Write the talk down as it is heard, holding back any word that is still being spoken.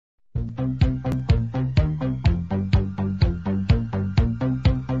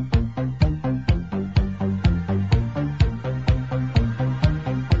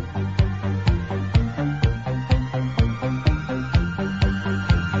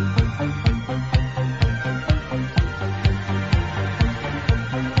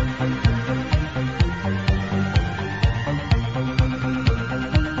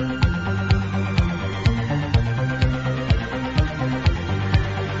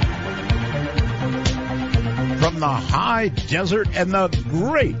from the high desert and the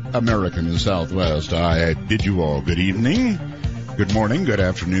great American Southwest. I bid you all good evening, good morning, good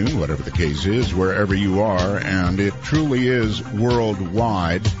afternoon, whatever the case is, wherever you are, and it truly is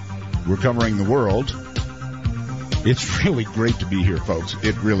worldwide. We're covering the world. It's really great to be here, folks.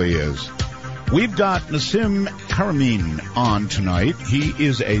 It really is. We've got Nassim Haramein on tonight. He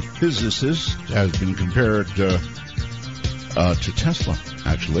is a physicist, has been compared to Tesla,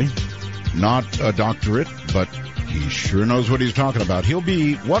 actually. Not a doctorate, but he sure knows what he's talking about.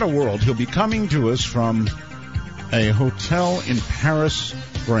 What a world. He'll be coming to us from a hotel in Paris,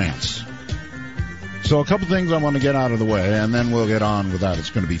 France. So a couple things I want to get out of the way, and then we'll get on with that. It's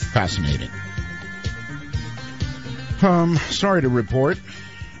going to be fascinating. Sorry to report.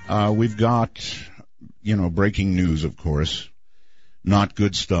 We've got, breaking news, of course. Not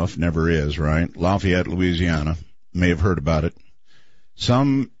good stuff, never is, right? Lafayette, Louisiana. May have heard about it.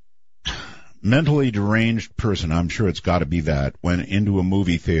 Some mentally deranged person, I'm sure it's got to be that, went into a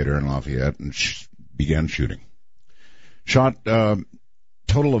movie theater in Lafayette and began shooting. Shot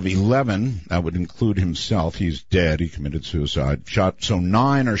total of 11. That would include himself. He's dead. He committed suicide. So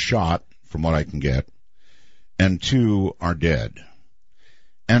 9 are shot, from what I can get, and 2 are dead.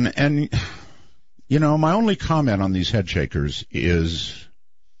 And my only comment on these head shakers is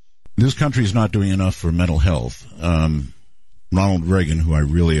this country's not doing enough for mental health. Ronald Reagan, who I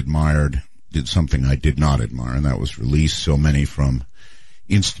really admired, did something I did not admire, and that was release so many from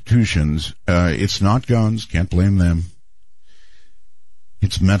institutions. It's not guns, can't blame them.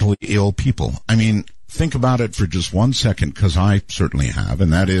 It's mentally ill people. I mean, think about it for just 1 second, because I certainly have,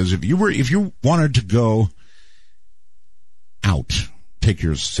 and that is, if you wanted to go out, take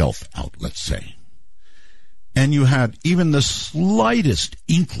yourself out, let's say, and you had even the slightest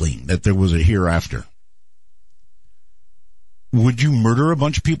inkling that there was a hereafter, would you murder a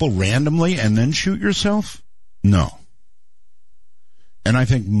bunch of people randomly and then shoot yourself? No. And I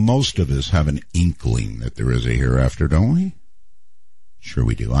think most of us have an inkling that there is a hereafter, don't we? Sure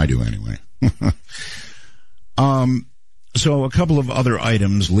we do. I do anyway. So a couple of other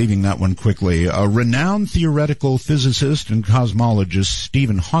items, leaving that one quickly. A renowned theoretical physicist and cosmologist,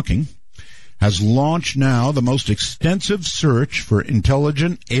 Stephen Hawking, has launched now the most extensive search for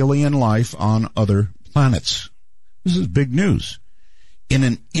intelligent alien life on other planets. This is big news. In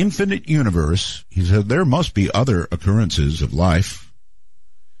an infinite universe, he said, there must be other occurrences of life.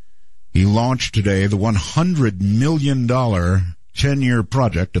 He launched today the $100 million 10-year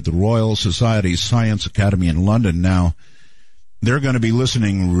project at the Royal Society Science Academy in London. Now, they're going to be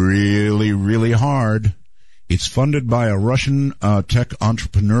listening really, really hard. It's funded by a Russian tech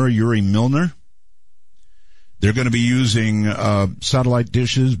entrepreneur, Yuri Milner. They're going to be using satellite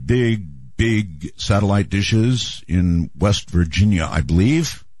dishes, big satellite dishes in West Virginia, I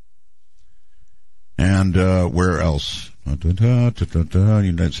believe. And where else?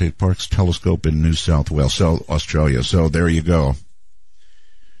 United States Parks Telescope in New South Wales, so Australia. So there you go.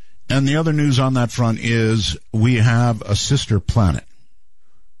 And the other news on that front is we have a sister planet,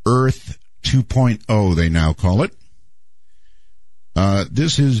 Earth 2.0, they now call it.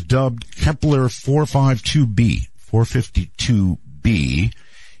 This is dubbed Kepler 452b.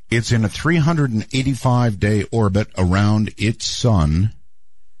 It's in a 385-day orbit around its sun,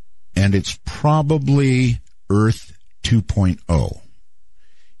 and it's probably Earth 2.0.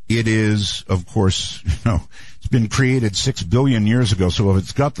 It is, of course, it's been created 6 billion years ago, so if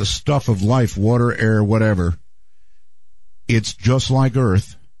it's got the stuff of life, water, air, whatever, it's just like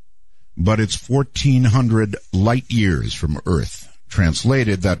Earth, but it's 1,400 light years from Earth.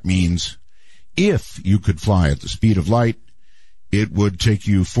 Translated, that means if you could fly at the speed of light, it would take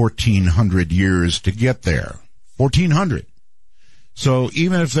you 1,400 years to get there. 1,400. So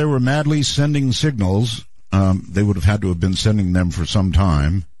even if they were madly sending signals, they would have had to have been sending them for some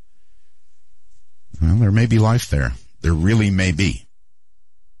time. Well, there may be life there. There really may be.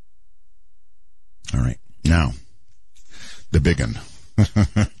 All right. Now, the big one.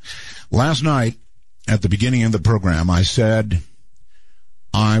 Last night, at the beginning of the program, I said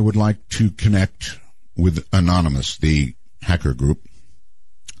I would like to connect with Anonymous, the hacker group,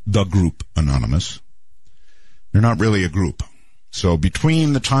 the group Anonymous. They're not really a group. So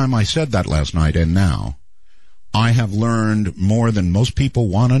between the time I said that last night and now, I have learned more than most people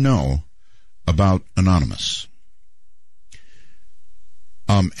want to know about Anonymous.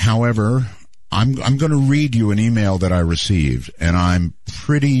 However, I'm going to read you an email that I received, and I'm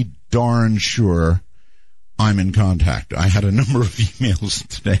pretty darn sure I'm in contact. I had a number of emails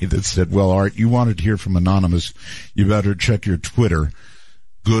today that said, well, Art, you wanted to hear from Anonymous. You better check your Twitter.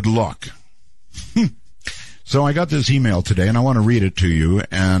 Good luck. So I got this email today, and I want to read it to you,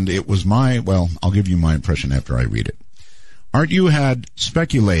 and it was I'll give you my impression after I read it. Art, you had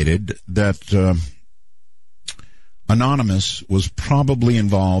speculated that Anonymous was probably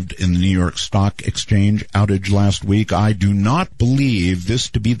involved in the New York Stock Exchange outage last week. I do not believe this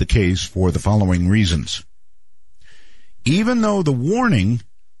to be the case for the following reasons. Even though the warning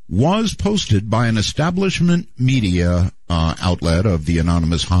was posted by an establishment media outlet of the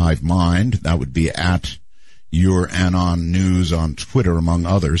anonymous hive mind, that would be at Your Anon News on Twitter, among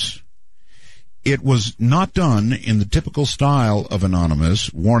others, it was not done in the typical style of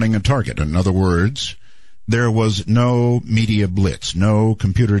Anonymous warning a target. In other words, there was no media blitz, no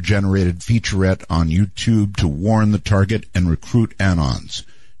computer-generated featurette on YouTube to warn the target and recruit Anons.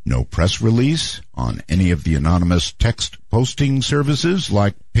 No press release on any of the anonymous text posting services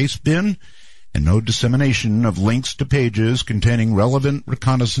like Pastebin, and no dissemination of links to pages containing relevant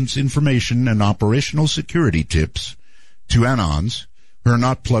reconnaissance information and operational security tips to Anons who are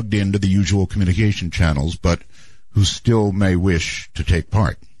not plugged into the usual communication channels, but who still may wish to take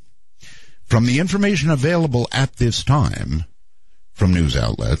part. From the information available at this time from news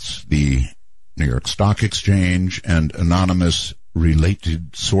outlets, the New York Stock Exchange, and anonymous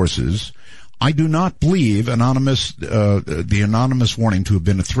related sources, I do not believe the anonymous warning to have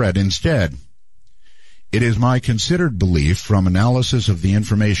been a threat. Instead, it is my considered belief from analysis of the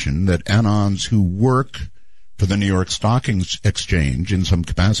information that Anons who work for the New York Stock Exchange in some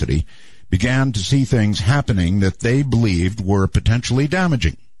capacity began to see things happening that they believed were potentially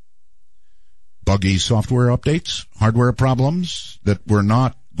damaging. Buggy software updates, hardware problems that were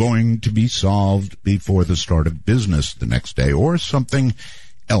not going to be solved before the start of business the next day, or something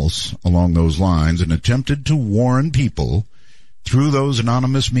else along those lines, and attempted to warn people through those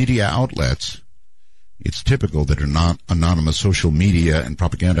anonymous media outlets. It's typical that anonymous social media and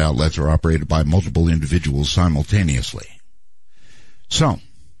propaganda outlets are operated by multiple individuals simultaneously. So,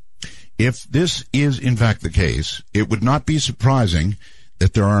 if this is in fact the case, it would not be surprising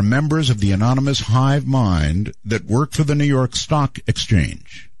that there are members of the anonymous hive mind that work for the New York Stock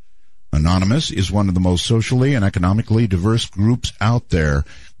Exchange. Anonymous is one of the most socially and economically diverse groups out there.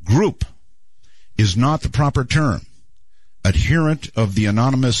 Group is not the proper term. Adherent of the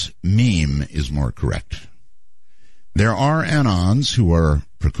anonymous meme is more correct. There are Anons who are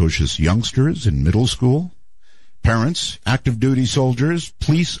precocious youngsters in middle school, parents, active duty soldiers,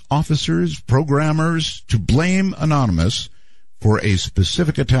 police officers, programmers. To blame Anonymous for a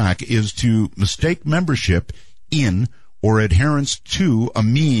specific attack is to mistake membership in or adherence to a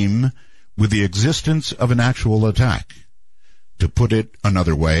meme with the existence of an actual attack. To put it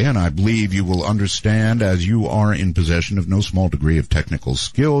another way, and I believe you will understand as you are in possession of no small degree of technical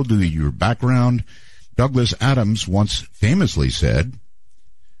skill due to your background, Douglas Adams once famously said,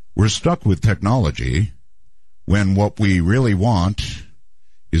 "We're stuck with technology when what we really want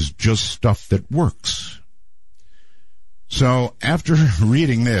is just stuff that works." So after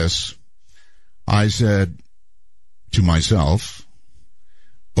reading this, I said to myself,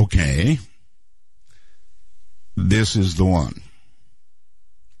 okay, this is the one.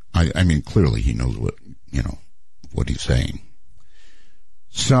 I mean, clearly he knows what he's saying.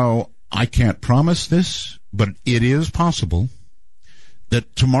 So I can't promise this, but it is possible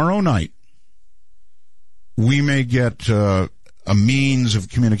that tomorrow night we may get a means of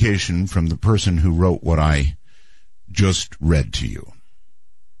communication from the person who wrote what I just read to you.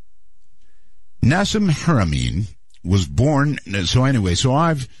 Nassim Haramein was born. So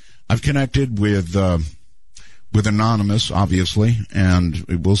I've connected with Anonymous, obviously, and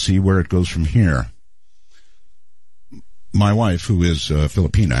we'll see where it goes from here. My wife, who is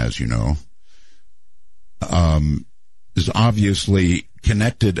Filipina, as you know, is obviously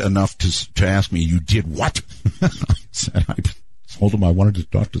connected enough to ask me, "You did what?" I told him I wanted to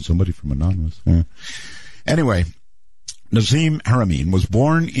talk to somebody from Anonymous. Anyway, Nassim Haramein was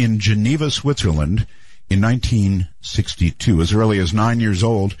born in Geneva, Switzerland in 1962. As early as 9 years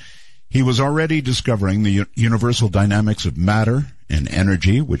old, he was already discovering the universal dynamics of matter and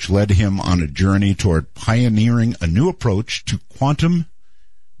energy, which led him on a journey toward pioneering a new approach to quantum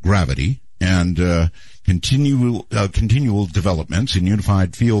gravity and continual developments in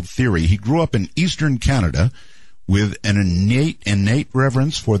unified field theory. He grew up in eastern Canada with an innate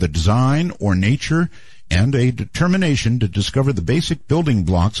reverence for the design or nature and a determination to discover the basic building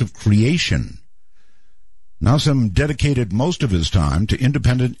blocks of creation. Nassim dedicated most of his time to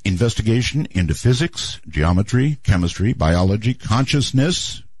independent investigation into physics, geometry, chemistry, biology,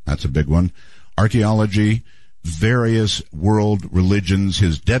 consciousness, that's a big one, archaeology, various world religions.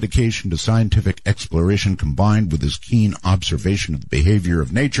 His dedication to scientific exploration combined with his keen observation of the behavior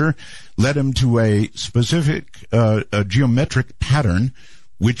of nature led him to a specific a geometric pattern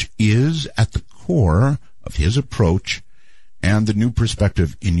which is at the core of his approach and the new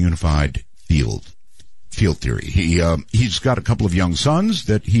perspective in unified field theory. He's got a couple of young sons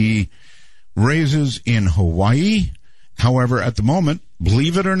that he raises in Hawaii. However, at the moment,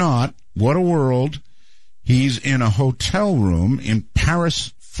 believe it or not, what a world, he's in a hotel room in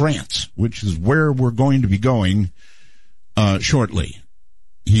Paris, France, which is where we're going to be going shortly.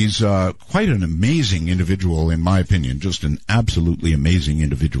 He's quite an amazing individual, in my opinion, just an absolutely amazing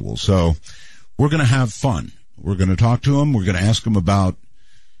individual. So we're going to have fun. We're going to talk to him. We're going to ask him about,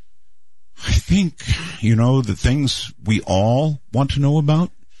 I think, the things we all want to know about.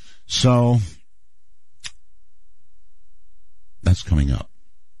 So that's coming up.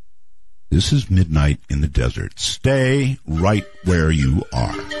 This is Midnight in the Desert. Stay right where you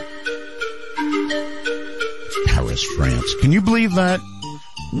are. Paris, France. Can you believe that?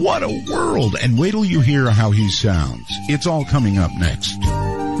 What a world. And wait till you hear how he sounds. It's all coming up next.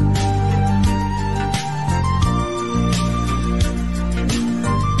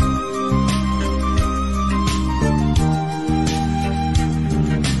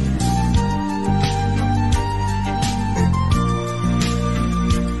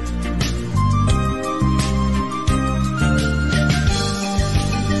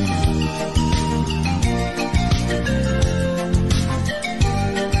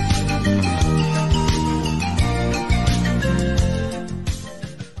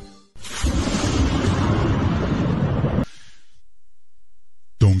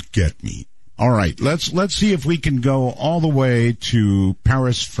 Get me. All right, let's see if we can go all the way to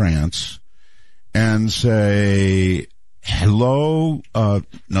Paris, France, and say hello,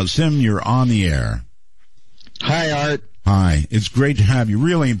 Nassim. You're on the air. Hi, Art. Hi. It's great to have you.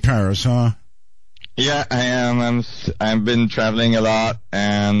 Really in Paris, huh? Yeah, I am. I've been traveling a lot,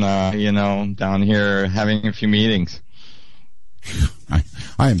 and down here having a few meetings. I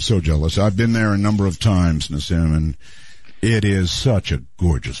am so jealous. I've been there a number of times, Nassim, and it is such a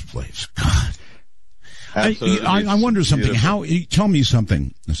gorgeous place. God. Absolutely. I wonder something. Tell me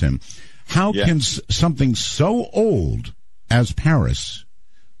something, Nassim. How can something so old as Paris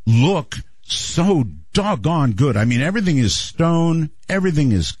look so doggone good? I mean, everything is stone.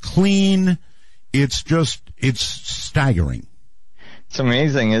 Everything is clean. It's staggering. It's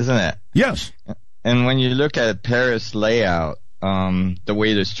amazing, isn't it? Yes. And when you look at Paris layout, the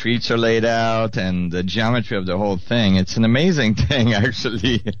way the streets are laid out and the geometry of the whole thing, it's an amazing thing,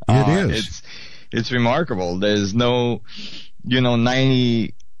 actually. It is. It's remarkable. There's no,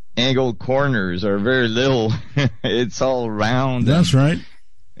 90 angled corners or very little. It's all round. That's right.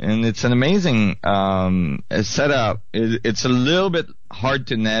 And it's an amazing setup. It's a little bit hard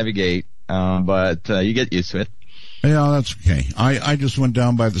to navigate, but you get used to it. Yeah, that's okay. I just went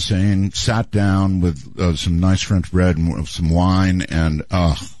down by the Seine, sat down with some nice French bread and some wine, and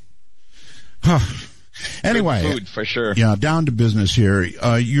anyway. Good food, for sure. Yeah, down to business here.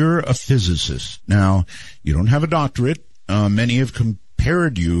 You're a physicist. Now, you don't have a doctorate. Many have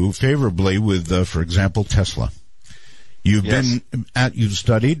compared you favorably with, for example, Tesla. You've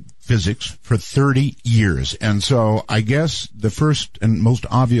studied physics for 30 years. And so I guess the first and most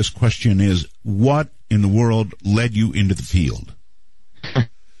obvious question is, what in the world led you into the field?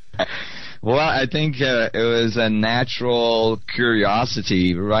 Well, I think it was a natural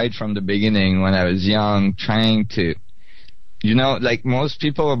curiosity right from the beginning when I was young, trying to, like most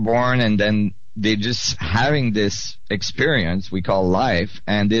people are born and then they just having this experience we call life,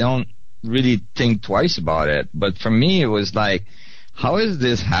 and they don't really think twice about it. But for me, it was like, how is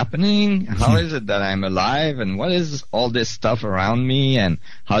this happening? How is it that I'm alive? And what is all this stuff around me? And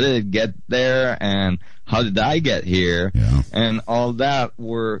how did it get there? And how did I get here? Yeah. And all that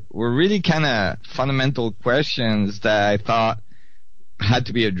were really kind of fundamental questions that I thought had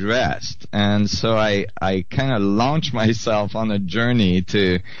to be addressed. And so I kind of launched myself on a journey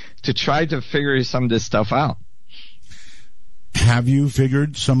to try to figure some of this stuff out. Have you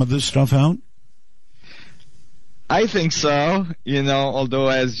figured some of this stuff out? I think so. Although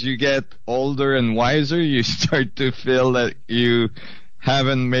as you get older and wiser, you start to feel that you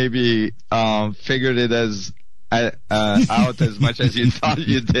haven't maybe figured it out as much as you thought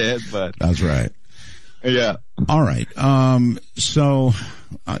you did. But that's right. Yeah. All right. So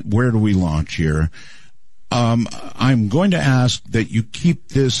where do we launch here? I'm going to ask that you keep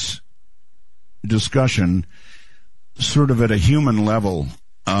this discussion sort of at a human level.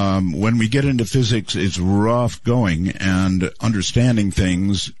 When we get into physics, it's rough going, and understanding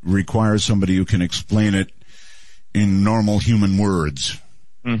things requires somebody who can explain it in normal human words.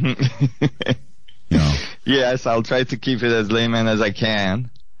 Mm-hmm. Yes, I'll try to keep it as layman as I can.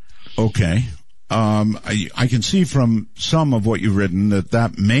 Okay. I can see from some of what you've written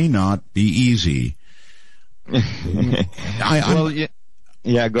that may not be easy. Go ahead.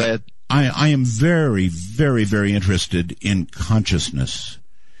 I am very, very, very interested in consciousness.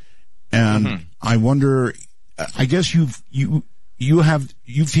 And I wonder, I guess you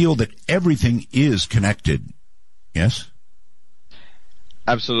feel that everything is connected. Yes?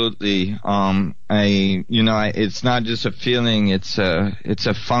 Absolutely. It's not just a feeling, it's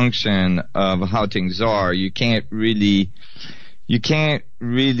a function of how things are. You can't really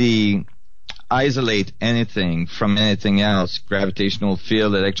isolate anything from anything else. Gravitational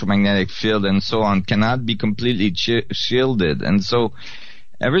field, electromagnetic field, and so on cannot be completely shielded. And so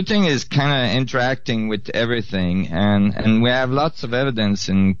everything is kind of interacting with everything. And we have lots of evidence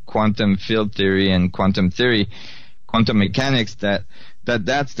in quantum field theory and quantum mechanics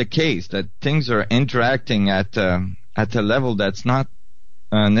that's the case, that things are interacting at a level that's not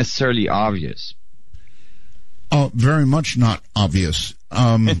necessarily obvious. Oh, very much not obvious.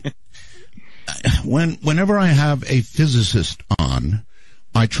 Whenever I have a physicist on,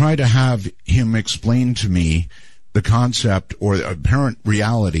 I try to have him explain to me the concept or the apparent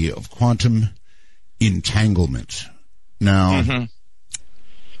reality of quantum entanglement. Now,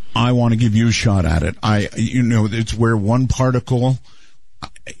 I want to give you a shot at it. It's where one particle.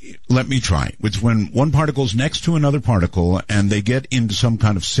 Let me try. It's when one particle is next to another particle and they get into some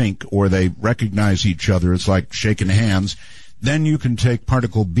kind of sync or they recognize each other. It's like shaking hands. Then you can take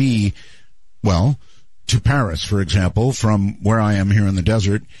particle B, to Paris, for example, from where I am here in the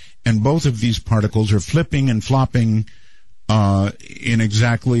desert, and both of these particles are flipping and flopping in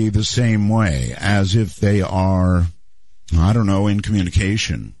exactly the same way, as if they are, in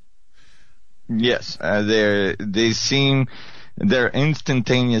communication. Yes, they're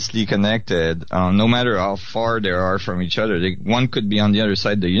instantaneously connected, no matter how far they are from each other. One could be on the other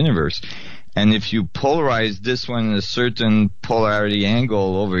side of the universe. And if you polarize this one in a certain polarity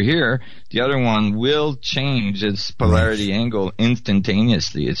angle over here, the other one will change its polarity angle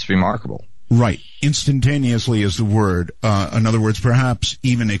instantaneously. It's remarkable. Right. Instantaneously is the word. In other words, perhaps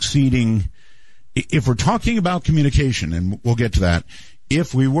even exceeding, if we're talking about communication, and we'll get to that,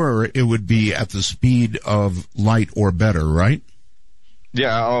 if we were, it would be at the speed of light or better, right?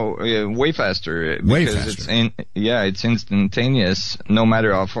 Yeah, way faster. Way faster. It's instantaneous, no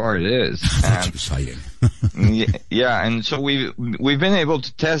matter how far it is. That's exciting. And so we've been able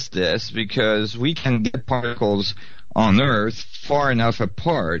to test this because we can get particles on Earth far enough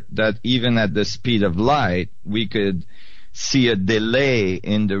apart that even at the speed of light, we could see a delay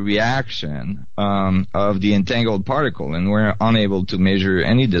in the reaction of the entangled particle, and we're unable to measure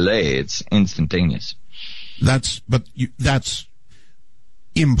any delay. It's instantaneous. That's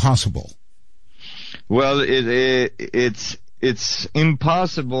impossible. Well, it's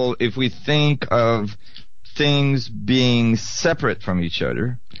impossible if we think of things being separate from each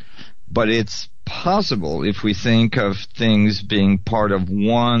other, but it's possible if we think of things being part of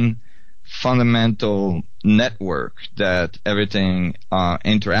one fundamental network that everything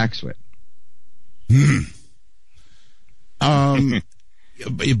interacts with.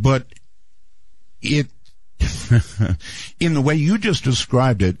 But it in the way you just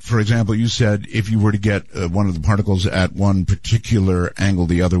described it, for example, you said if you were to get one of the particles at one particular angle,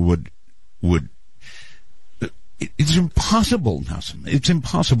 the other would. It's impossible, Nassim. It's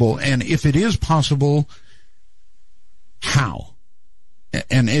impossible. And if it is possible, how?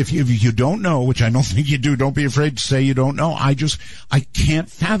 And if you don't know, which I don't think you do, don't be afraid to say you don't know. I can't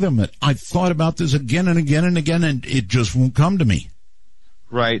fathom it. I've thought about this again and again and again, and it just won't come to me.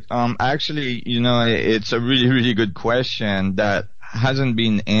 Right. Actually, it's a really, really good question that hasn't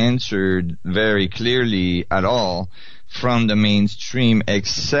been answered very clearly at all from the mainstream,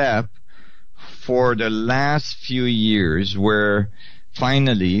 except for the last few years, where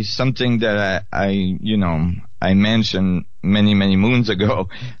finally something that I mentioned many, many moons ago,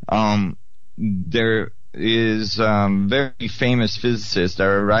 there is very famous physicists that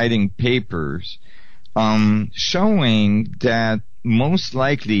are writing papers showing that most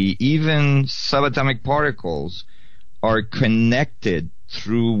likely even subatomic particles are connected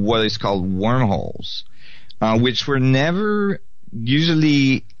through what is called wormholes, which were never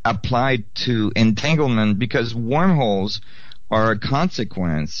usually applied to entanglement because wormholes are a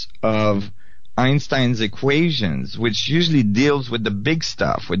consequence of Einstein's equations, which usually deals with the big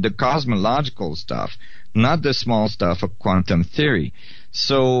stuff, with the cosmological stuff, not the small stuff of quantum theory.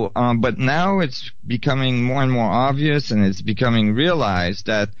 So, but now it's becoming more and more obvious, and it's becoming realized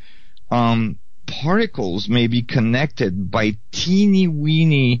that particles may be connected by teeny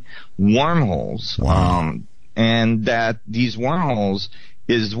weeny wormholes. Wow. And that these wormholes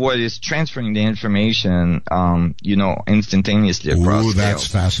is what is transferring the information, instantaneously across Ooh, that's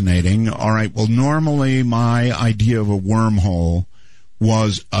scales. fascinating. All right. Well, normally my idea of a wormhole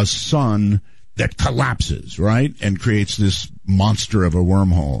was a sun that collapses, right? And creates this monster of a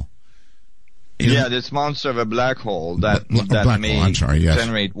wormhole. Yeah, this monster of a black hole that may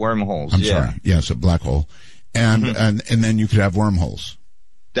generate wormholes. Yes, a black hole. And, and then you could have wormholes.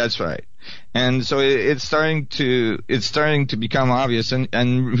 That's right. And so it's starting to become obvious,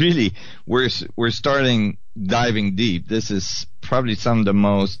 and really we're starting diving deep. This is probably some of the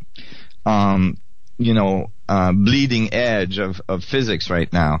most bleeding edge of physics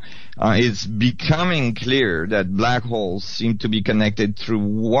right now. It's becoming clear that black holes seem to be connected through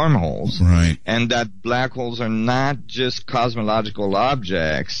wormholes, right? And that black holes are not just cosmological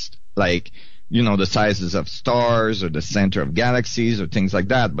objects like the sizes of stars or the center of galaxies or things like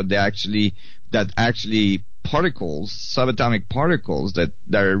that, but actually particles, subatomic particles that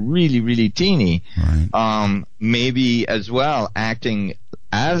are really, really teeny, right. Maybe as well acting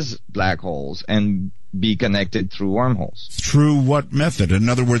as black holes and be connected through wormholes. Through what method? In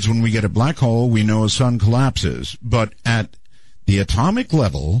other words, when we get a black hole, we know a sun collapses, but at the atomic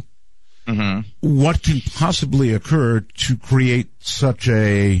level, what can possibly occur to create such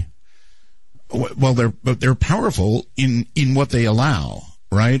a... Well, they're powerful in what they allow,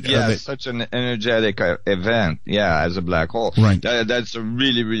 right? Yeah, such an energetic event. Yeah, as a black hole. Right. That's a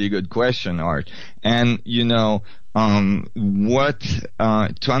really, really good question, Art. And to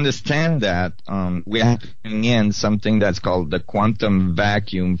understand that, we have to bring in something that's called the quantum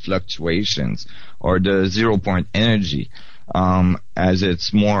vacuum fluctuations, or the 0-point energy, as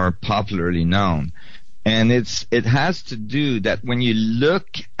it's more popularly known. And it has to do that when you look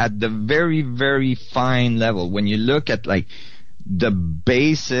at the very, very fine level, when you look at like the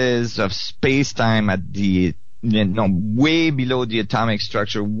basis of space-time at the, way below the atomic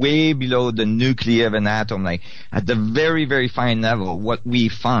structure, way below the nuclei of an atom, like at the very, very fine level, what we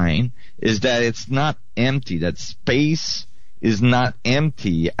find is that it's not empty, that space is not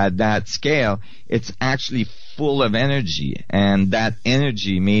empty at that scale. It's actually full of energy, and that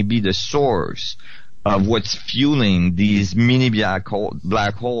energy may be the source of what's fueling these mini black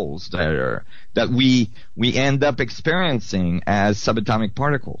holes that we end up experiencing as subatomic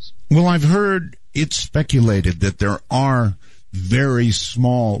particles. Well, I've heard it speculated that there are very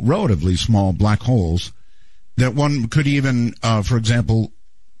small, relatively small black holes that one could even, for example,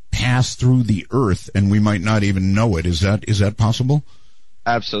 pass through the Earth and we might not even know it. Is that possible?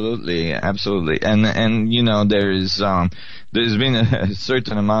 Absolutely. And there's been a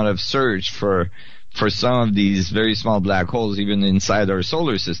certain amount of search for some of these very small black holes, even inside our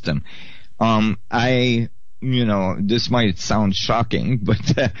solar system. This might sound shocking,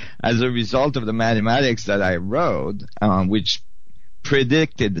 but as a result of the mathematics that I wrote, which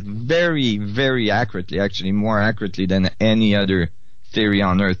predicted very, very accurately, actually more accurately than any other theory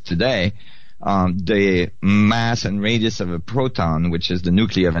on Earth today, the mass and radius of a proton, which is the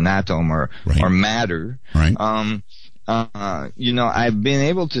nuclei of an atom or matter. Right. I've been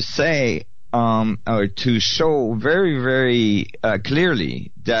able to say, or to show very, very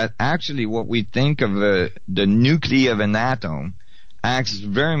clearly that actually what we think of the nuclei of an atom acts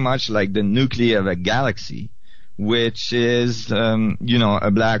very much like the nuclei of a galaxy, which is, a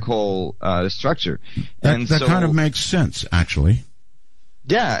black hole structure. That kind of makes sense, actually.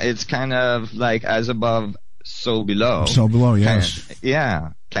 Yeah, it's kind of like as above, so below. So below, yes.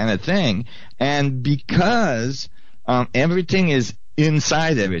 Kind of thing. And because everything is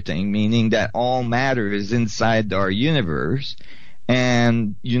inside everything, meaning that all matter is inside our universe,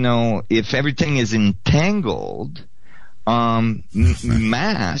 and if everything is entangled, the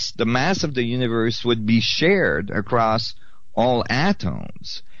mass of the universe would be shared across all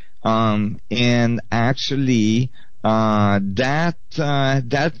atoms, and actually that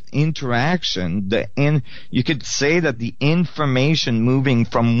interaction, you could say that the information moving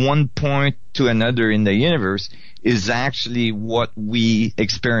from one point to another in the universe is actually what we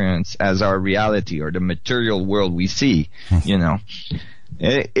experience as our reality, or the material world we see.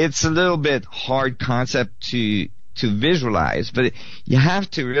 It's a little bit hard concept to visualize, but you have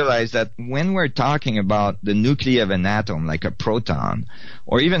to realize that when we're talking about the nuclei of an atom, like a proton,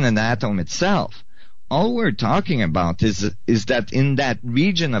 or even an atom itself, all we're talking about is that in that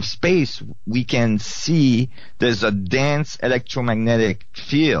region of space we can see there's a dense electromagnetic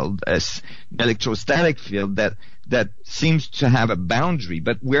field, electrostatic field that seems to have a boundary,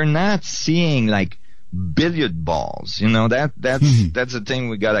 but we're not seeing like billiard balls. You know, that's a thing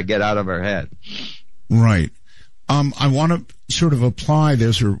we got to get out of our head. Right. I want to sort of apply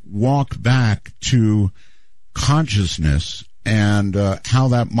this or walk back to consciousness and how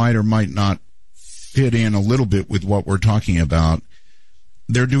that might or might not fit in a little bit with what we're talking about.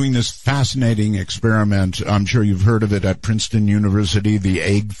 They're doing this fascinating experiment. I'm sure you've heard of it at Princeton University, the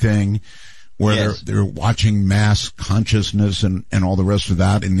egg thing, where Yes. they're watching mass consciousness and all the rest of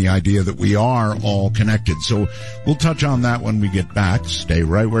that, and the idea that we are all connected. So we'll touch on that when we get back. Stay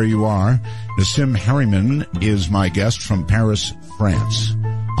right where you are. Nassim Haramein is my guest from Paris, France.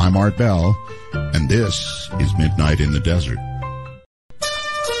 I'm Art Bell, and this is Midnight in the Desert.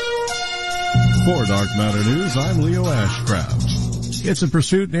 For Dark Matter News, I'm Leo Ashcraft. It's a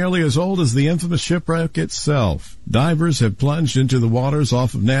pursuit nearly as old as the infamous shipwreck itself. Divers have plunged into the waters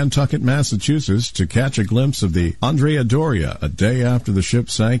off of Nantucket, Massachusetts to catch a glimpse of the Andrea Doria a day after the ship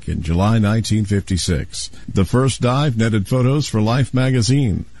sank in July 1956. The first dive netted photos for Life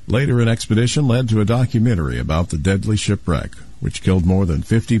magazine. Later, an expedition led to a documentary about the deadly shipwreck, which killed more than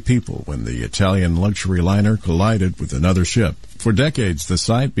 50 people when the Italian luxury liner collided with another ship. For decades, the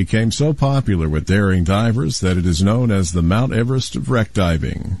site became so popular with daring divers that it is known as the Mount Everest of wreck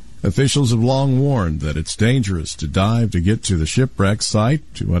diving. Officials have long warned that it's dangerous to dive to get to the shipwreck site,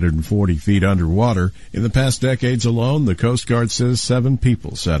 240 feet underwater. In the past decades alone, the Coast Guard says 7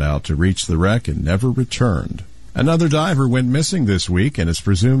 people set out to reach the wreck and never returned. Another diver went missing this week and is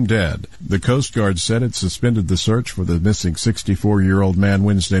presumed dead. The Coast Guard said it suspended the search for the missing 64-year-old man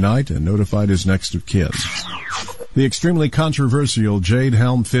Wednesday night and notified his next of kin. The extremely controversial Jade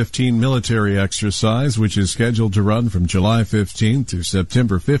Helm 15 military exercise, which is scheduled to run from July 15th to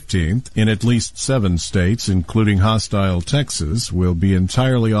September 15th in at least 7 states, including hostile Texas, will be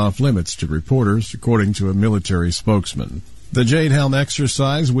entirely off limits to reporters, according to a military spokesman. The Jade Helm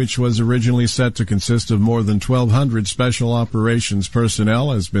exercise, which was originally set to consist of more than 1,200 special operations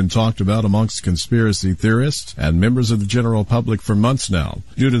personnel, has been talked about amongst conspiracy theorists and members of the general public for months now.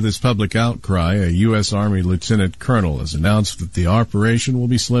 Due to this public outcry, a U.S. Army lieutenant colonel has announced that the operation will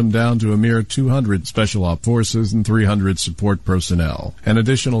be slimmed down to a mere 200 special op forces and 300 support personnel. An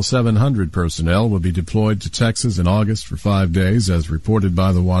additional 700 personnel will be deployed to Texas in August for 5 days, as reported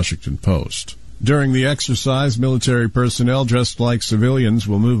by the Washington Post. During the exercise, military personnel dressed like civilians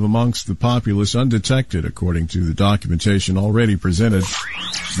will move amongst the populace undetected, according to the documentation already presented.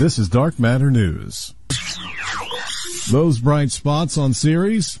 This is Dark Matter News. Those bright spots on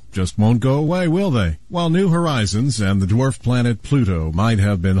Ceres just won't go away, will they? While New Horizons and the dwarf planet Pluto might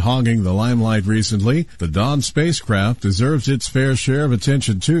have been hogging the limelight recently, the Dawn spacecraft deserves its fair share of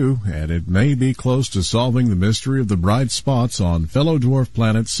attention too, and it may be close to solving the mystery of the bright spots on fellow dwarf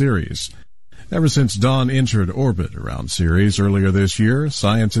planet Ceres. Ever since Dawn entered orbit around Ceres earlier this year,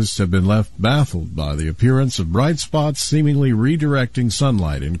 scientists have been left baffled by the appearance of bright spots seemingly redirecting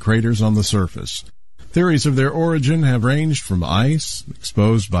sunlight in craters on the surface. Theories of their origin have ranged from ice,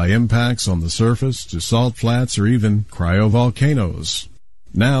 exposed by impacts on the surface, to salt flats or even cryovolcanoes.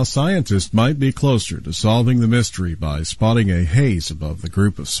 Now scientists might be closer to solving the mystery by spotting a haze above the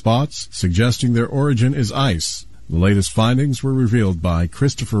group of spots, suggesting their origin is ice. The latest findings were revealed by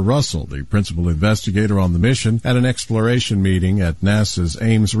Christopher Russell, the principal investigator on the mission, at an exploration meeting at NASA's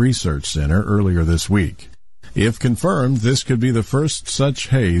Ames Research Center earlier this week. If confirmed, this could be the first such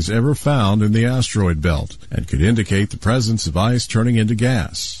haze ever found in the asteroid belt and could indicate the presence of ice turning into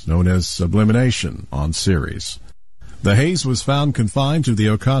gas, known as sublimation, on Ceres. The haze was found confined to the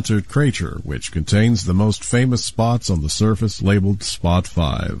Okater crater, which contains the most famous spots on the surface labeled Spot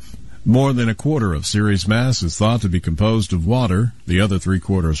 5. More than a quarter of Ceres' mass is thought to be composed of water, the other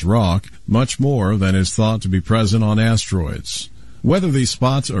 3/4 rock, much more than is thought to be present on asteroids. Whether these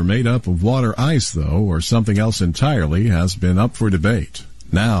spots are made up of water ice, though, or something else entirely, has been up for debate.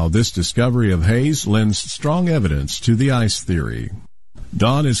 Now, this discovery of haze lends strong evidence to the ice theory.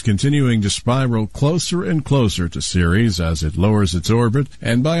 Dawn is continuing to spiral closer and closer to Ceres as it lowers its orbit,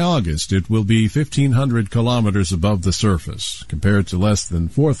 and by August it will be 1,500 kilometers above the surface, compared to less than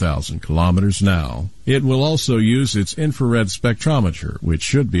 4,000 kilometers now. It will also use its infrared spectrometer, which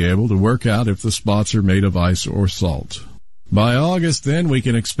should be able to work out if the spots are made of ice or salt. By August, then, we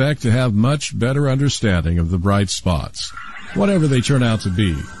can expect to have much better understanding of the bright spots. Whatever they turn out to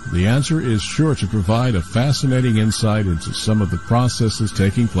be, the answer is sure to provide a fascinating insight into some of the processes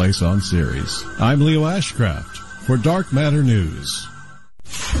taking place on Ceres. I'm Leo Ashcraft for Dark Matter News.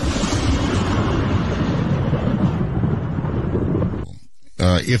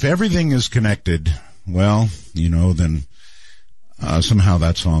 If everything is connected, well, then somehow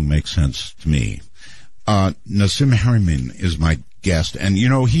that song makes sense to me. Nassim Haramein is my guest, and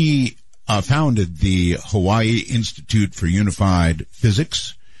he founded the Hawaii Institute for Unified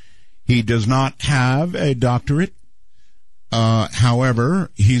Physics. He does not have a doctorate.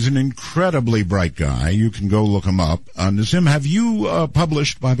 However, he's an incredibly bright guy. You can go look him up. Nassim, have you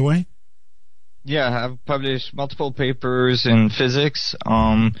published, by the way? Yeah, I've published multiple papers in physics.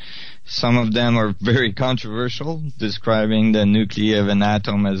 Some of them are very controversial, describing the nuclei of an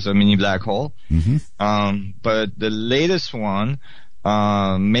atom as a mini black hole. Mm-hmm. But the latest one,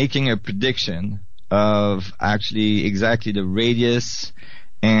 making a prediction of actually exactly the radius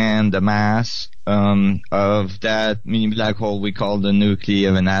and the mass of that mini black hole we call the nuclei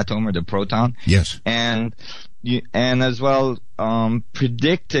of an atom, or the proton. Yes. And as well,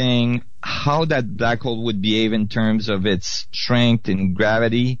 predicting how that black hole would behave in terms of its strength and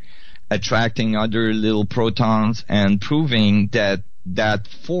gravity, attracting other little protons, and proving that that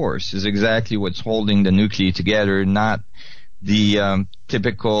force is exactly what's holding the nuclei together, not the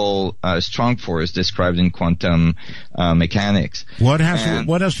typical strong force described in quantum mechanics. What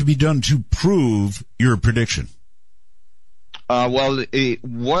has to be done to prove your prediction?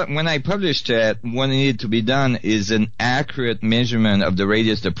 When I published it, what needed to be done is an accurate measurement of the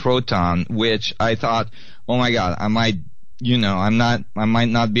radius of the proton, which I thought, oh my God, I might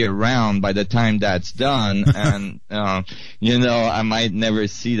not be around by the time that's done, and I might never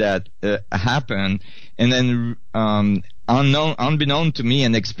see that happen. And then, unbeknown to me,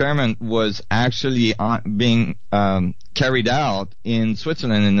 an experiment was actually being carried out in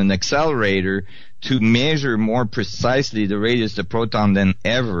Switzerland in an accelerator to measure more precisely the radius of the proton than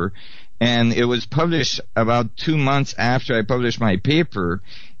ever. And it was published about 2 months after I published my paper.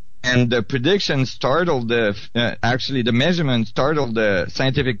 And the prediction startled the measurement startled the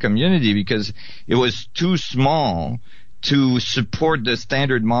scientific community, because it was too small to support the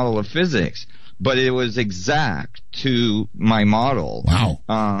standard model of physics. But it was exact to my model.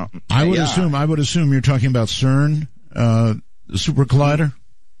 Wow. I would assume you're talking about CERN, the super collider?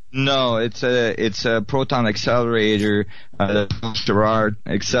 No, it's a proton accelerator, the Gerard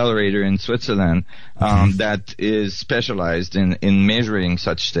accelerator in Switzerland, that is specialized in measuring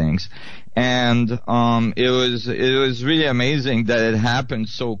such things. And it was really amazing that it happened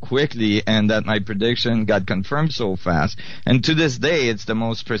so quickly, and that my prediction got confirmed so fast. And to this day, it's the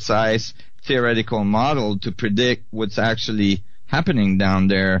most precise theoretical model to predict what's actually happening down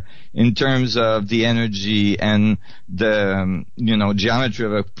there in terms of the energy and the geometry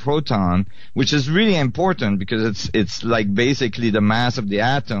of a proton, which is really important, because it's like basically the mass of the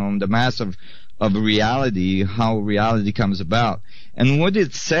atom, the mass of reality, how reality comes about. And what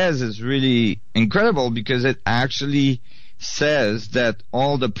it says is really incredible, because it actually says that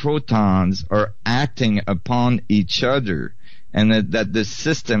all the protons are acting upon each other, and that the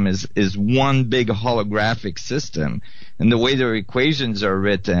system is one big holographic system. And the way their equations are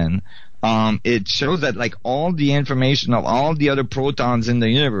written, it shows that like all the information of all the other protons in the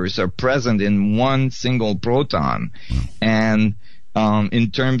universe are present in one single proton. And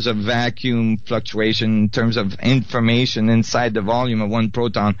in terms of vacuum fluctuation, in terms of information inside the volume of one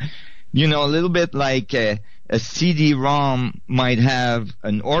proton, a little bit like a CD-ROM might have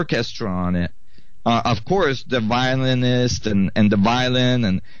an orchestra on it. Of course, the violinist and the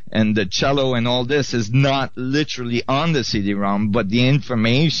violin and the cello and all this is not literally on the CD-ROM, but the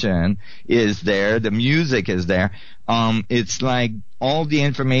information is there, the music is there. It's like all the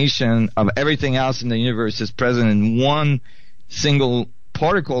information of everything else in the universe is present in one single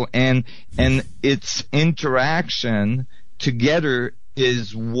particle, and its interaction together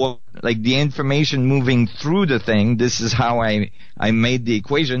is what, like the information moving through the thing. This is how I made the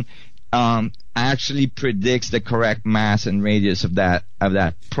equation. Actually predicts the correct mass and radius of that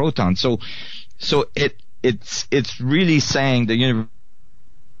proton. So it's really saying the universe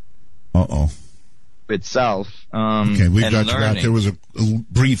itself. Okay, we got you back. There was a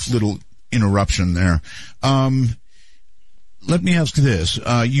brief little interruption there. Let me ask this.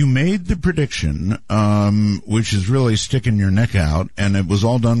 You made the prediction, which is really sticking your neck out, and it was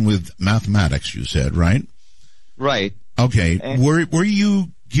all done with mathematics, you said, right? Right. Okay. And were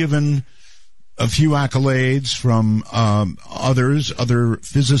you given a few accolades from other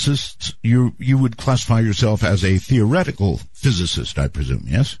physicists? You would classify yourself as a theoretical physicist, I presume,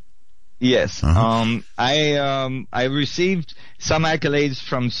 yes? Yes. Uh-huh. I received some accolades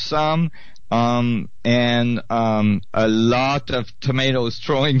from some, and a lot of tomatoes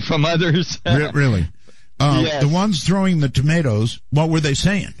throwing from others. Really? Yes. The ones throwing the tomatoes, what were they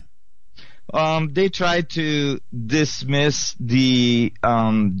saying? They tried to dismiss the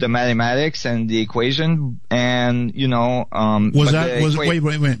mathematics and the equation, and was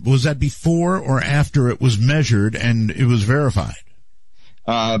that before or after it was measured and it was verified?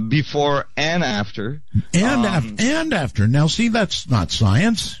 before and after. And after. Now, see, that's not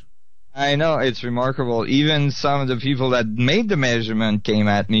science. I know, it's remarkable. Even some of the people that made the measurement came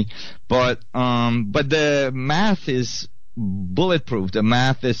at me, but the math is bulletproof. The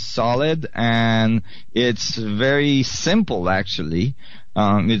math is solid, and it's very simple, actually.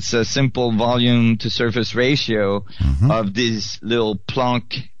 It's a simple volume to surface ratio of these little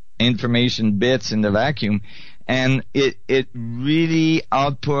Planck information bits in the vacuum. And it really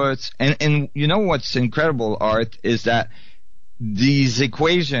outputs, and you know what's incredible, Art, is that these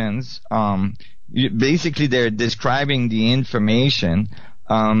equations, basically they're describing the information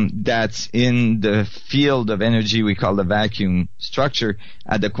that's in the field of energy we call the vacuum structure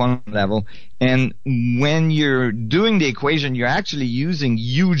at the quantum level. And when you're doing the equation, you're actually using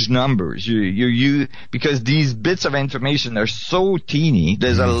huge numbers. Because these bits of information are so teeny.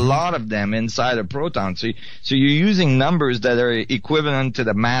 There's a lot of them inside a proton. So you're using numbers that are equivalent to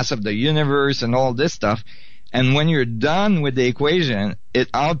the mass of the universe and all this stuff. And when you're done with the equation,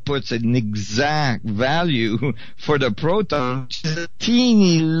 it outputs an exact value for the proton, which is a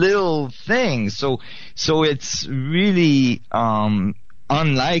teeny little thing. So it's really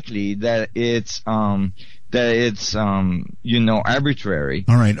unlikely that it's arbitrary.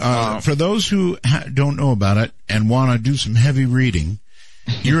 All right. For those who don't know about it and want to do some heavy reading,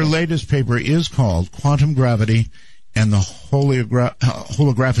 your latest paper is called Quantum Gravity and the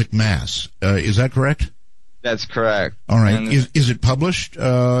Holographic Mass. Is that correct? That's correct. All right. Is it published?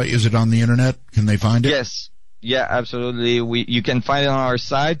 Is it on the internet? Can they find it? Yes. Yeah, absolutely. You can find it on our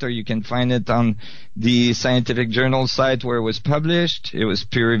site, or you can find it on the scientific journal site where it was published. It was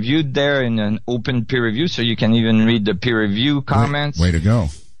peer reviewed there in an open peer review, so you can even read the peer review comments. Way to go.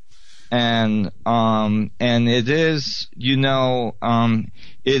 And it is, it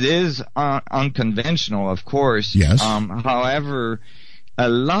is unconventional, of course. Yes. However, a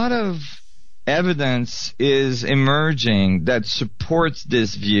lot of evidence is emerging that supports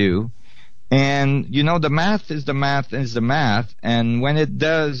this view. And, the math is the math is the math. And when it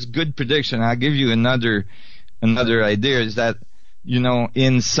does good prediction, I'll give you another idea, is that,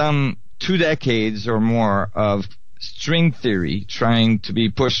 in some 2 decades or more of string theory trying to be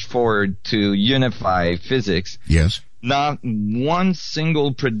pushed forward to unify physics, yes, not one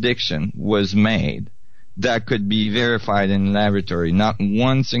single prediction was made that could be verified in the laboratory. Not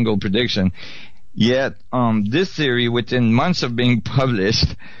one single prediction. Yet, this theory, within months of being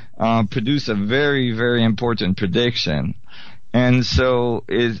published, produced a very, very important prediction. And so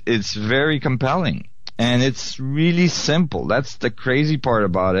it's very compelling. And it's really simple. That's the crazy part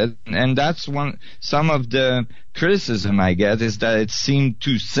about it. And that's some of the criticism I get, is that it seemed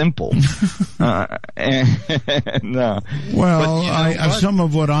too simple. Well, some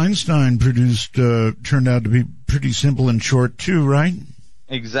of what Einstein produced turned out to be pretty simple and short too, right?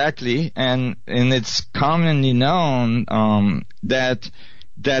 Exactly. And it's commonly known that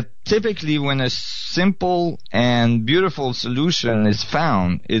typically when a simple and beautiful solution is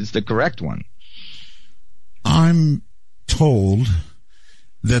found, it's the correct one. I'm told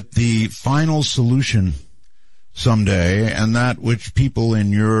that the final solution someday, and that which people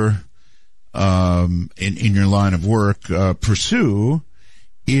in your in your line of work pursue,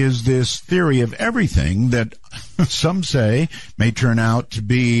 is this theory of everything that some say may turn out to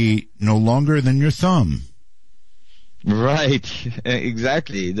be no longer than your thumb. Right,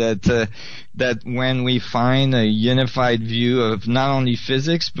 exactly. That when we find a unified view of not only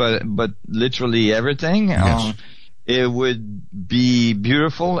physics but literally everything, yes, it would be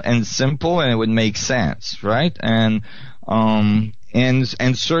beautiful and simple, and it would make sense, right? And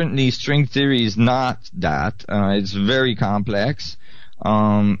certainly string theory is not that. It's very complex,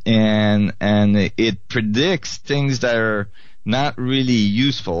 and it predicts things that are not really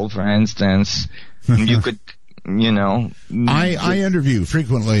useful. For instance, you could. I interview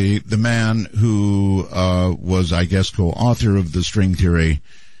frequently the man who was, I guess, co-author of the string theory.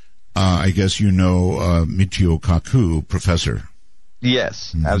 I guess Michio Kaku, professor.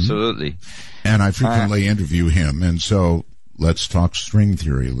 Yes, absolutely. And I frequently interview him, and so let's talk string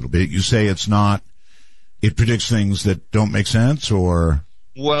theory a little bit. You say it predicts things that don't make sense, or?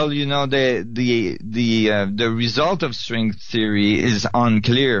 Well, the result of string theory is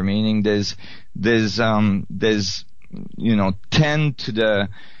unclear, meaning there's 10 to the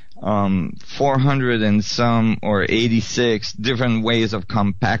 400 and some, or 86 different ways of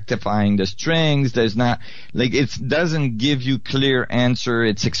compactifying the strings. There's not, it doesn't give you clear answer.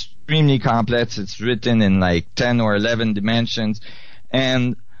 It's extremely complex. It's written in 10 or 11 dimensions,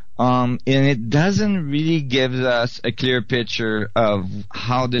 and it doesn't really give us a clear picture of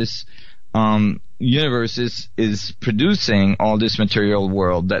how this universe is producing all this material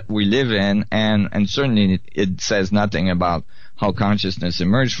world that we live in, and certainly it says nothing about how consciousness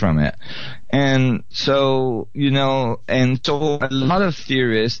emerged from it. And so, so a lot of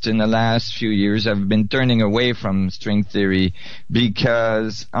theorists in the last few years have been turning away from string theory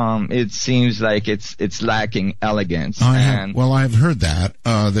because it seems like it's lacking elegance. I've heard that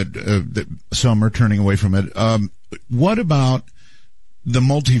that some are turning away from it. What about the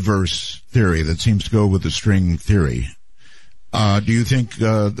multiverse theory that seems to go with the string theory? Do you think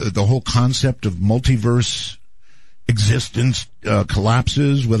the whole concept of multiverse existence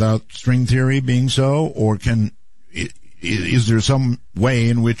collapses without string theory being so, or is there some way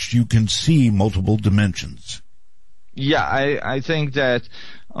in which you can see multiple dimensions? Yeah, I think that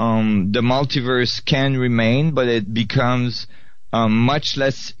the multiverse can remain, but it becomes much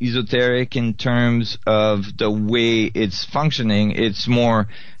less esoteric in terms of the way it's functioning. It's more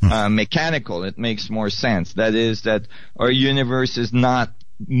mechanical. It makes more sense. That is, that our universe is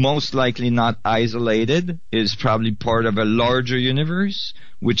most likely not isolated, is probably part of a larger universe,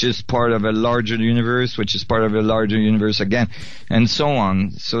 which is part of a larger universe, which is part of a larger universe again, and so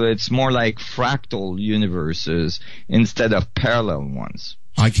on. So it's more like fractal universes instead of parallel ones.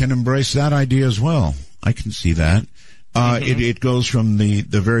 I can embrace that idea as well. I can see that. It goes from the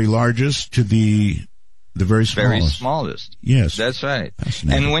very largest to the very smallest. Very smallest. Yes. That's right.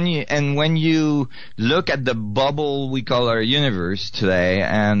 And when you look at the bubble we call our universe today,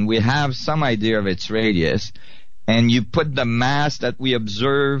 and we have some idea of its radius, and you put the mass that we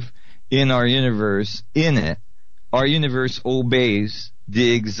observe in our universe in it, our universe obeys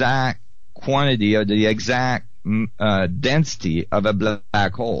the exact quantity or the exact density of a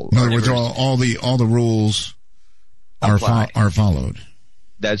black hole. In other words, all the rules are followed.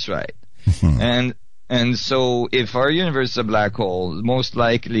 That's right. And so if our universe is a black hole, most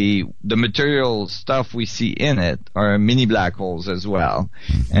likely the material stuff we see in it are mini black holes as well,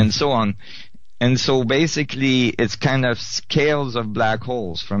 and so on. And so basically it's kind of scales of black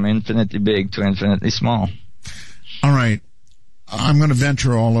holes from infinitely big to infinitely small. All right. I'm going to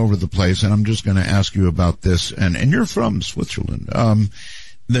venture all over the place, and I'm just going to ask you about this. And you're from Switzerland.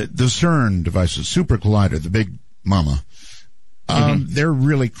 The CERN devices, Super Collider, the big mama. They're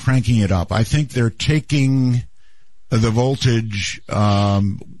really cranking it up. I think they're taking the voltage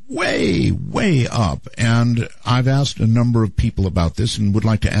way, way up. And I've asked a number of people about this and would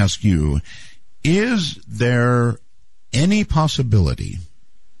like to ask you, is there any possibility,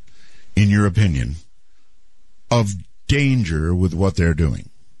 in your opinion, of danger with what they're doing?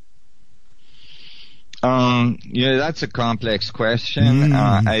 That's a complex question.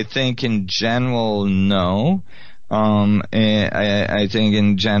 I think in general, no. I think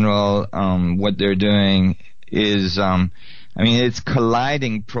in general, what they're doing is, it's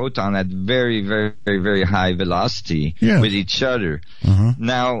colliding proton at very, very, very, very high velocity with each other.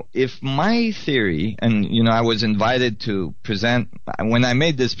 Now, if my theory, and, I was invited to present, when I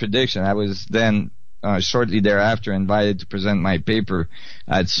made this prediction, I was then, shortly thereafter invited to present my paper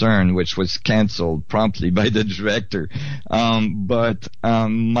at CERN, which was canceled promptly by the director.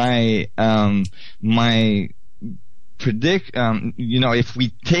 My predict, if we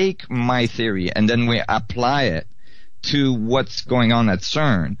take my theory and then we apply it to what's going on at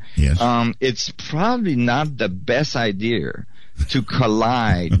CERN, it's probably not the best idea to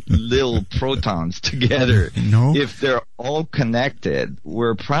collide little protons together. No. If they're all connected,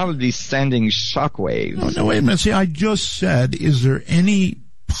 we're probably sending shockwaves. No, wait a minute. See, I just said, is there any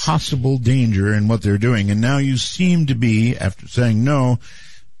possible danger in what they're doing? And now you seem to be, after saying no,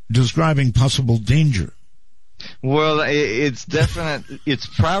 describing possible danger. Well, it's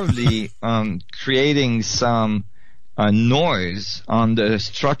probably creating some noise on the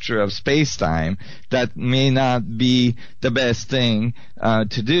structure of space-time that may not be the best thing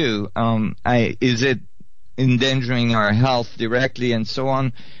to do. Is it endangering our health directly and so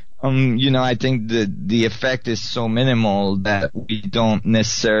on? I think the effect is so minimal that we don't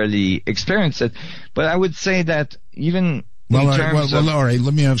necessarily experience it. But I would say that even all right,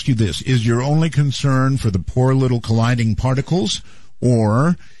 let me ask you this. Is your only concern for the poor little colliding particles,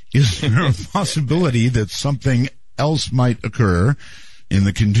 or is there a possibility that something else might occur in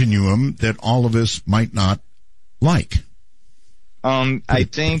the continuum that all of us might not like? I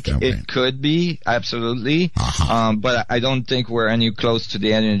think it could be, absolutely. But I don't think we're any close to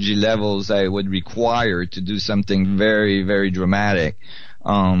the energy levels I would require to do something very, very dramatic.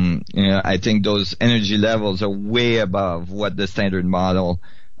 I think those energy levels are way above what the standard model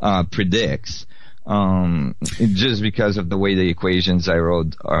predicts, just because of the way the equations I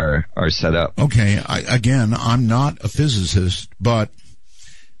wrote are set up. Okay, I'm not a physicist, but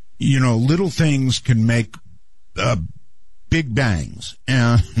little things can make big bangs,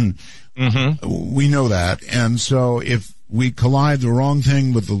 and we know that. And so if we collide the wrong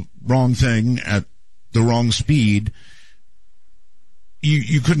thing with the wrong thing at the wrong speed,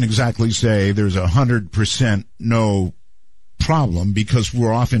 you couldn't exactly say there's 100% no problem, because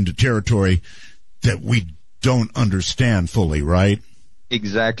we're off into territory that we don't understand fully, right?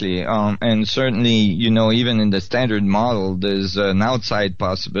 Exactly. And certainly, even in the standard model, there's an outside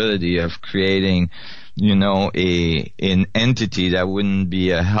possibility of creating, an entity that wouldn't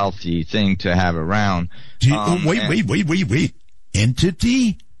be a healthy thing to have around. Wait.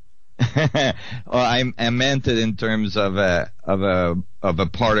 Entity? Well, I meant it in terms of a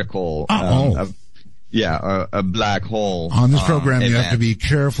particle. A black hole. On this program, you have to be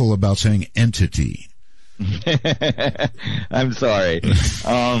careful about saying entity. I'm sorry.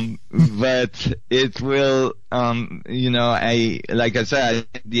 But it will, like I said,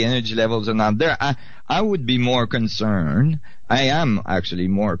 the energy levels are not there. I would be more concerned. I am actually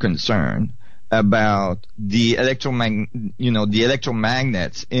more concerned about the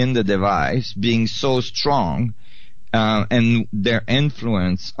electromagnets in the device being so strong, and their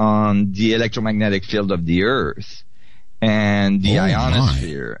influence on the electromagnetic field of the Earth and the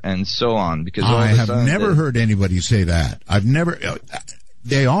ionosphere and so on. Because I have never heard anybody say that.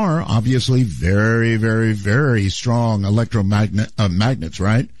 They are obviously very, very, very strong magnets,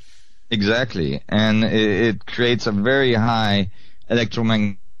 right? Exactly. And it creates a very high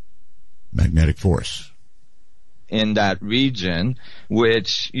magnetic force in that region,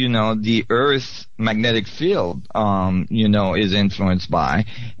 which, the Earth's magnetic field, is influenced by.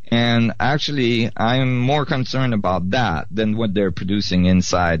 And actually, I'm more concerned about that than what they're producing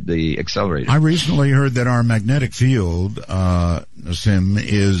inside the accelerator. I recently heard that our magnetic field, Nassim,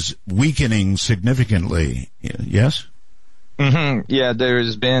 is weakening significantly. Yes? Mm-hmm. Yeah,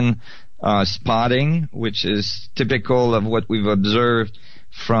 there's been spotting, which is typical of what we've observed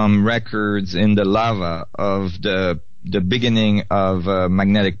from records in the lava of the beginning of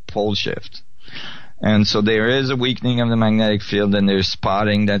magnetic pole shift. And so there is a weakening of the magnetic field, and there's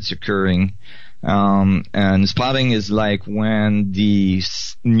spotting that's occurring. And spotting is like when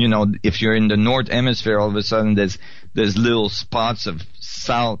if you're in the north hemisphere, all of a sudden there's little spots of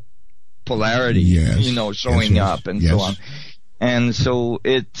south polarity, showing up and so on. And so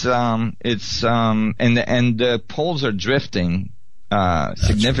it's and the poles are drifting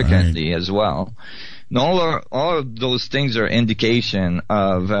significantly as well. And all of those things are indication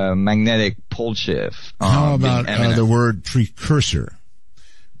of magnetic pole shift. How about the word precursor?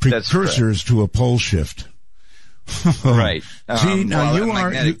 Precursors to a pole shift. Right. See, now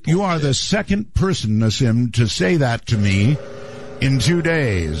you are the second person, Nassim, to say that to me in 2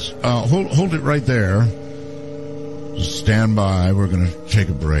 days. Hold it right there. Just stand by. We're going to take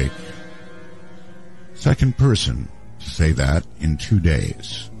a break. Second person to say that in 2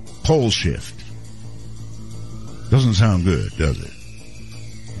 days. Pole shift. Doesn't sound good, does it?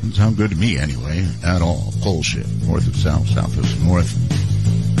 Doesn't sound good to me anyway, at all. Pole shift. North of south, south of north.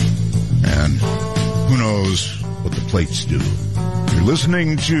 And who knows what the plates do. You're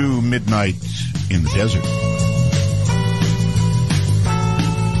listening to Midnight in the Desert.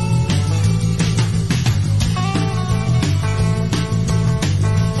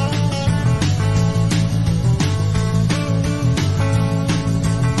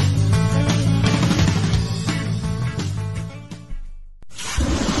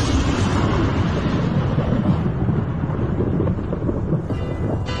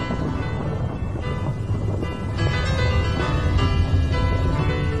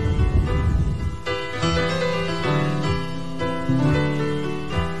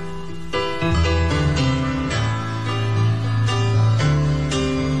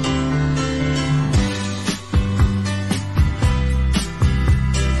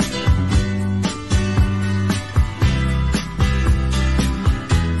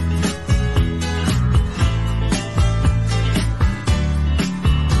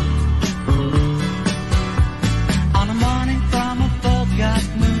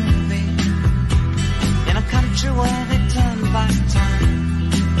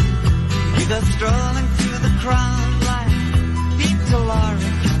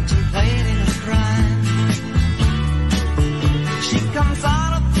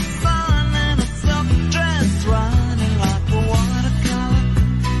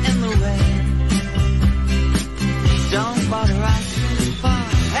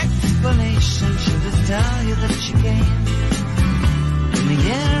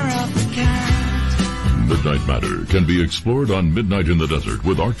 Matter can be explored on Midnight in the Desert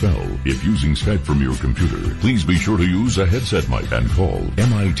with Art Bell. If using Skype from your computer, please be sure to use a headset mic and call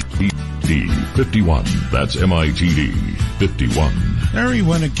MITD 51. That's MITD 51. There he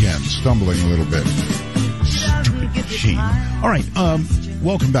went again, stumbling a little bit. Stupid machine. All right,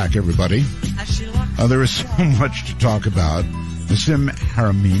 welcome back, everybody. There is so much to talk about. Nassim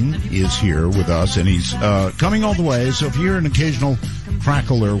Haramein is here with us, and he's coming all the way. So if you hear an occasional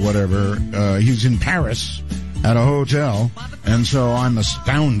crackle or whatever, he's in Paris at a hotel, and so I'm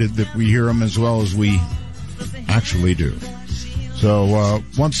astounded that we hear him as well as we actually do. So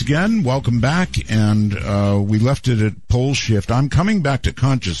once again, welcome back, and we left it at pole shift. I'm coming back to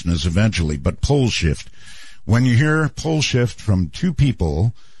consciousness eventually, but pole shift. When you hear pole shift from two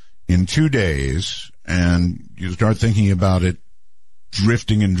people in 2 days, and you start thinking about it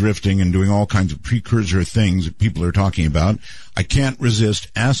drifting and doing all kinds of precursor things that people are talking about, I can't resist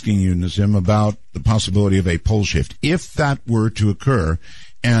asking you, Nassim, about the possibility of a pole shift. If that were to occur,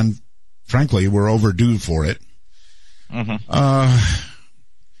 and frankly, we're overdue for it.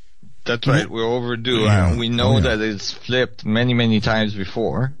 That's right, we're overdue. Yeah. We know that it's flipped many, many times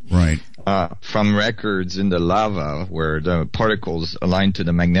before. Right. From records in the lava where the particles align to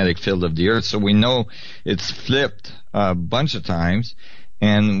the magnetic field of the Earth. So we know it's flipped a bunch of times,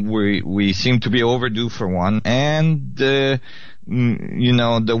 and we seem to be overdue for one. And the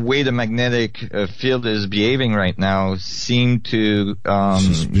way the magnetic field is behaving right now seem to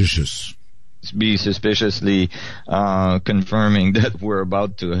be suspiciously confirming that we're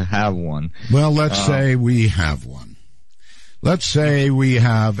about to have one. Well, let's say we have one. Let's say we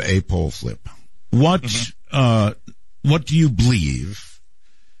have a pole flip. What do you believe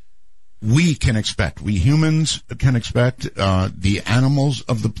we can expect? We humans can expect, the animals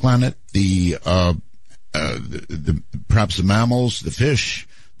of the planet, the perhaps the mammals, the fish,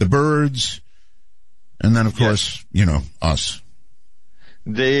 the birds, and then of course, us.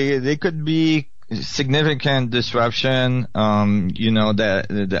 They could be significant disruption,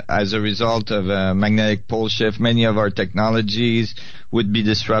 that as a result of a magnetic pole shift, many of our technologies would be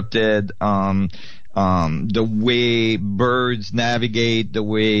disrupted. The way birds navigate, the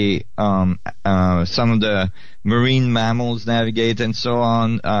way some of the marine mammals navigate, and so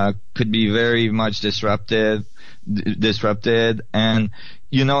on, could be very much disrupted, and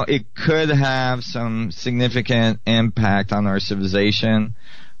it could have some significant impact on our civilization.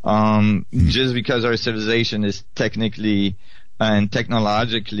 Just because our civilization is technically and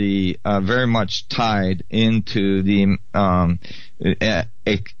technologically very much tied into the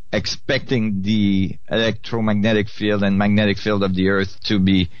expecting the electromagnetic field and magnetic field of the Earth to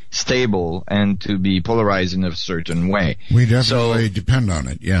be stable and to be polarized in a certain way. We definitely depend on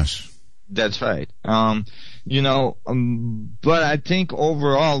it, yes. That's right. But I think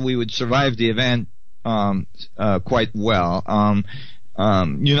overall we would survive the event quite well.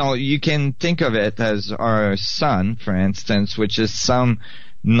 You can think of it as our sun, for instance, which is some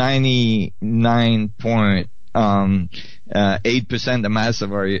 99.8% the mass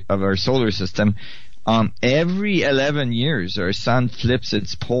of our solar system. Every 11 years, our sun flips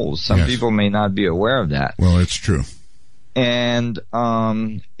its poles. Some people may not be aware of that. Well, it's true. And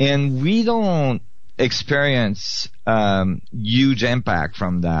we don't experience huge impact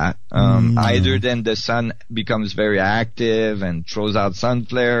from that, either than the sun becomes very active and throws out sun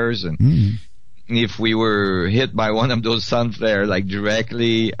flares, and if we were hit by one of those sun flares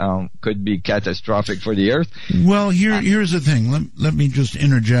directly, could be catastrophic for the Earth. Well, here's the thing. Let me just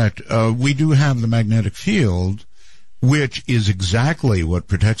interject. We do have the magnetic field, which is exactly what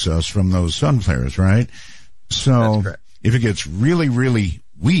protects us from those sun flares, right? So if it gets really, really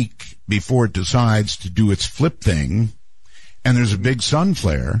weak before it decides to do its flip thing, and there's a big sun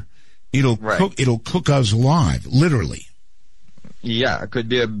flare, it'll cook us alive, literally. Yeah, it could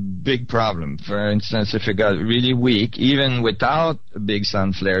be a big problem. For instance, if it got really weak, even without a big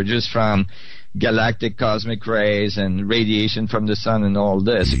sun flare, just from galactic cosmic rays and radiation from the sun and all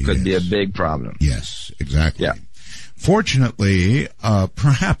this, it could be a big problem. Yes, exactly. Yeah. Fortunately,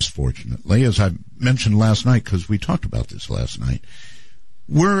 perhaps fortunately, as I mentioned last night, because we talked about this last night,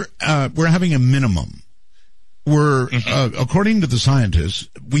 we're having a minimum. According to the scientists,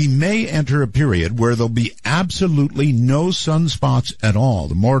 we may enter a period where there'll be absolutely no sunspots at all,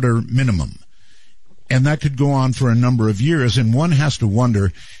 the Maunder minimum. And that could go on for a number of years, and one has to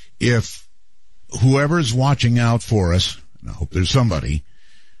wonder if whoever's watching out for us, and I hope there's somebody,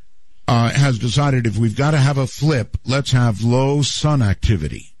 has decided if we've got to have a flip, let's have low sun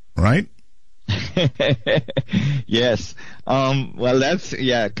activity, right? Yes. Well, that's,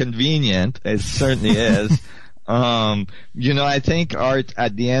 convenient. It certainly is. I think, Art,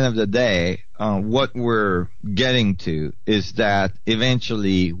 at the end of the day, what we're getting to is that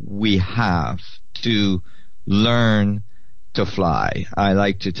eventually we have to learn to fly. I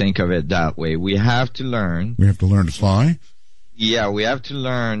like to think of it that way. We have to learn. We have to learn to fly? Yeah, we have to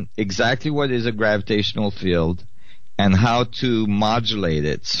learn exactly what is a gravitational field and how to modulate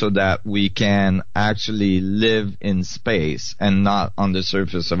it so that we can actually live in space and not on the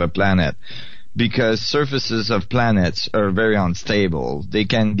surface of a planet. Because surfaces of planets are very unstable. They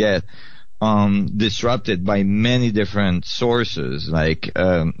can get disrupted by many different sources, like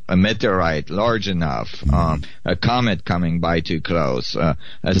a meteorite large enough, a comet coming by too close, a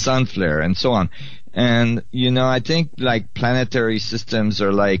sun flare, and so on. And, I think like planetary systems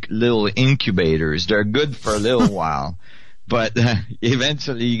are like little incubators. They're good for a little while, but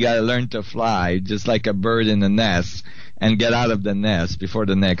eventually you gotta learn to fly, just like a bird in a nest, and get out of the nest before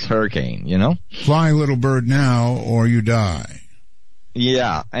the next hurricane, Fly, little bird, now, or you die.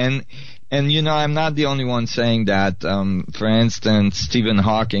 Yeah, and I'm not the only one saying that. For instance, Stephen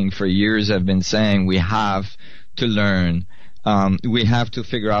Hawking for years have been saying we have to learn. We have to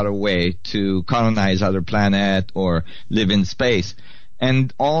figure out a way to colonize other planet or live in space.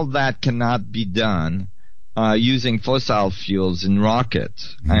 And all that cannot be done using fossil fuels in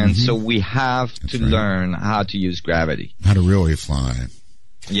rockets. Mm-hmm. And so we have to learn how to use gravity. How to really fly.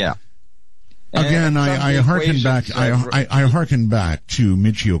 Yeah. Again, I harken back. I harken back to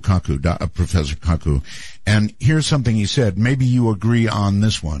Michio Kaku, Professor Kaku, and here's something he said. Maybe you agree on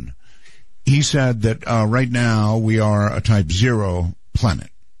this one. He said that right now we are a Type 0 planet,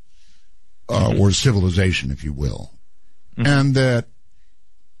 or civilization, if you will, and that,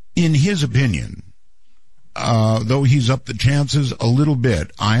 in his opinion, though he's upped the chances a little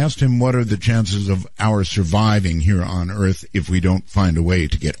bit, I asked him what are the chances of our surviving here on Earth if we don't find a way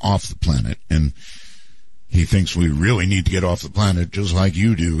to get off the planet. And he thinks we really need to get off the planet just like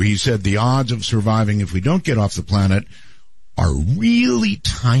you do. He said the odds of surviving if we don't get off the planet are really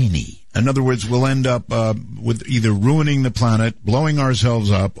tiny. In other words, we'll end up with either ruining the planet, blowing ourselves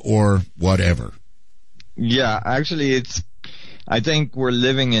up, or whatever. Yeah, actually, I think we're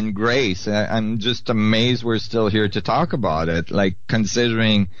living in grace. I'm just amazed we're still here to talk about it, like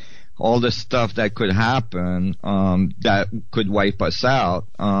considering all the stuff that could happen that could wipe us out.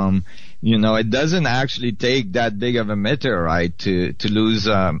 It doesn't actually take that big of a meteorite to lose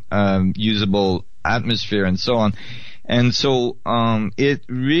usable atmosphere and so on. And so it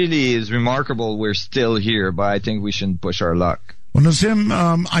really is remarkable we're still here, but I think we shouldn't push our luck. Well,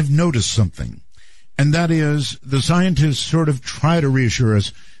 Nassim, I've noticed something. And that is, the scientists sort of try to reassure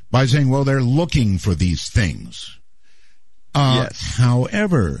us by saying, well, they're looking for these things. Yes.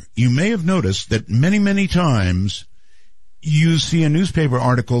 However, you may have noticed that many, many times you see a newspaper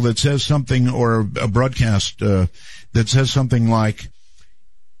article that says something, or a broadcast that says something like,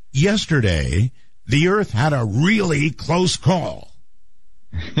 yesterday, the Earth had a really close call.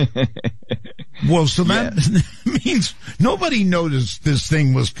 Well, so that means nobody noticed this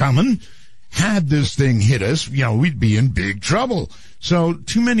thing was coming. Had this thing hit us, we'd be in big trouble. So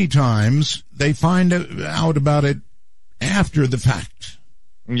too many times they find out about it after the fact.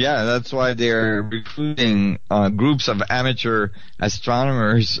 Yeah, that's why they're recruiting groups of amateur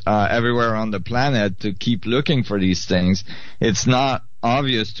astronomers everywhere on the planet to keep looking for these things. It's not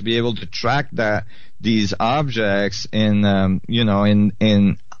obvious to be able to track these objects in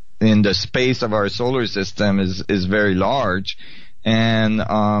the space of our solar system is very large. And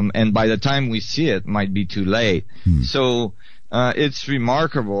by the time we see it, might be too late. So, it's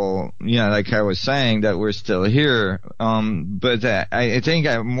remarkable, like I was saying, that we're still here. But I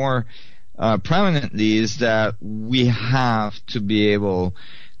think more, prominently is that we have to be able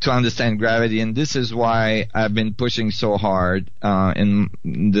to understand gravity. And this is why I've been pushing so hard, in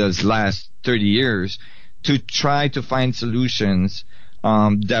this last 30 years to try to find solutions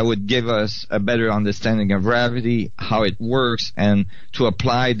that would give us a better understanding of gravity, how it works, and to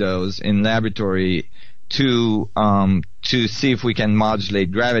apply those in laboratory to see if we can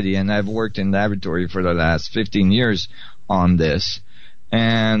modulate gravity. And I've worked in laboratory for the last 15 years on this.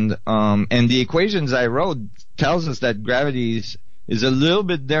 And the equations I wrote tells us that gravity is a little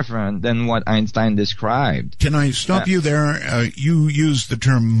bit different than what Einstein described. Can I stop you there? You used the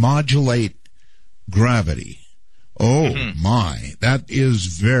term modulate gravity. Oh, my. That is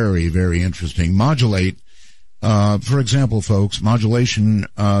very, very interesting. Modulate, for example, folks, modulation,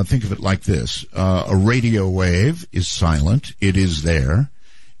 think of it like this. A radio wave is silent. It is there.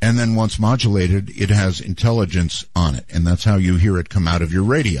 And then once modulated, it has intelligence on it. And that's how you hear it come out of your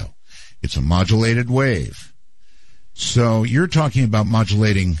radio. It's a modulated wave. So you're talking about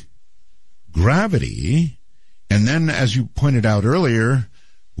modulating gravity. And then, as you pointed out earlier,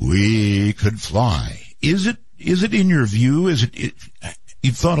 we could fly. Is it in your view?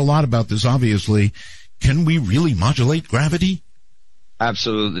 You've thought a lot about this, obviously. Can we really modulate gravity?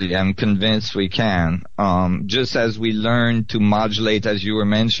 Absolutely. I'm convinced we can. Just as we learn to modulate, as you were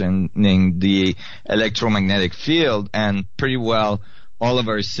mentioning, the electromagnetic field, and pretty well all of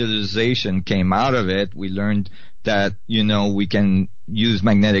our civilization came out of it. We learned that, we can use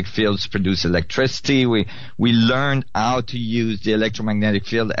magnetic fields to produce electricity. We learned how to use the electromagnetic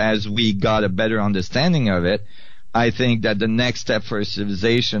field as we got a better understanding of it. I think that the next step for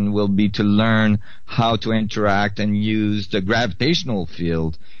civilization will be to learn how to interact and use the gravitational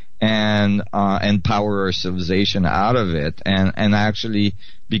field and power our civilization out of it and actually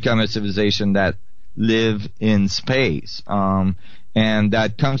become a civilization that live in space. And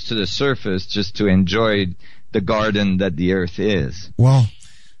that comes to the surface just to enjoy the garden that the earth is. Well,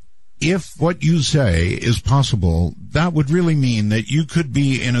 if what you say is possible, that would really mean that you could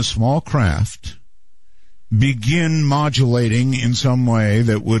be in a small craft, begin modulating in some way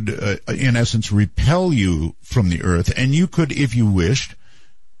that would, in essence, repel you from the earth, and you could, if you wished,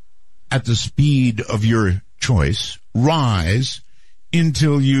 at the speed of your choice, rise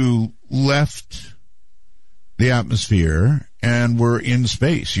until you left the atmosphere and were in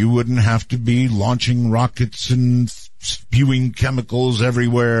space. You wouldn't have to be launching rockets and spewing chemicals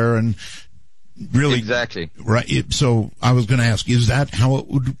everywhere and really... Exactly. Right. So I was going to ask, is that how it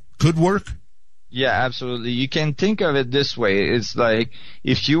could work? Yeah, absolutely. You can think of it this way. It's like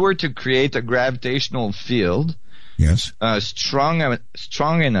if you were to create a gravitational field, yes, strong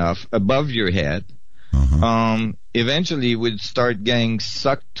enough above your head, eventually you would start getting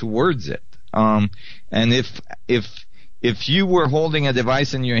sucked towards it. And if you were holding a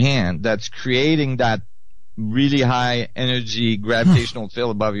device in your hand that's creating that really high energy gravitational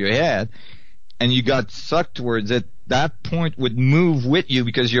field above your head, and you got sucked towards it, that point would move with you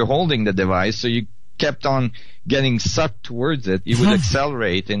because you're holding the device, so you kept on getting sucked towards it. You would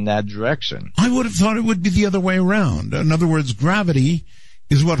accelerate in that direction. I would have thought it would be the other way around. In other words, gravity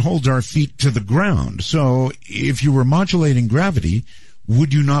is what holds our feet to the ground. So if you were modulating gravity,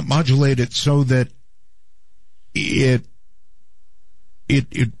 would you not modulate it so that it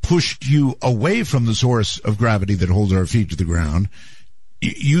pushed you away from the source of gravity that holds our feet to the ground?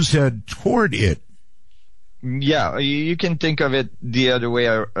 You said toward it. Yeah, you can think of it the other way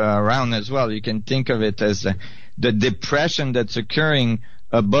around as well. You can think of it as the depression that's occurring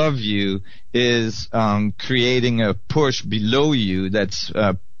above you is creating a push below you that's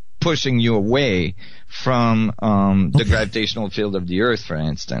pushing you away from the gravitational field of the Earth, for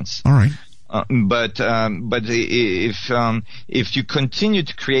instance. All right. But if you continue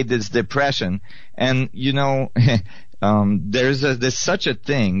to create this depression, and there's such a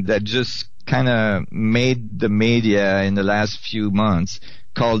thing that just kind of made the media in the last few months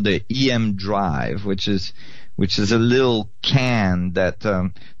called the EM drive, which is a little can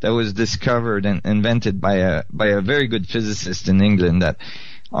that was discovered and invented by a very good physicist in England that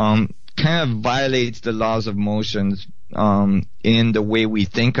kind of violates the laws of motion in the way we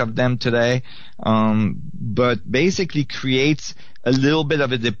think of them today, but basically creates a little bit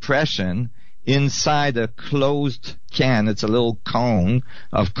of a depression inside a closed can. It's a little cone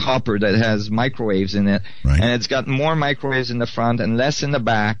of copper that has microwaves in it, right. And it's got more microwaves in the front and less in the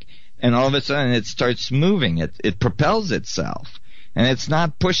back, and all of a sudden it starts moving. It propels itself, and it's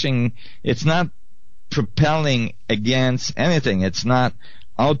not propelling against anything. It's not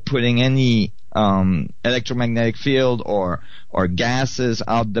outputting any electromagnetic field or gases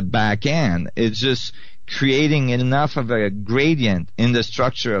out the back end. It's just creating enough of a gradient in the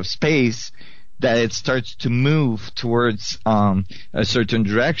structure of space that it starts to move towards a certain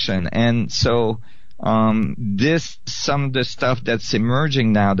direction. And so some of the stuff that's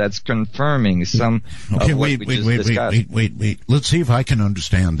emerging now that's confirming some of what we just discussed. Wait. Let's see if I can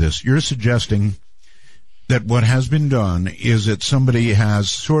understand this. You're suggesting that what has been done is that somebody has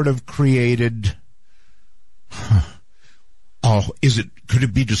sort of created could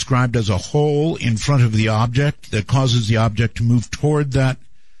it be described as a hole in front of the object that causes the object to move toward that?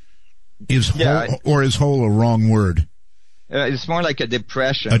 Is hole a wrong word? It's more like a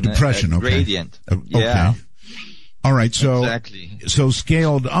depression. A depression, a okay. Gradient. Yeah. Okay. All right, so exactly. So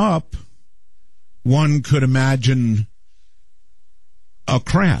scaled up, one could imagine a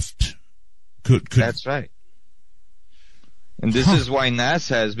craft. That's right. And this is why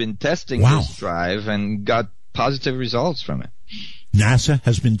NASA has been testing this drive and got positive results from it. NASA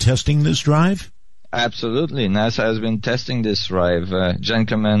has been testing this drive? Absolutely. NASA has been testing this drive. A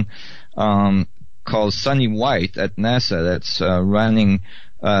gentleman called Sonny White at NASA that's running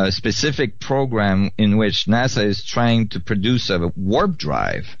specific program in which NASA is trying to produce a warp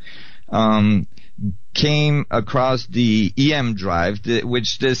drive, came across the EM drive,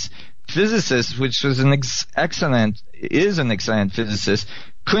 which this physicist, which was an excellent physicist,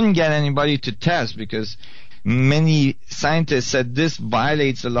 couldn't get anybody to test because many scientists said this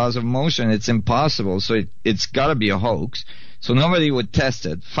violates the laws of motion. It's impossible. So it's got to be a hoax. So nobody would test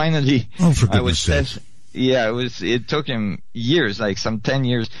it. Finally, it took him years, like some 10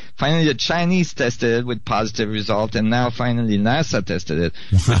 years. Finally, the Chinese tested it with positive result, and now finally NASA tested it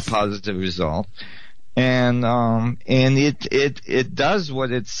with positive result. And it does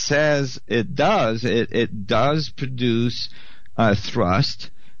what it says it does. It does produce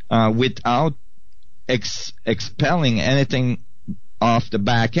thrust without expelling anything off the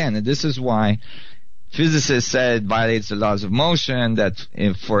back end. And this is why physicists said it violates the laws of motion, that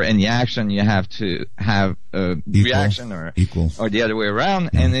for any action you have to have a reaction or the other way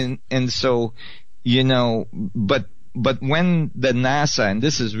around. Yeah. And so, but when the NASA, and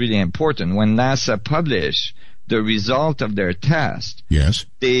this is really important, when NASA published the result of their test, yes,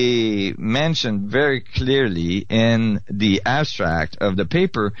 they mentioned very clearly in the abstract of the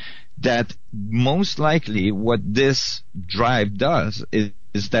paper that most likely what this drive does is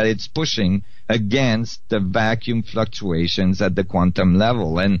that it's pushing against the vacuum fluctuations at the quantum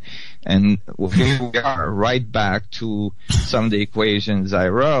level. And here we are, right back to some of the equations I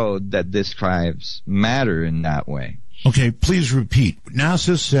wrote that describes matter in that way. Okay, please repeat.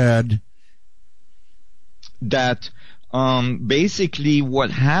 NASA said that basically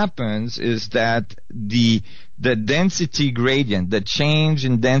what happens is that the density gradient, the change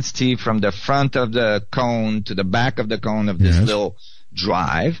in density from the front of the cone to the back of the cone of this little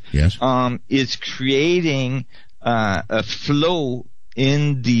drive, is creating a flow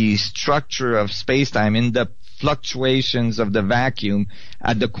in the structure of space-time, in the fluctuations of the vacuum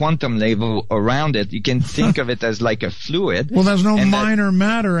at the quantum level around it. You can think of it as like a fluid. Well, there's no minor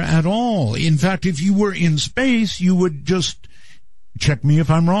matter at all. In fact, if you were in space, you would just, check me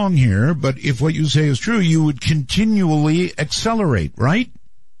if I'm wrong here, but if what you say is true, you would continually accelerate, right?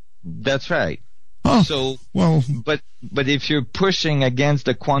 That's right. Oh, so, well, but if you're pushing against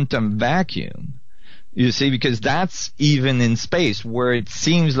the quantum vacuum, you see, because that's even in space where it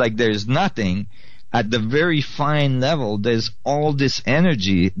seems like there's nothing. At the very fine level, there's all this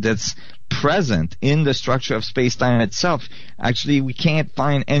energy that's present in the structure of space-time itself. Actually, we can't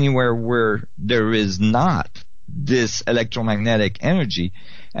find anywhere where there is not this electromagnetic energy.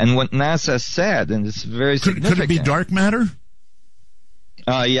 And what NASA said, and it's very significant. Could it be dark matter?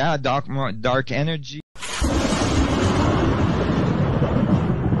 Yeah, dark energy.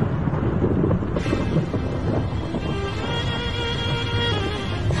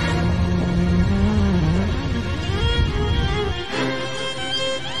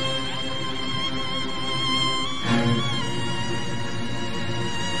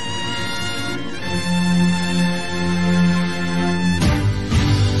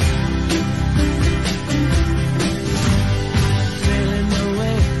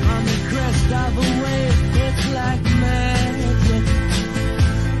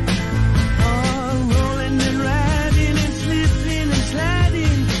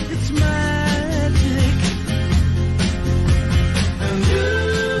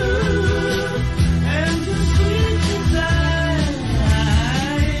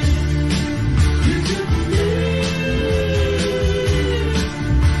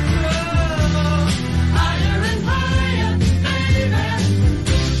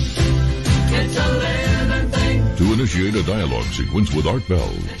 initiate a dialogue sequence with Art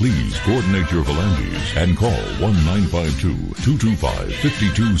Bell, please coordinate your phalanges and call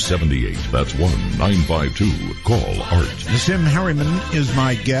 1-952-225-5278. That's 1-952-CALL-ART. Nassim Haramein is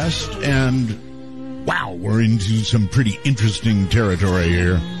my guest, and wow, we're into some pretty interesting territory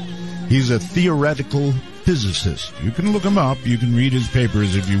here. He's a theoretical physicist. You can look him up. You can read his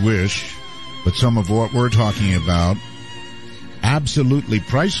papers if you wish. But some of what we're talking about, absolutely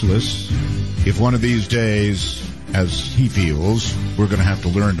priceless if one of these days, as he feels, we're going to have to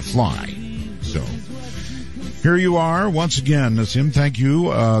learn to fly. So here you are once again, Nassim. Thank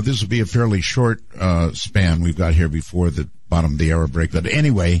you. This will be a fairly short span we've got here before the bottom of the hour break. But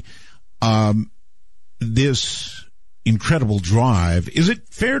anyway, this incredible drive, is it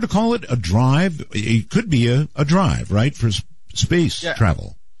fair to call it a drive? It could be a drive, right, for space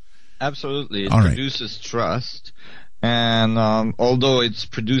travel. Absolutely. It produces thrust. And although it's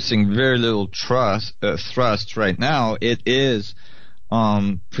producing very little thrust right now, it is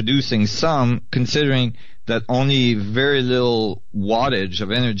producing some, considering that only very little wattage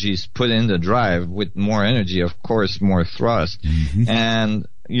of energy is put in the drive. With more energy, of course, more thrust. Mm-hmm. And,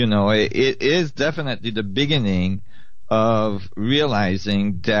 it is definitely the beginning of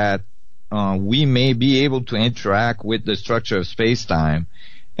realizing that we may be able to interact with the structure of space-time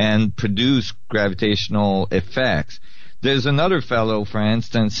and produce gravitational effects. There's another fellow, for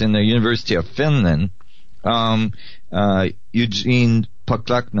instance, in the University of Finland, Eugene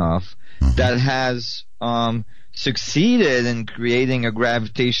Poklaknov, that has succeeded in creating a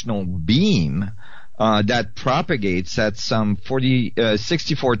gravitational beam that propagates at some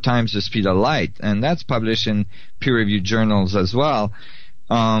 64 times the speed of light, and that's published in peer-reviewed journals as well.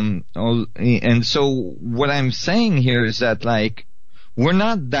 And so what I'm saying here is that, like, we're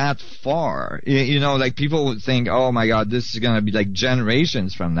not that far. Like, people would think, oh my God, this is going to be like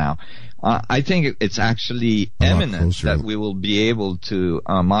generations from now. I think it's actually imminent that we will be able to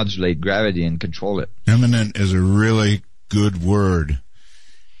modulate gravity and control it. Imminent is a really good word.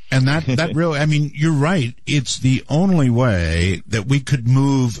 And that really, I mean, you're right. It's the only way that we could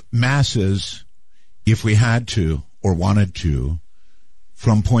move masses, if we had to or wanted to,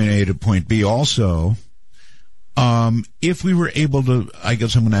 from point A to point B. Also, if we were able to, I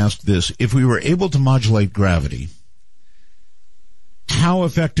guess I'm going to ask this, if we were able to modulate gravity, how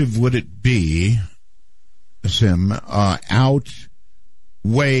effective would it be, Sim,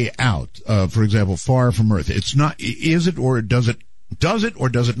 way out, for example, far from Earth? It's not, is it or does it or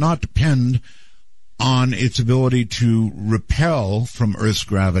does it not depend on its ability to repel from Earth's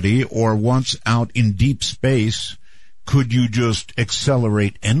gravity, or once out in deep space, could you just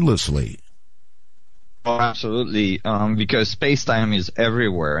accelerate endlessly? Oh, absolutely, because space-time is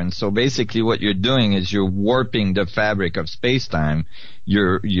everywhere, and so basically what you're doing is you're warping the fabric of space-time.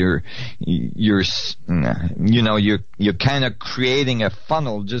 You're kind of creating a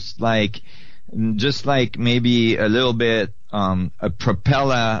funnel, just like maybe a little bit a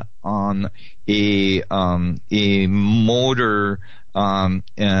propeller on a motor of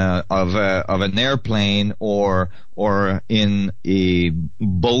an airplane or in a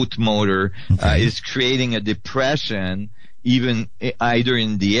boat motor, is creating a depression even either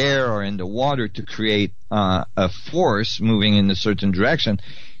in the air or in the water to create a force moving in a certain direction.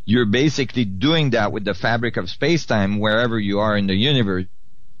 You're basically doing that with the fabric of space-time wherever you are in the universe.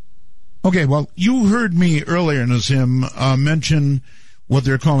 Okay, well, you heard me earlier, Nassim, mention what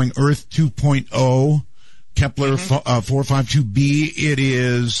they're calling Earth 2.0, Kepler 452b. It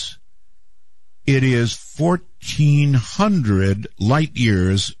is 1,400 light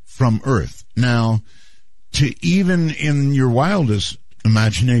years from Earth. Now, to even in your wildest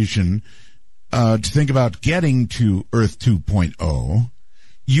imagination, to think about getting to Earth 2.0,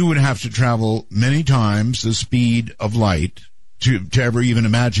 you would have to travel many times the speed of light to ever even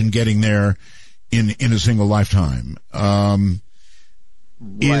imagine getting there in a single lifetime. Right.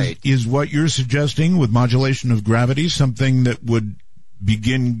 Is what you're suggesting with modulation of gravity something that would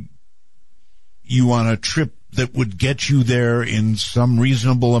begin you on a trip that would get you there in some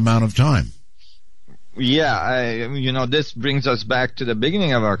reasonable amount of time? Yeah, this brings us back to the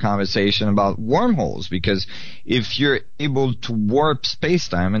beginning of our conversation about wormholes, because if you're able to warp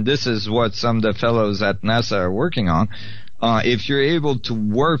space-time, and this is what some of the fellows at NASA are working on, if you're able to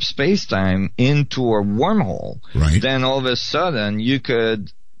warp space-time into a wormhole, right, then all of a sudden you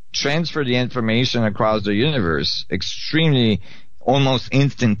could transfer the information across the universe extremely, almost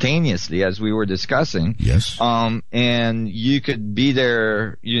instantaneously, as we were discussing. Yes. And you could be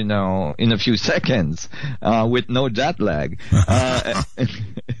there, in a few seconds, with no jet lag.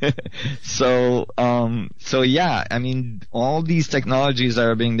 So yeah, I mean, all these technologies that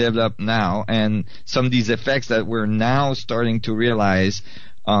are being developed now, and some of these effects that we're now starting to realize,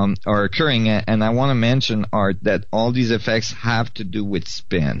 are occurring, and I want to mention, Art, that all these effects have to do with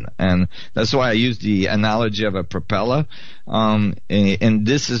spin, and that's why I use the analogy of a propeller, and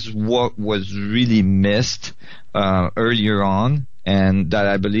this is what was really missed earlier on, and that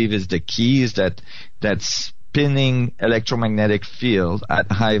I believe is the key, is that spinning electromagnetic field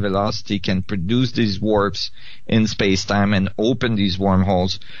at high velocity can produce these warps in space-time and open these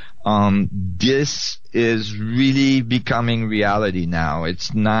wormholes. This is really becoming reality now.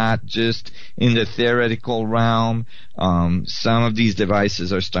 It's not just in the theoretical realm. Some of these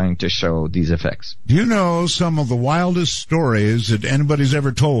devices are starting to show these effects. Do you know some of the wildest stories that anybody's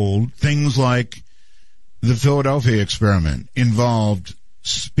ever told? Things like the Philadelphia experiment involved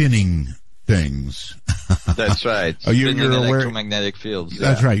spinning things. That's right. You're aware, electromagnetic fields.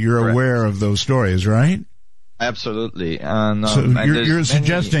 That's right. You're correct. Aware of those stories, right? Absolutely. So you're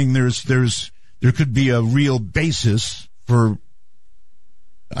suggesting there could be a real basis for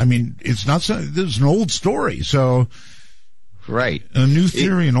I mean, it's not so, this is an old story, so. Right. A new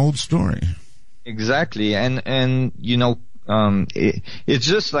theory, an old story. Exactly. And it's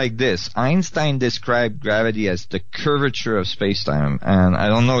just like this. Einstein described gravity as the curvature of space-time. And I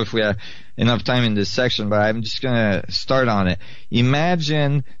don't know if we have enough time in this section, but I'm just going to start on it.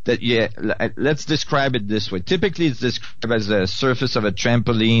 Imagine that, let's describe it this way. Typically, it's described as the surface of a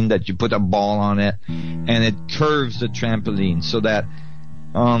trampoline that you put a ball on it, and it curves the trampoline so that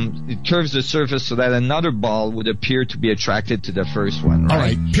it curves the surface so that another ball would appear to be attracted to the first one, right? All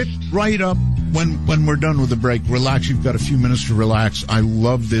right, pick right up when we're done with the break. Relax, you've got a few minutes to relax. I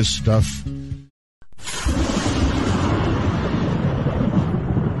love this stuff.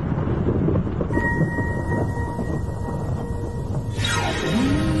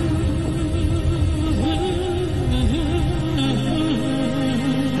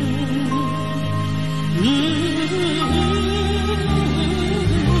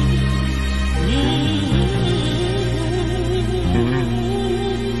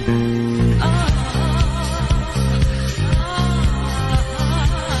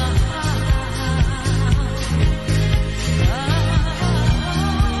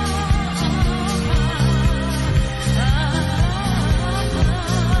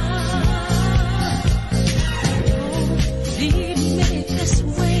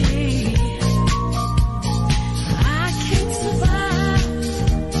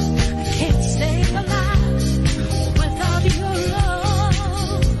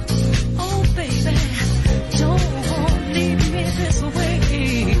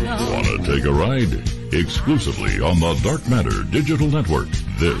 Exclusively on the Dark Matter Digital Network.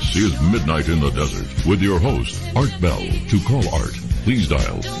 This is Midnight in the Desert with your host, Art Bell. To call Art, please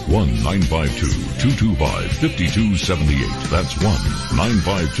dial 1-952-225-5278. That's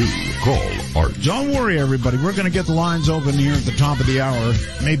 1-952-CALL-ART. Don't worry, everybody. We're going to get the lines open here at the top of the hour,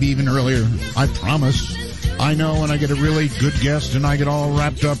 maybe even earlier. I promise. I know when I get a really good guest and I get all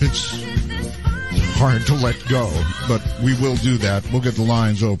wrapped up, it's hard to let go. But we will do that. We'll get the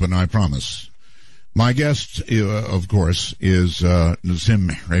lines open, I promise. My guest, of course, is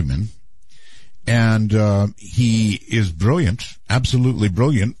Nassim Haramein, and he is brilliant, absolutely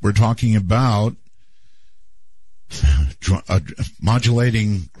brilliant. We're talking about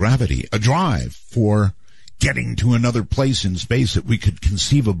modulating gravity, a drive for getting to another place in space that we could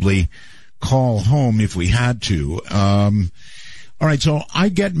conceivably call home if we had to. All right, so I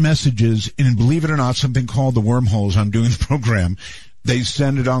get messages, and believe it or not, something called the wormholes. I'm doing the program. They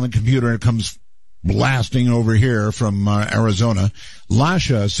send it on the computer, and it comes blasting over here from Arizona.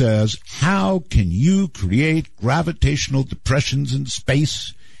 Lasha says, how can you create gravitational depressions in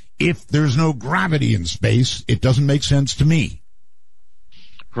space if there's no gravity in space? It doesn't make sense to me.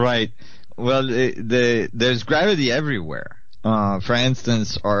 Right. Well, there's gravity everywhere. For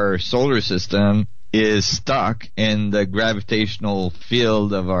instance, our solar system is stuck in the gravitational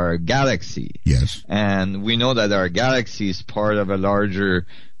field of our galaxy. Yes. And we know that our galaxy is part of a larger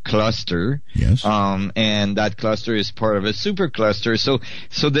cluster. Yes. And that cluster is part of a supercluster. So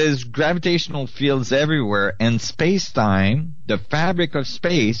there's gravitational fields everywhere, and space-time, the fabric of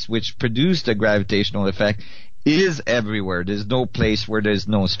space, which produced the gravitational effect, is everywhere. There's no place where there's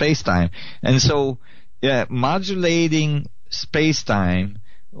no space-time. And so, modulating space-time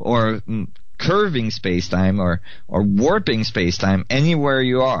or curving space-time or warping space-time anywhere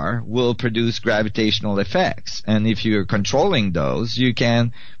you are will produce gravitational effects. And if you're controlling those, you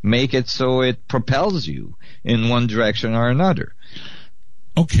can make it so it propels you in one direction or another.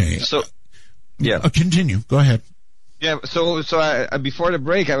 Okay. So, yeah. Continue. Go ahead. Yeah, so before the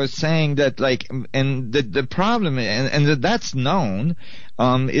break, I was saying that, like, and the problem, and that's known,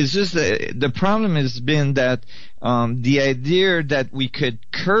 is just the problem has been that the idea that we could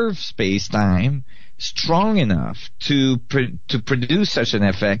curve space-time strong enough to produce such an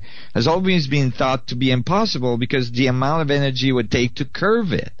effect has always been thought to be impossible because the amount of energy it would take to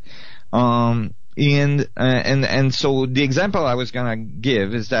curve it. And so the example I was gonna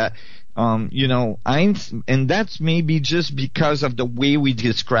give is that, Einstein, and that's maybe just because of the way we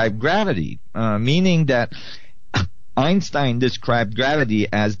describe gravity, meaning that Einstein described gravity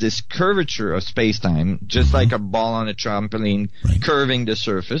as this curvature of space-time, just like a ball on a trampoline curving the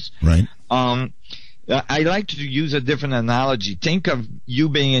surface. Right. I like to use a different analogy. Think of you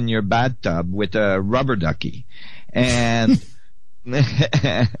being in your bathtub with a rubber ducky and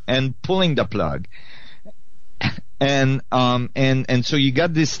and pulling the plug. And so you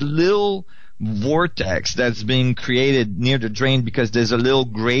got this little vortex that's being created near the drain because there's a little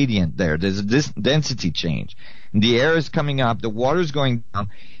gradient there. There's a density change. The air is coming up, the water is going down,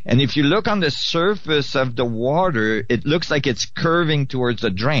 and if you look on the surface of the water, it looks like it's curving towards the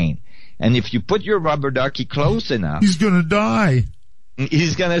drain. And if you put your rubber ducky close enough, he's going to die.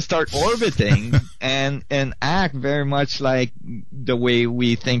 He's going to start orbiting and act very much like the way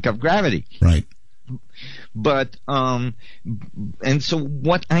we think of gravity. Right. But and so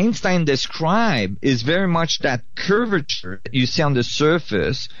what Einstein described is very much that curvature that you see on the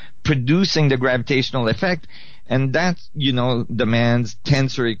surface producing the gravitational effect, and that, demands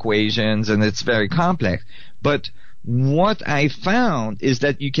tensor equations, and it's very complex. But what I found is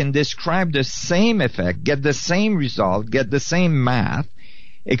that you can describe the same effect, get the same result, get the same math,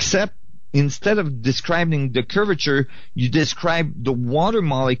 except instead of describing the curvature, you describe the water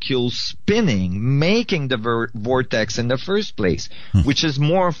molecules spinning, making the vortex in the first place, which is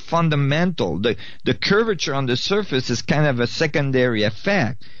more fundamental. The curvature on the surface is kind of a secondary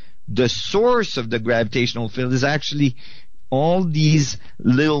effect. The source of the gravitational field is actually all these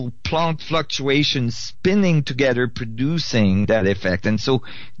little Planck fluctuations spinning together, producing that effect. And so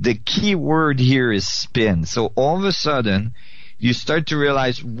the key word here is spin. So all of a sudden, you start to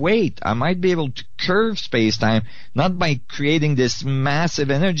realize, wait, I might be able to curve space-time, not by creating this massive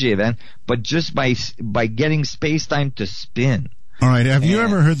energy event, but just by getting space-time to spin. All right. Have you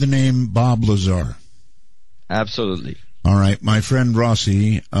ever heard the name Bob Lazar? Absolutely. All right. My friend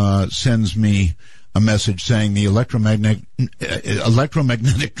Rossi sends me a message saying the electromagnetic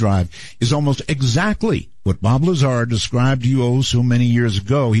drive is almost exactly what Bob Lazar described to you so many years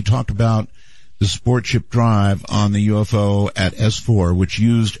ago. He talked about the support ship drive on the UFO at S4, which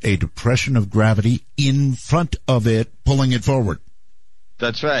used a depression of gravity in front of it, pulling it forward.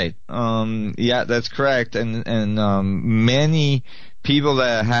 That's right. Yeah, that's correct. And many people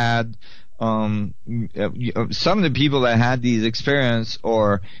that had some of the people that had these experiences,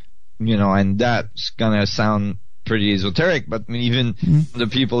 or and that's gonna sound pretty esoteric, but even the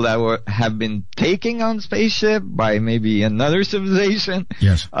people that have been taken on spaceship by maybe another civilization,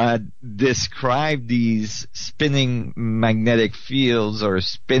 yes, describe these spinning magnetic fields or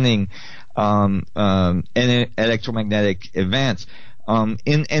spinning electromagnetic events. And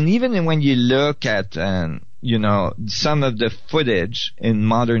even when you look at some of the footage in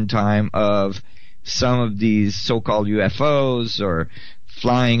modern time of some of these so-called UFOs or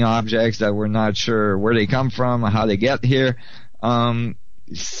flying objects that we're not sure where they come from or how they get here,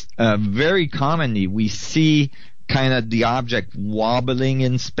 very commonly we see kind of the object wobbling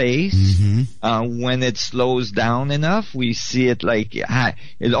in space. Mm-hmm. When it slows down enough, we see it like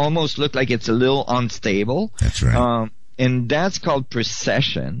it almost looks like it's a little unstable. That's right. And that's called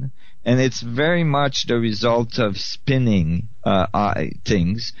precession. And it's very much the result of spinning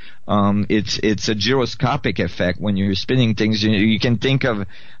things. It's a gyroscopic effect. When you're spinning things, you can think of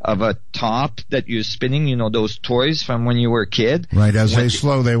a top that you're spinning. Those toys from when you were a kid. Right. As they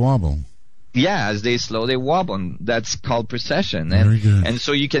slow, they wobble. Yeah, as they slow, they wobble. And that's called precession. Very good. And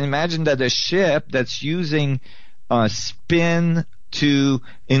so you can imagine that a ship that's using spin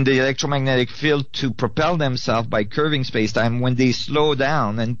in the electromagnetic field to propel themselves by curving space-time, when they slow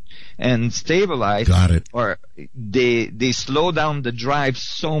down and stabilize, got it, or they slow down the drive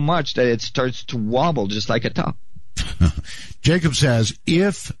so much that it starts to wobble just like a top. Jacob says,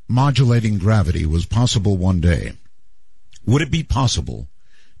 if modulating gravity was possible one day, would it be possible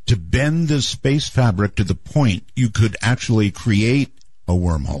to bend the space fabric to the point you could actually create a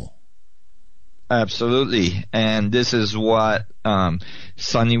wormhole? Absolutely. And this is what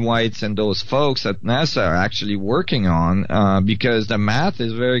Sonny Whites and those folks at NASA are actually working on, because the math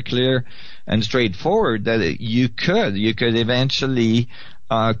is very clear and straightforward that you could eventually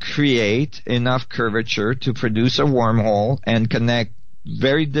create enough curvature to produce a wormhole and connect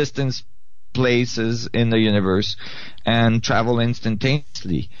very distant places in the universe and travel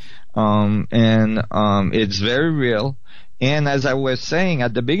instantaneously. It's very real. And as I was saying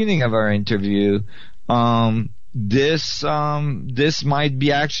at the beginning of our interview, this might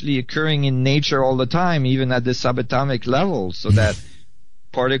be actually occurring in nature all the time, even at the subatomic level, so that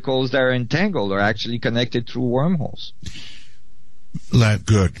particles that are entangled are actually connected through wormholes.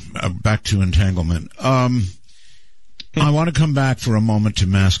 Good. Back to entanglement. I want to come back for a moment to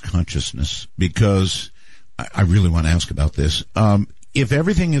mass consciousness, because I really want to ask about this. If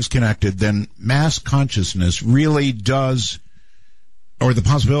everything is connected, then mass consciousness really does, or the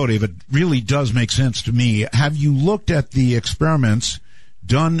possibility of it really does make sense to me. Have you looked at the experiments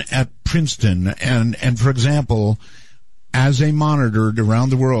done at Princeton and for example, as they monitored around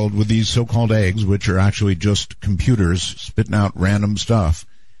the world with these so-called eggs, which are actually just computers spitting out random stuff,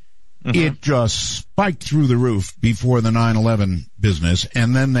 It just spiked through the roof before the 9/11 business,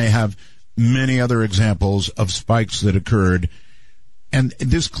 and then they have many other examples of spikes that occurred. And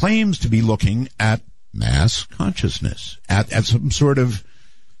this claims to be looking at mass consciousness, at some sort of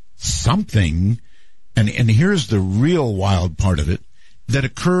something. And here's the real wild part of it, that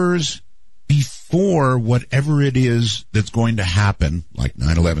occurs before whatever it is that's going to happen, like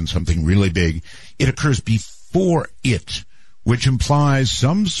 9/11, something really big. It occurs before it, which implies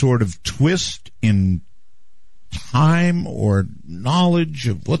some sort of twist in time or knowledge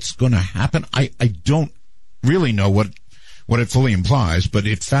of what's going to happen. I don't really know what it fully implies, but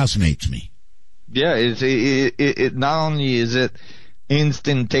it fascinates me. Yeah, it not only is it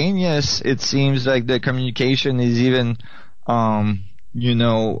instantaneous, it seems like the communication is even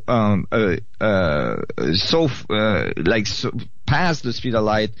so past the speed of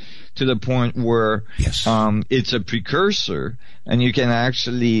light, to the point where it's a precursor, and you can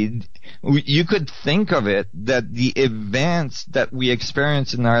actually, you could think of it that the events that we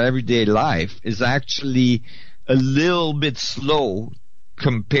experience in our everyday life is actually a little bit slow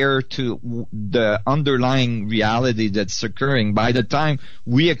compared to the underlying reality that's occurring. By the time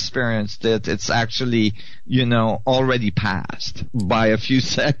we experienced it, it's actually, already passed by a few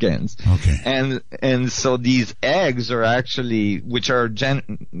seconds. Okay. And so these eggs are actually, which are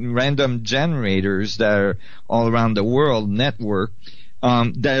random generators that are all around the world, network,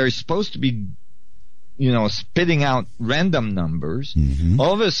 that are supposed to be, spitting out random numbers. Mm-hmm.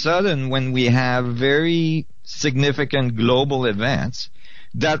 All of a sudden, when we have very significant global events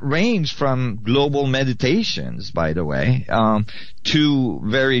that range from global meditations, by the way, to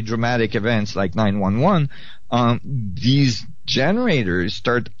very dramatic events like 9/11, these generators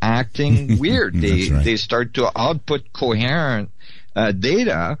start acting weird. They start to output coherent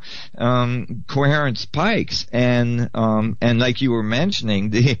data, coherent spikes, and like you were mentioning,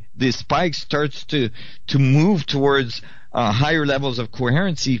 the spike starts to move towards higher levels of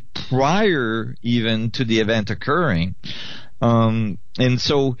coherency prior even to the event occurring. And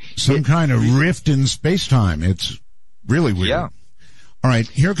so some kind of rift in space-time. It's really weird. Yeah. All right,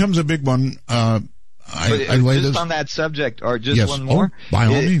 here comes a big one. I lay just this on that subject, or just one more. By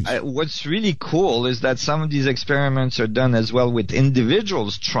all means. What's really cool is that some of these experiments are done as well with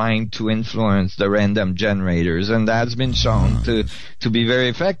individuals trying to influence the random generators, and that's been shown to be very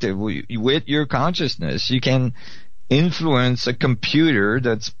effective. With your consciousness, you can influence a computer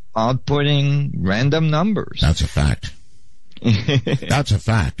that's outputting random numbers. That's a fact. That's a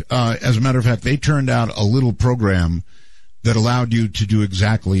fact. As a matter of fact, they turned out a little program that allowed you to do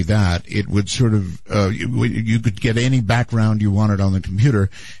exactly that. It would sort of, you could get any background you wanted on the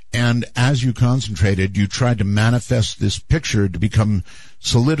computer, and as you concentrated, you tried to manifest this picture to become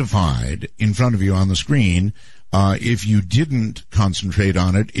solidified in front of you on the screen. If you didn't concentrate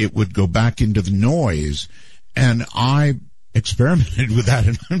on it, it would go back into the noise. And I experimented with that,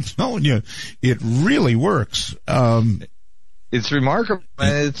 and I'm telling you, it really works. It's remarkable,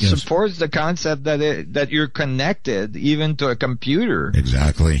 and it supports the concept that you're connected even to a computer.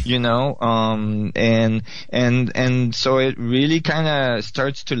 Exactly. And so it really kind of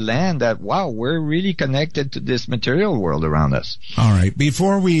starts to land that, wow, we're really connected to this material world around us. All right.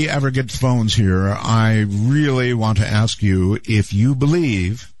 Before we ever get to phones here, I really want to ask you if you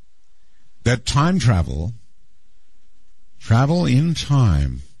believe that time travel in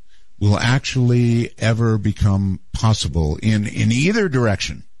time, will actually ever become possible in either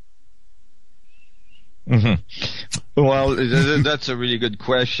direction? Mm-hmm. Well, that's a really good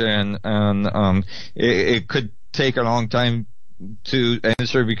question, and it could take a long time to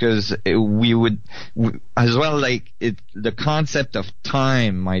answer, because we would, as well, like the concept of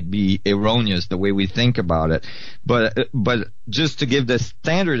time might be erroneous the way we think about it. But just to give the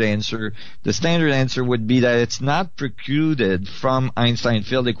standard answer would be that it's not precluded from Einstein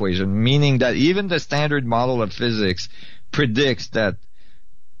field equation, meaning that even the standard model of physics predicts that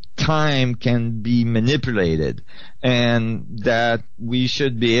time can be manipulated, and that we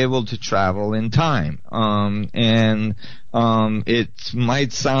should be able to travel in time. It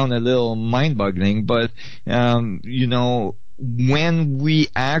might sound a little mind-boggling, but when we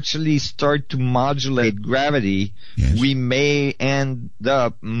actually start to modulate gravity, we may end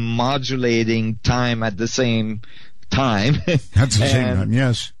up modulating time at the same time. That's the same time,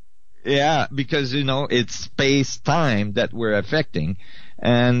 yes. Yeah, because it's space-time that we're affecting.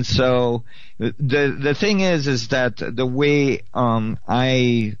 And so the thing is that the way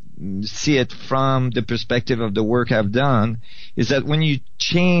I see it from the perspective of the work I've done is that when you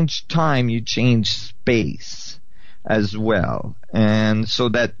change time, you change space as well. And so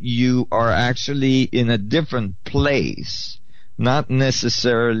that you are actually in a different place not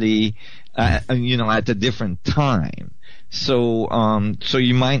necessarily, at a different time. So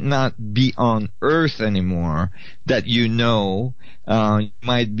you might not be on Earth anymore. That you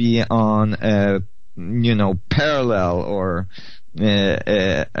might be on a parallel or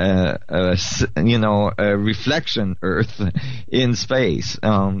a reflection Earth in space.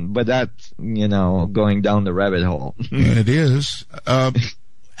 But that's going down the rabbit hole. It is.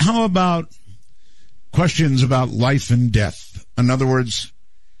 How about questions about life and death? In other words,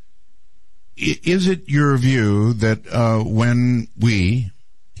 is it your view that when we,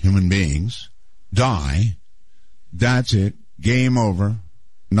 human beings, die, that's it, game over,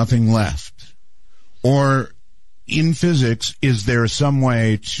 nothing left? Or in physics, is there some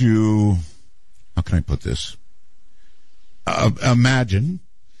way to, how can I put this? Imagine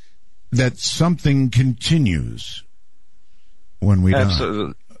that something continues when we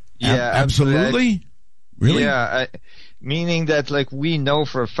die. Yeah, absolutely. Really? Yeah, meaning that we know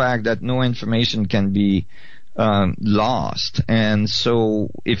for a fact that no information can be lost. And so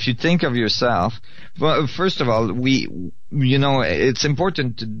if you think of yourself, well, first of all, it's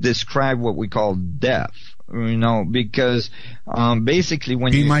important to describe what we call death, because basically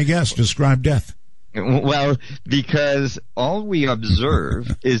when Be my guest, describe death. Well, because all we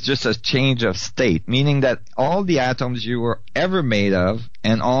observe is just a change of state, meaning that all the atoms you were ever made of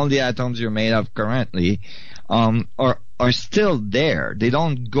and all the atoms you're made of currently are still there. They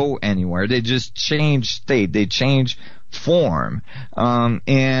don't go anywhere. They just change state. They change form.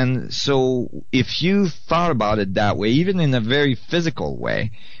 And so if you thought about it that way, even in a very physical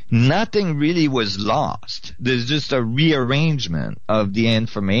way, nothing really was lost. There's just a rearrangement of the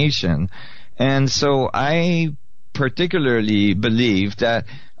information. And so I particularly believe that,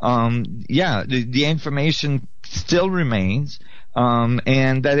 the information still remains,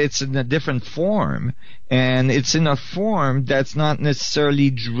 and that it's in a different form, and it's in a form that's not necessarily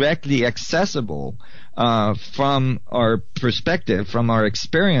directly accessible from our perspective, from our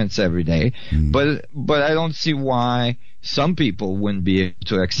experience every day. But I don't see why some people wouldn't be able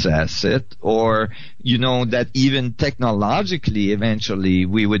to access it, or that even technologically eventually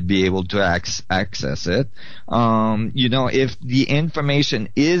we would be able to access it. If the information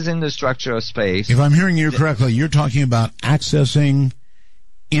is in the structure of space. If I'm hearing you correctly, you're talking about accessing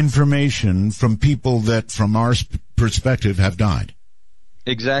information from people that, from our perspective, have died.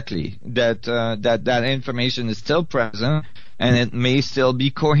 Exactly. That information is still present, and it may still be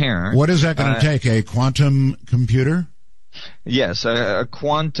coherent. What is that going to take? A quantum computer? Yes, a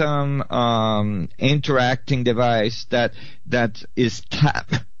quantum interacting device that is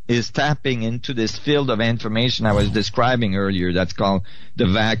tapping into this field of information I was describing earlier. That's called the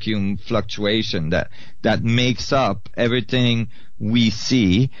vacuum fluctuation. That makes up everything we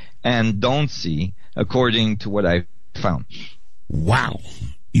see and don't see, according to what I found. Wow,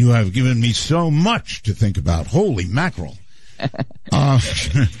 you have given me so much to think about. Holy mackerel! All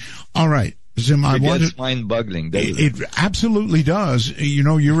right. Zim, it gets mind-boggling, doesn't it? It absolutely does.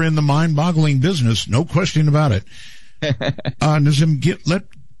 You're in the mind-boggling business, no question about it. Nassim,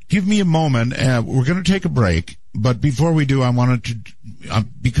 give me a moment. We're going to take a break, but before we do, I wanted to,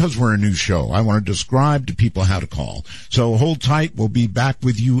 because we're a new show, I want to describe to people how to call. So hold tight. We'll be back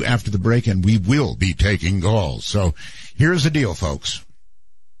with you after the break, and we will be taking calls. So here's the deal, folks.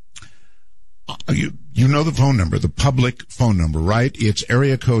 You know the phone number, the public phone number, right? It's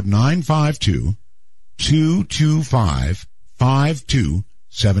area code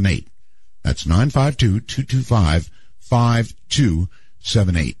 952-225-5278. That's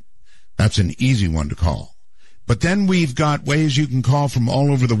 952-225-5278. That's an easy one to call. But then we've got ways you can call from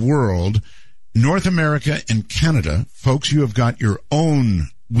all over the world. North America and Canada. Folks, you have got your own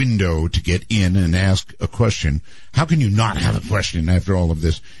window to get in and ask a question. How can you not have a question after all of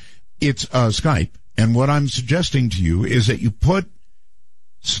this? It's Skype, and what I'm suggesting to you is that you put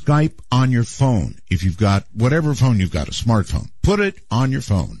Skype on your phone. If you've got whatever phone you've got, a smartphone, put it on your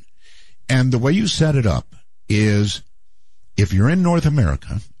phone. And the way you set it up is, if you're in North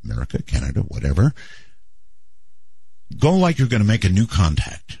America, Canada, whatever, go like you're going to make a new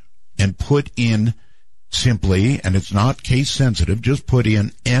contact and put in simply, and it's not case sensitive, just put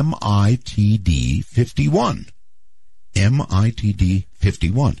in MITD 51. MITD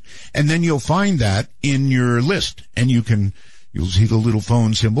 51. And then you'll find that in your list, and you'll see the little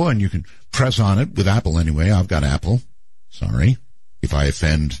phone symbol, and you can press on it with Apple anyway. I've got Apple. Sorry if I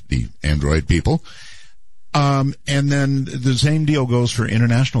offend the Android people. And then the same deal goes for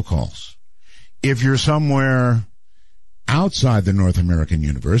international calls. If you're somewhere outside the North American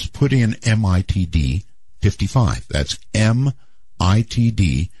universe, put in MITD 55. That's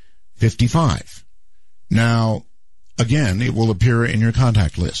MITD 55. Now, again, it will appear in your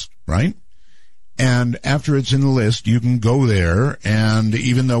contact list, right? And after it's in the list, you can go there, and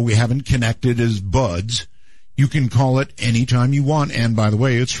even though we haven't connected as buds, you can call it anytime you want. And by the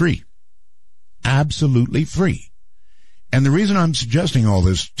way, it's free. Absolutely free. And the reason I'm suggesting all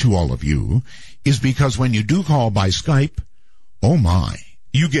this to all of you is because when you do call by Skype, oh my,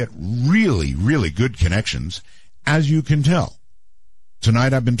 you get really, really good connections, as you can tell.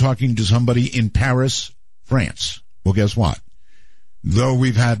 Tonight I've been talking to somebody in Paris, France. Well, guess what? Though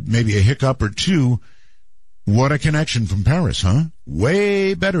we've had maybe a hiccup or two, what a connection from Paris, huh?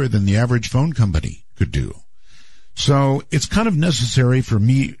 Way better than the average phone company could do. So it's kind of necessary for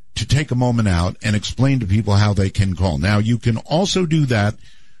me to take a moment out and explain to people how they can call. Now, you can also do that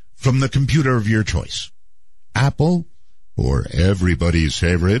from the computer of your choice. Apple or everybody's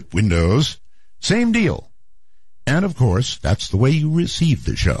favorite, Windows, same deal. And, of course, that's the way you receive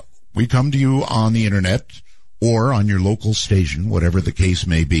the show. We come to you on the Internet or on your local station, whatever the case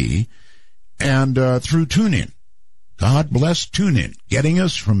may be, and through TuneIn. God bless TuneIn, getting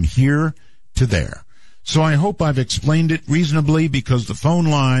us from here to there. So I hope I've explained it reasonably, because the phone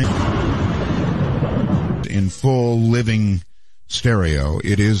line in full living stereo,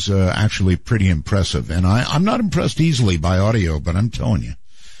 it is actually pretty impressive. And I'm not impressed easily by audio, but I'm telling you,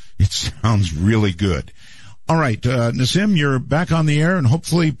 it sounds really good. All right, Nassim, you're back on the air and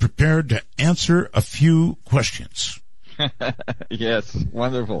hopefully prepared to answer a few questions. Yes,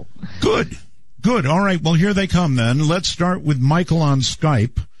 wonderful. Good. All right, well, here they come then. Let's start with Michael on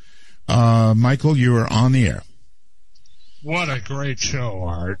Skype. Michael, you are on the air. What a great show,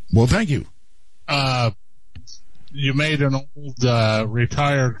 Art. Well, thank you. You made an old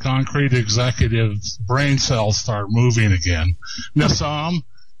retired concrete executive's brain cells start moving again. Nassim?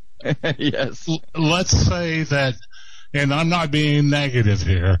 Yes. Let's say that, and I'm not being negative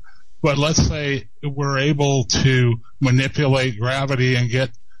here, but let's say we're able to manipulate gravity and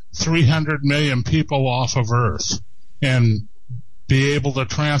get 300 million people off of Earth and be able to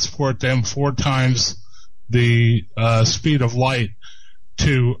transport them 4 times the speed of light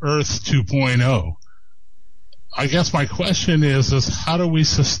to Earth 2.0. I guess my question is how do we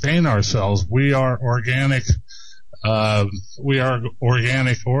sustain ourselves? We are organic orgasms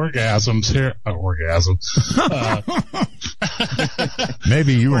here.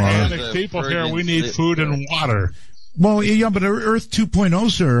 Maybe you are. Organic people here. We need food and water. Well, yeah, but Earth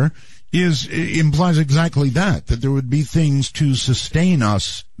 2.0, sir, implies exactly that there would be things to sustain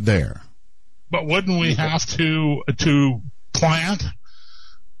us there. But wouldn't we have to plant?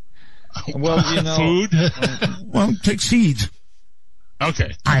 Well, food. Well, take seeds.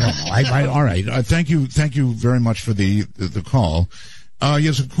 Okay. I don't know. All right. Thank you very much for the call.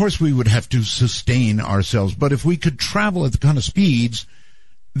 Yes, of course we would have to sustain ourselves, but if we could travel at the kind of speeds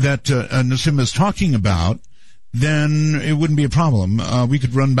that Nassim is talking about, then it wouldn't be a problem. We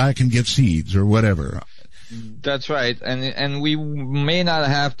could run back and get seeds or whatever. That's right, and we may not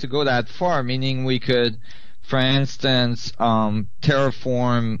have to go that far. Meaning, we could, for instance,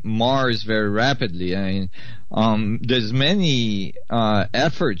 terraform Mars very rapidly. I mean, there's many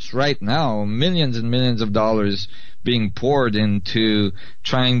efforts right now, millions and millions of dollars being poured into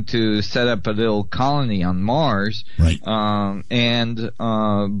trying to set up a little colony on Mars, right. And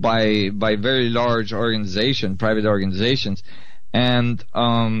by very large private organizations. And,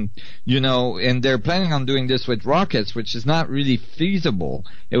 and they're planning on doing this with rockets, which is not really feasible.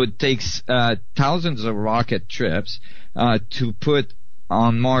 It would take thousands of rocket trips to put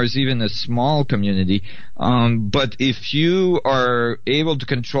on Mars even a small community. But if you are able to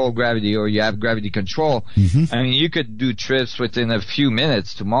control gravity, or you have gravity control, mm-hmm. I mean, you could do trips within a few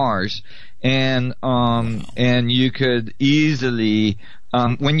minutes to Mars, and you could easily,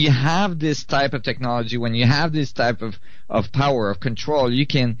 when you have this type of technology, when you have this type of power, of control, you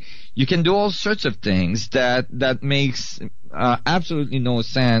can do all sorts of things that makes absolutely no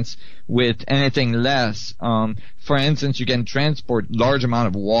sense with anything less. For instance, you can transport large amount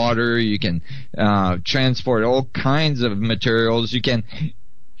of water, you can transport all kinds of materials, you can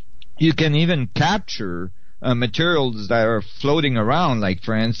even capture materials that are floating around, like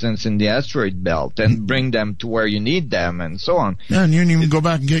for instance in the asteroid belt, and bring them to where you need them, and so on. Yeah, and you can even go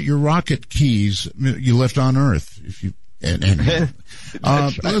back and get your rocket keys you left on Earth if you. Anyway.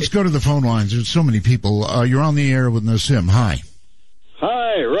 Right. Let's go to the phone lines. There's so many people. You're on the air with Nassim. Hi.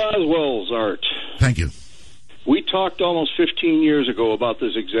 Hi, Roswell's Art. Thank you. We talked almost 15 years ago about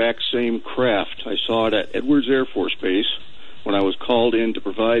this exact same craft. I saw it at Edwards Air Force Base when I was called in to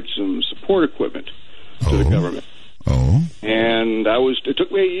provide some support equipment to the government. Oh. And it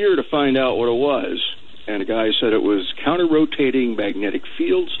took me a year to find out what it was. And a guy said it was counter-rotating magnetic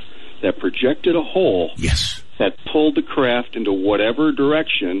fields that projected a hole. Yes. that pulled the craft into whatever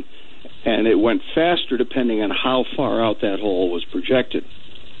direction, and it went faster depending on how far out that hole was projected.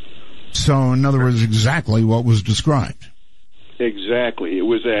 So, in other words, exactly what was described. Exactly. It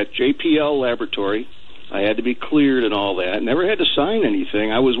was at JPL Laboratory. I had to be cleared and all that. Never had to sign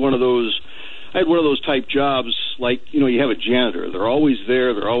anything. I had one of those type jobs, like, you have a janitor. They're always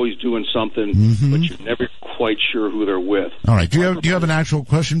there. They're always doing something, but you're never quite sure who they're with. All right. Do you have an actual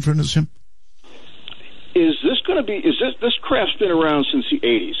question for Nassim? Is this craft's been around since the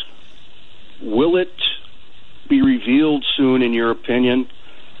 80s? Will it be revealed soon, in your opinion?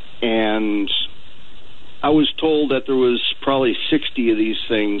 And I was told that there was probably 60 of these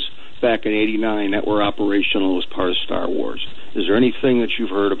things back in '89 that were operational as part of Star Wars. Is there anything that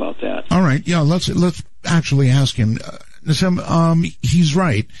you've heard about that? All right, yeah, let's actually ask him. Nassim, he's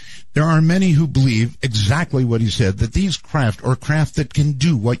right. There are many who believe exactly what he said, that these craft that can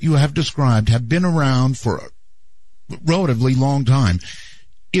do what you have described have been around for a relatively long time.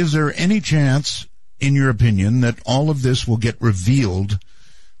 Is there any chance, in your opinion, that all of this will get revealed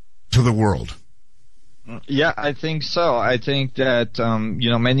to the world? Yeah, I think so. I think that,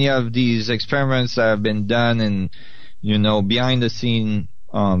 many of these experiments that have been done in, behind the scene,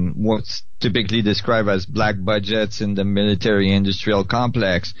 what's typically described as black budgets in the military industrial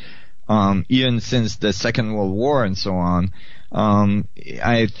complex, even since the Second World War and so on.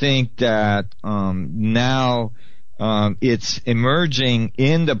 I think that, now, it's emerging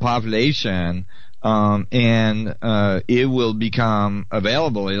in the population, and it will become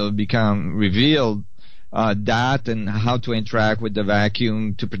available. It'll become revealed, that and how to interact with the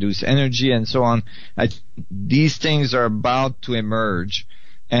vacuum to produce energy and so on. These things are about to emerge,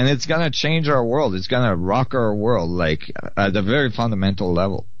 and it's going to change our world. It's going to rock our world, like at a very fundamental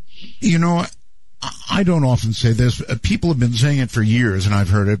level. I don't often say this. People have been saying it for years, and I've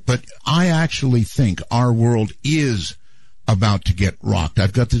heard it, but I actually think our world is about to get rocked.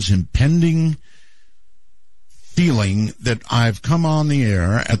 I've got this impending feeling that I've come on the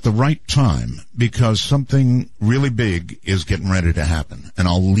air at the right time because something really big is getting ready to happen, and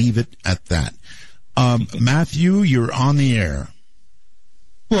I'll leave it at that. Matthew, you're on the air.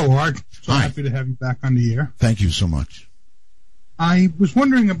 Hello, Art. So Hi. Happy to have you back on the air. Thank you so much. I was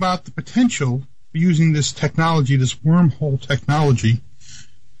wondering about the potential for using this technology, this wormhole technology.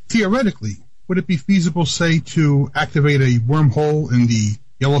 Theoretically, would it be feasible, say, to activate a wormhole in the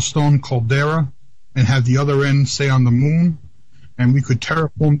Yellowstone caldera and have the other end, say, on the moon, and we could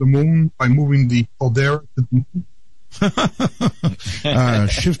terraform the moon by moving the caldera to the moon?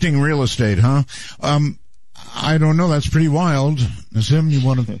 Shifting real estate, huh? I don't know. That's pretty wild. Nassim, you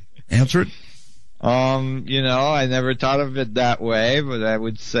want to answer it? I never thought of it that way, but I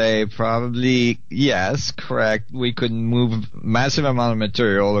would say probably yes, correct. We could move massive amount of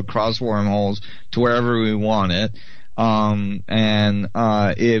material across wormholes to wherever we want it. And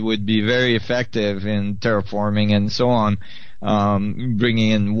it would be very effective in terraforming and so on,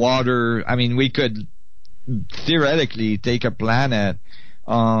 bringing in water. I mean, we could theoretically take a planet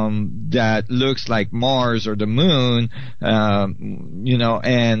that looks like Mars or the moon, and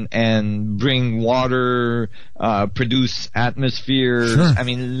bring water, produce atmospheres. Sure. I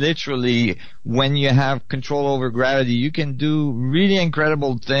mean, literally, when you have control over gravity, you can do really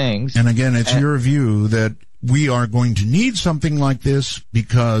incredible things. And again, it's your view that we are going to need something like this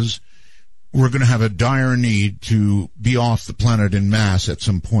because we're going to have a dire need to be off the planet en masse at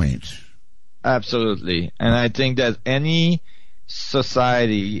some point. Absolutely. And I think that any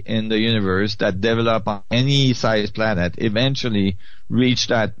society in the universe that develop on any size planet eventually reach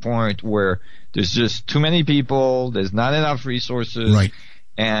that point where there's just too many people, there's not enough resources, right,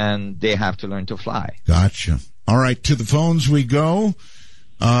 and they have to learn to fly. Gotcha. All right, to the phones we go.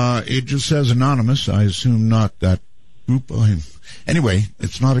 It just says anonymous. I assume not that group. Anyway,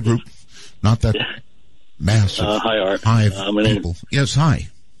 it's not a group, not that massive. Hi, Art. Hive people. Yes, hi.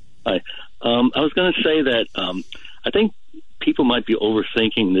 Hi. I was going to say that I think people might be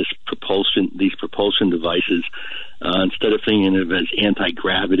overthinking these propulsion devices. Instead of thinking of it as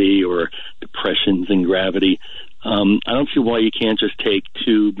anti-gravity or depressions in gravity, I don't see why you can't just take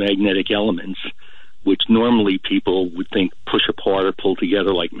two magnetic elements, which normally people would think push apart or pull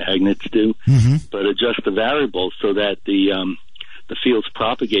together like magnets do, but adjust the variables so that the fields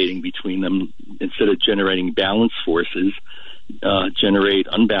propagating between them, instead of generating balanced forces, generate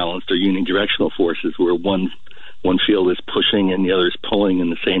unbalanced or unidirectional forces where one field is pushing and the other is pulling in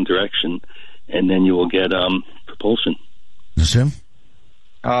the same direction, and then you will get propulsion. Nassim?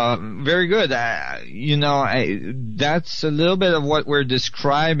 Very good. That's a little bit of what we're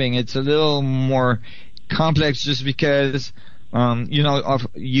describing. It's a little more complex just because,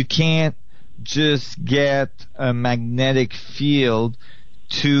 you can't just get a magnetic field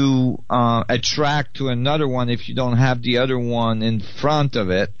to attract to another one if you don't have the other one in front of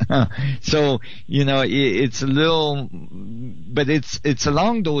it. So, it's a little, but it's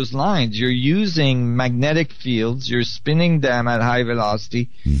along those lines. You're using magnetic fields, you're spinning them at high velocity,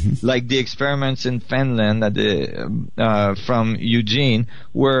 like the experiments in Finland from Eugene,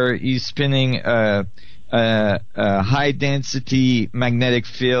 where he's spinning a high density magnetic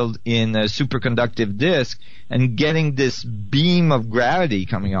field in a superconductive disk and getting this beam of gravity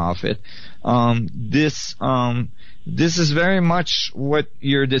coming off it. This is very much what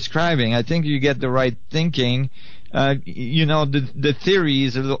you're describing. I think you get the right thinking. The theory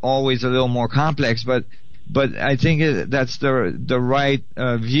is always a little more complex, but I think that's the right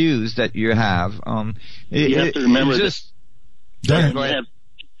views that you have. You have to remember Go ahead.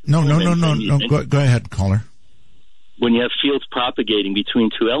 No. Go ahead, caller. When you have fields propagating between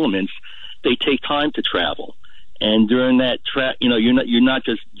two elements, they take time to travel, and during that you're not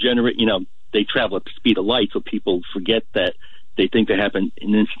just they travel at the speed of light, so people forget that they think they happen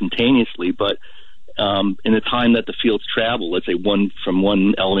instantaneously. But in the time that the fields travel, let's say from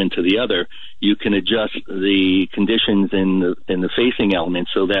one element to the other, you can adjust the conditions in the facing element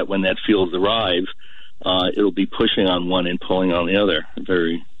so that when that field arrives, it'll be pushing on one and pulling on the other.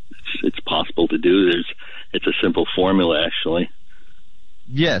 It's possible to do. It's a simple formula, actually.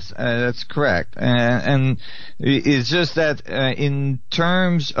 Yes, that's correct. And it's just that in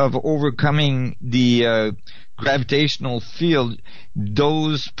terms of overcoming the gravitational field,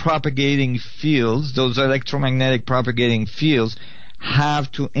 those propagating fields, those electromagnetic propagating fields, have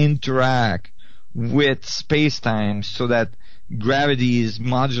to interact with space-time so that gravity is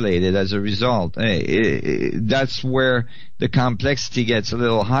modulated as a result. That's where the complexity gets a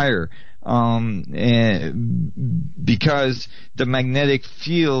little higher, because the magnetic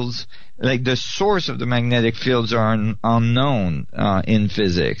fields, like the source of the magnetic fields, are unknown in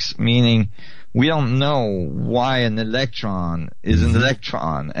physics, meaning we don't know why an electron is an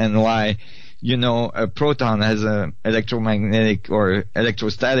electron and why a proton has an electromagnetic or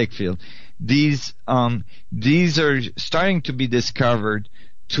electrostatic field. These are starting to be discovered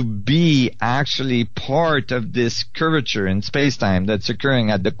to be actually part of this curvature in space-time that's occurring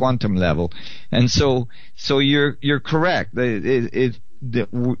at the quantum level. And so you're correct.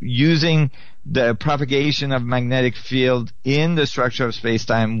 Using the propagation of magnetic field in the structure of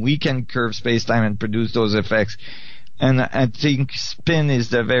space-time, we can curve space-time and produce those effects. And I think spin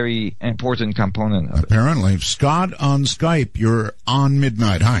is the very important component of it. Apparently. Scott on Skype, you're on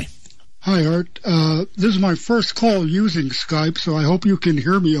Midnight. Hi. Hi, Art. This is my first call using Skype, so I hope you can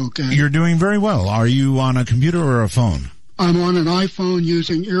hear me okay. You're doing very well. Are you on a computer or a phone? I'm on an iPhone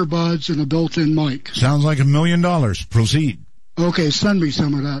using earbuds and a built-in mic. Sounds like $1 million. Proceed. Okay, send me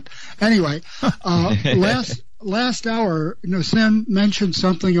some of that. Anyway, last hour, Nassim mentioned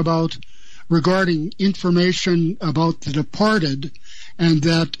something regarding information about the departed, and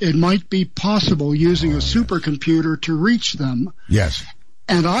that it might be possible using a supercomputer to reach them. Yes.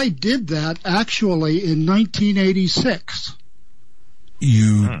 And I did that actually in 1986.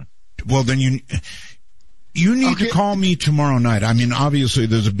 Well, then you need to call me tomorrow night. I mean, obviously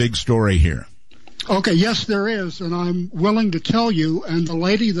there's a big story here. Okay, yes, there is, and I'm willing to tell you, and the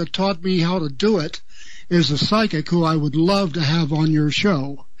lady that taught me how to do it is a psychic who I would love to have on your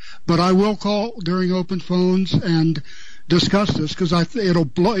show. But I will call during open phones and discuss this, because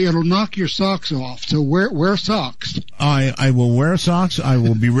it'll knock your socks off. So wear socks. I will wear socks. I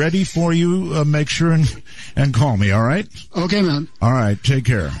will be ready for you. Make sure and call me. All right. Okay, man. All right. Take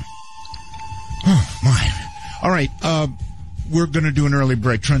care. Oh my. All right. We're going to do an early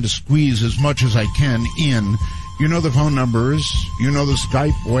break, trying to squeeze as much as I can in. You know the phone numbers. You know the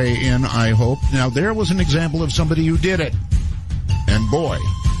Skype way in, I hope. Now, there was an example of somebody who did it. And boy,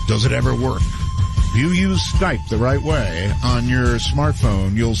 does it ever work. If you use Skype the right way on your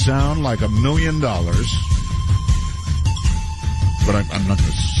smartphone, you'll sound like $1 million. But I'm not going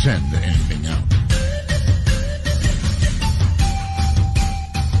to send anything out.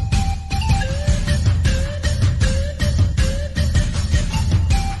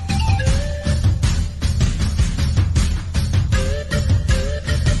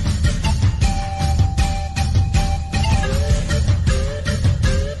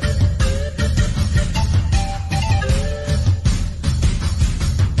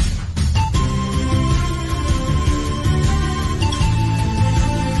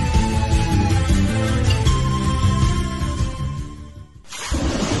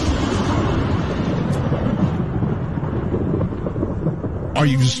 Are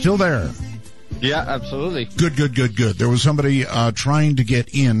you still there? Yeah, absolutely. Good. There was somebody trying to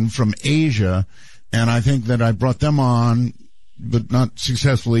get in from Asia, and I think that I brought them on, but not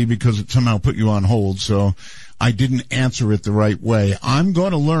successfully because it somehow put you on hold, so I didn't answer it the right way. I'm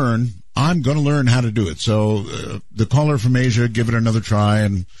going to learn how to do it. So the caller from Asia, give it another try,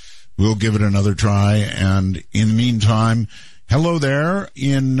 and we'll give it another try. And in the meantime, hello there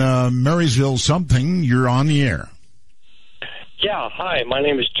in Marysville something. You're on the air. Yeah, hi. My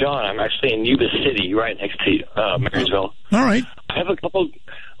name is John. I'm actually in Yuba City, right next to Marysville. All right. I have a couple.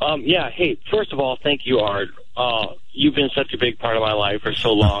 Hey, first of all, thank you, Art. You've been such a big part of my life for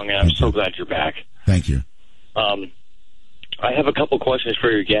so long, and I'm so glad you're back. Thank you. I have a couple questions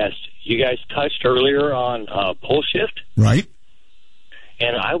for your guest. You guys touched earlier on pole shift. Right.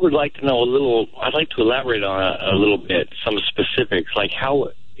 And I would like to know I'd like to elaborate on a little bit, some specifics, like how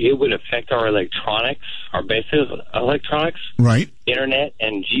it would affect our electronics, our basic electronics. Right. Internet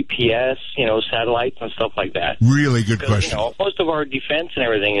and GPS, satellites and stuff like that. Really good question. Most of our defense and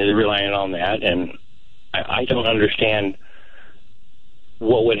everything is relying on that, and I don't understand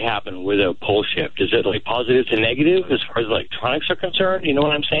what would happen with a pole shift. Is it like positive to negative as far as electronics are concerned? You know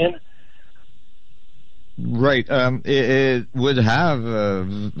what I'm saying? Right. It would have a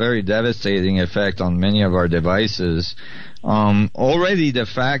very devastating effect on many of our devices. Already the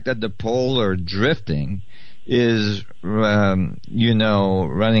fact that the pole are drifting is, running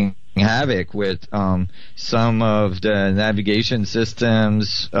havoc with some of the navigation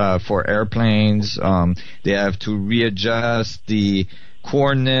systems for airplanes. They have to readjust the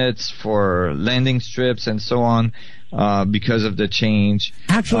coordinates for landing strips and so on because of the change.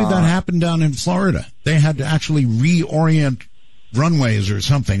 Actually, that happened down in Florida. They had to actually reorient runways or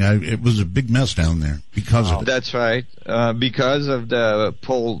something. It was a big mess down there because of it. That's right. Because of the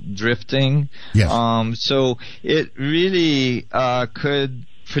pole drifting. Yes. So it really could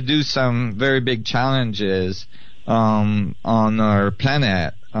produce some very big challenges on our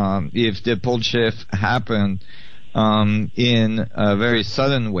planet if the pole shift happened in a very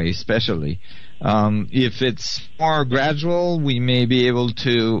sudden way, especially. If it's more gradual, we may be able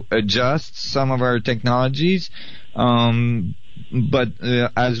to adjust some of our technologies. But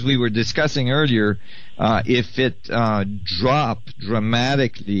as we were discussing earlier, if it dropped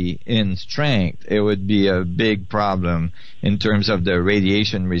dramatically in strength, it would be a big problem in terms of the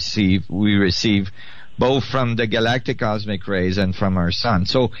radiation we receive both from the galactic cosmic rays and from our sun.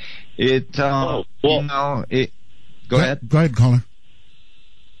 So go ahead. Go ahead, caller.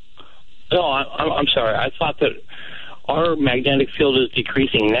 No, I'm sorry. I thought that our magnetic field is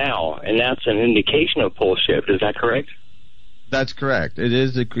decreasing now, and that's an indication of pole shift. Is that correct? That's correct. It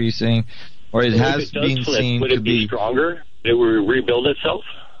is decreasing, or it has been seen to be. Would it be stronger? It will rebuild itself?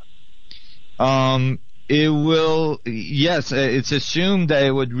 It will, yes, it's assumed that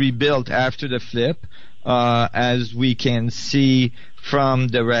it would rebuild after the flip, as we can see from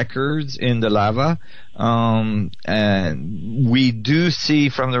the records in the lava. And we do see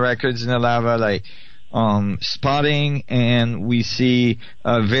from the records in the lava, spotting, and we see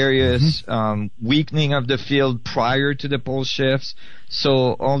various weakening of the field prior to the pole shifts.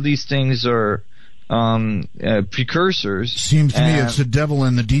 So all these things are precursors. Seems to me it's the devil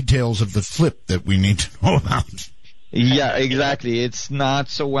in the details of the flip that we need to know about. Yeah, exactly. It's not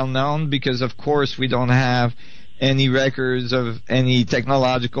so well known because, of course, we don't have any records of any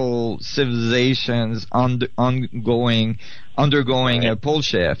technological civilizations undergoing a pole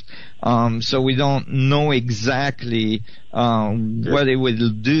shift. So we don't know exactly what it will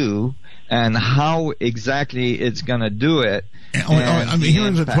do and how exactly it's going to do it.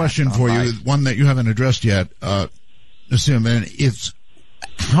 Here's a question for you, one that you haven't addressed yet, Nassim, and it's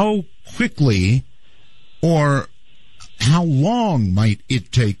how quickly or how long might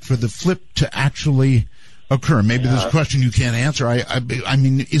it take for the flip to actually occur? Maybe this question you can't answer. I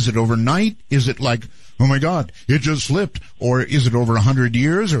mean, is it overnight? Is it like, oh my God, it just slipped? Or is it over 100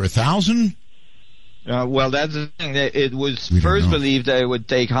 years or 1,000? Well, that's the thing. It was first believed that it would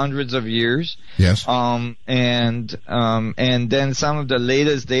take hundreds of years. Yes. And then some of the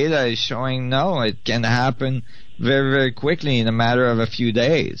latest data is showing no, it can happen very, very quickly in a matter of a few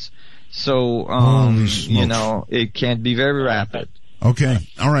days. So, it can be very rapid. Okay.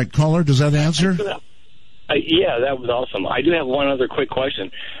 All right, caller, does that answer? Yeah, that was awesome. I do have one other quick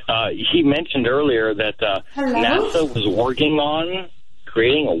question. He mentioned earlier that NASA was working on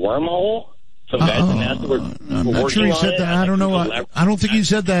creating a wormhole. Some guys at NASA were not sure he said that. I don't know. I don't think he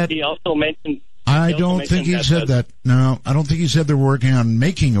said that. He also mentioned... I don't think he said that. No, I don't think he said they were working on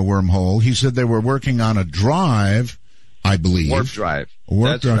making a wormhole. He said they were working on a drive, I believe. Warp drive.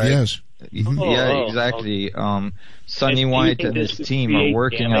 Warp drive, right. Yes. Yeah, exactly. Sonny White and his team are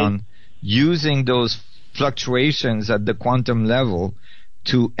working on using those fluctuations at the quantum level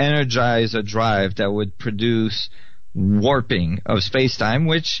to energize a drive that would produce warping of space-time,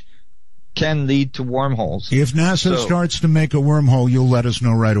 which can lead to wormholes. If NASA starts to make a wormhole, you'll let us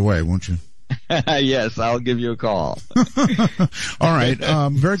know right away, won't you? Yes, I'll give you a call. All right.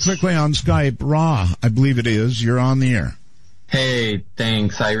 Very quickly on Skype, Ra, I believe it is. You're on the air. Hey,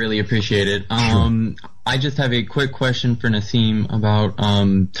 thanks. I really appreciate it. I just have a quick question for Nassim about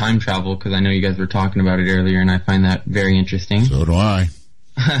time travel, because I know you guys were talking about it earlier, and I find that very interesting. So do I.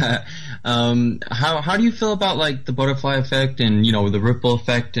 How do you feel about like the butterfly effect and the ripple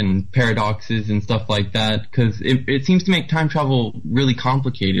effect and paradoxes and stuff like that? Because it seems to make time travel really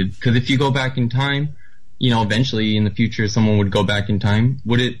complicated. Because if you go back in time, eventually in the future someone would go back in time.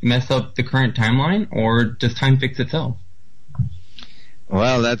 Would it mess up the current timeline, or does time fix itself?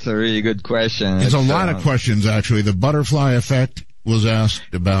 Well, that's a really good question. There's a lot of questions actually. The butterfly effect was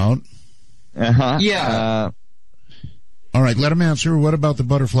asked about. Yeah. All right, let him answer. What about the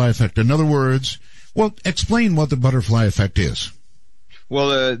butterfly effect? In other words, explain what the butterfly effect is.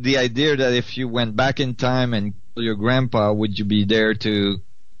 Well, the idea that if you went back in time and killed your grandpa, would you be there to,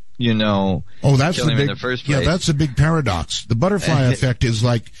 that's kill him in the first place? Yeah, that's a big paradox. The butterfly effect is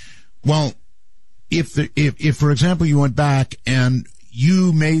like, well, if for example you went back and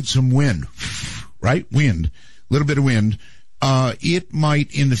you made some wind, right? Wind, a little bit of wind. It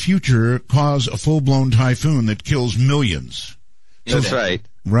might, in the future, cause a full-blown typhoon that kills millions. That's right.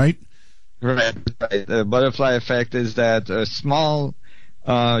 Right? Right. The butterfly effect is that a small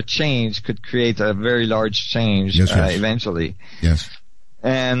change could create a very large change eventually. Yes.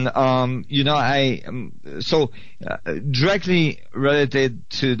 And, directly related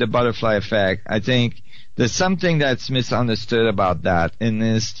to the butterfly effect, I think there's something that's misunderstood about that, and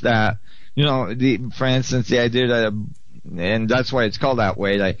is that, for instance, the idea that and that's why it's called that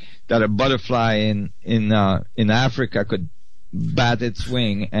way, like that a butterfly in Africa could bat its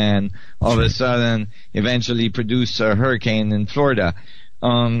wing and all of a sudden eventually produce a hurricane in Florida.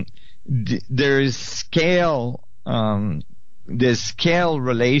 There's scale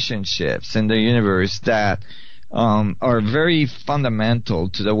relationships in the universe that are very fundamental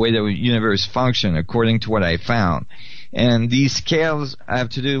to the way the universe functions, according to what I found. And these scales have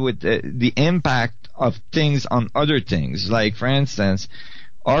to do with the impact of things on other things. Like, for instance,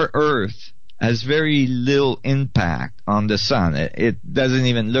 our Earth has very little impact on the sun. It doesn't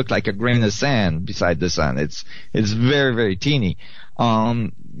even look like a grain of sand beside the sun. It's very, very teeny.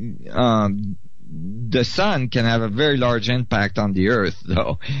 The sun can have a very large impact on the Earth,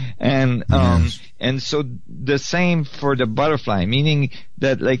 though. And so the same for the butterfly, meaning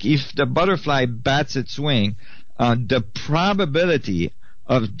that, like, if the butterfly bats its wing, the probability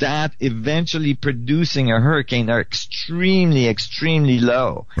of that eventually producing a hurricane are extremely, extremely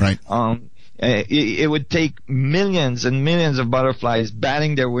low. Right. It would take millions and millions of butterflies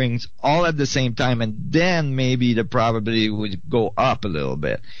batting their wings all at the same time, and then maybe the probability would go up a little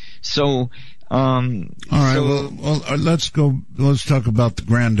bit. So, all right. Let's talk about the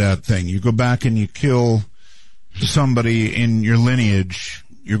granddad thing. You go back and you kill somebody in your lineage,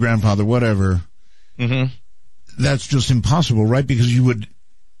 your grandfather, whatever. Mm-hmm. That's just impossible, right? Because you would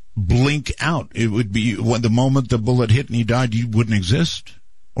blink out. It would be when the moment the bullet hit and he died, you wouldn't exist,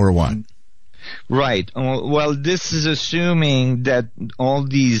 or what? Right. Well, this is assuming that all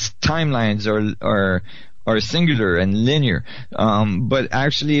these timelines are singular and linear. But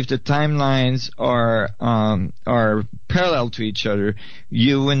actually, if the timelines are parallel to each other,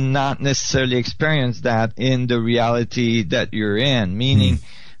 you will not necessarily experience that in the reality that you're in. Meaning,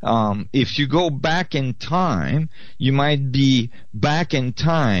 if you go back in time, you might be back in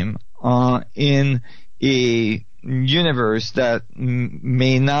time in a universe that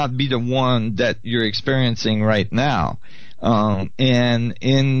may not be the one that you're experiencing right now. And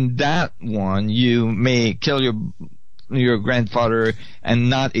in that one, you may kill your grandfather and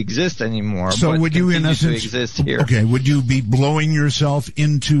not exist anymore. So but would you, in essence, exist here. Okay, would you be blowing yourself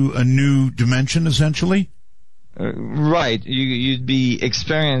into a new dimension, essentially? Right. You'd be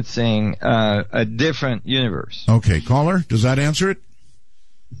experiencing a different universe. Okay, caller, does that answer it?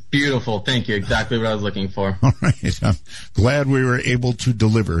 Beautiful. Thank you. Exactly what I was looking for. All right. I'm glad we were able to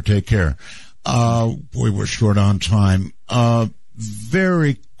deliver. Take care. Boy, we're short on time.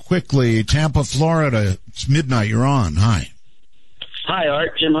 Very quickly, Tampa, Florida. It's midnight. You're on. Hi. Hi,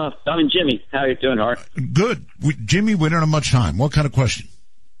 Art. Jim Huff. Jimmy. How are you doing, Art? Good. Jimmy, we don't have much time. What kind of question?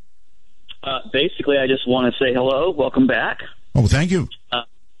 Basically, I just want to say hello. Welcome back. Oh, thank you.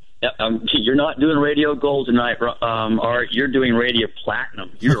 You're not doing radio gold tonight, Art. You're doing radio platinum.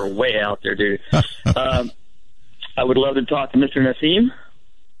 You're way out there, dude. I would love to talk to Mr. Nassim.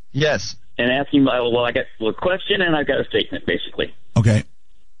 Yes. And ask him, I got a question and I've got a statement, basically. Okay.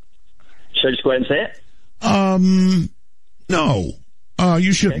 Should I just go ahead and say it? No.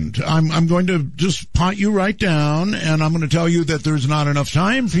 You shouldn't. Okay. I'm going to just pot you right down, and I'm going to tell you that there's not enough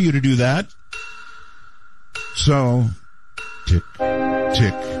time for you to do that. So, tick,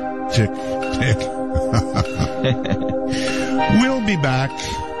 tick, tick, tick. We'll be back.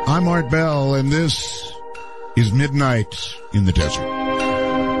 I'm Art Bell, and this is Midnight in the Desert.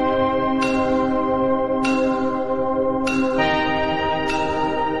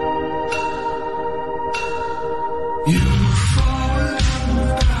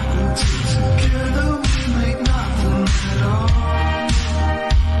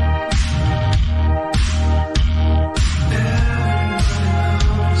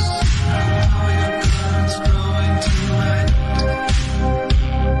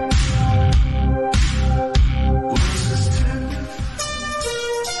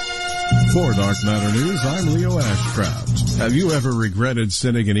 For Dark Matter News, I'm Leo Ashcraft. Have you ever regretted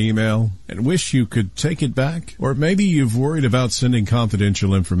sending an email and wish you could take it back? Or maybe you've worried about sending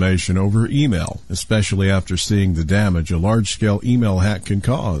confidential information over email, especially after seeing the damage a large-scale email hack can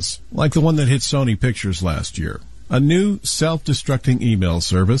cause, like the one that hit Sony Pictures last year. A new self-destructing email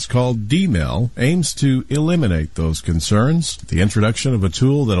service called Dmail aims to eliminate those concerns. The introduction of a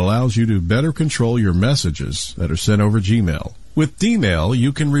tool that allows you to better control your messages that are sent over Gmail. With Dmail,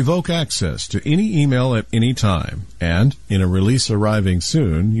 you can revoke access to any email at any time, and in a release arriving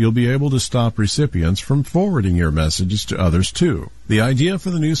soon, you'll be able to stop recipients from forwarding your messages to others too. The idea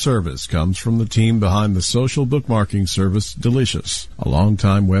for the new service comes from the team behind the social bookmarking service Delicious, a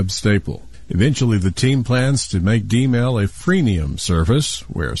longtime web staple. Eventually, the team plans to make Dmail a freemium service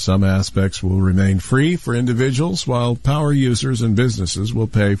where some aspects will remain free for individuals while power users and businesses will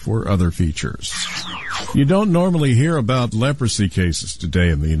pay for other features. You don't normally hear about leprosy cases today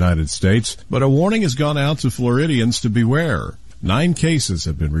in the United States, but a warning has gone out to Floridians to beware. 9 cases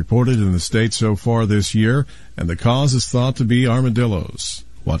have been reported in the state so far this year, and the cause is thought to be armadillos.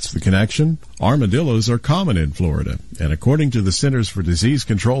 What's the connection? Armadillos are common in Florida, and according to the Centers for Disease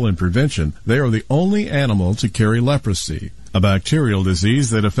Control and Prevention, they are the only animal to carry leprosy, a bacterial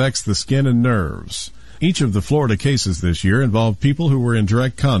disease that affects the skin and nerves. Each of the Florida cases this year involved people who were in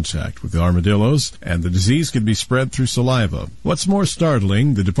direct contact with the armadillos, and the disease could be spread through saliva. What's more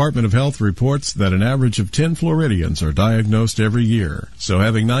startling, the Department of Health reports that an average of 10 Floridians are diagnosed every year, so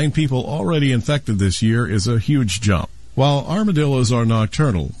having 9 people already infected this year is a huge jump. While armadillos are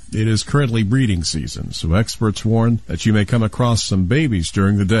nocturnal, it is currently breeding season, so experts warn that you may come across some babies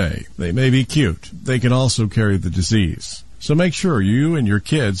during the day. They may be cute. They can also carry the disease. So make sure you and your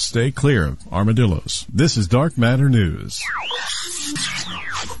kids stay clear of armadillos. This is Dark Matter News.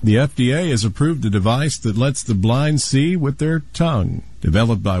 The FDA has approved a device that lets the blind see with their tongue.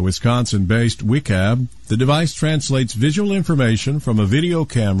 Developed by Wisconsin-based WICAB, the device translates visual information from a video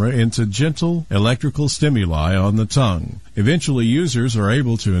camera into gentle electrical stimuli on the tongue. Eventually, users are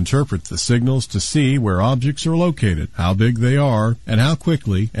able to interpret the signals to see where objects are located, how big they are, and how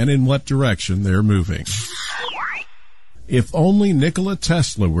quickly and in what direction they're moving. If only Nikola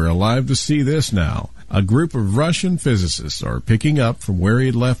Tesla were alive to see this now. A group of Russian physicists are picking up from where he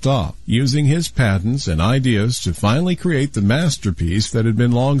had left off, using his patents and ideas to finally create the masterpiece that had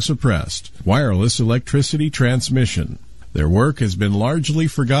been long suppressed, wireless electricity transmission. Their work has been largely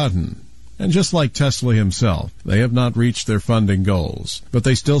forgotten, and just like Tesla himself, they have not reached their funding goals, but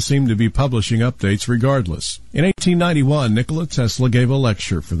they still seem to be publishing updates regardless. In 1891, Nikola Tesla gave a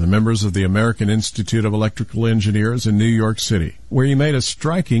lecture for the members of the American Institute of Electrical Engineers in New York City, where he made a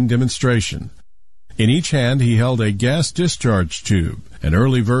striking demonstration. In each hand he held a gas discharge tube, an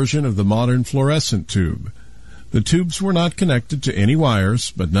early version of the modern fluorescent tube. The tubes were not connected to any wires,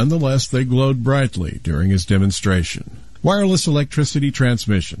 but nonetheless they glowed brightly during his demonstration. Wireless electricity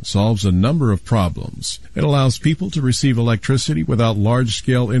transmission solves a number of problems. It allows people to receive electricity without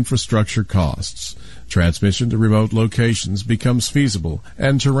large-scale infrastructure costs. Transmission to remote locations becomes feasible,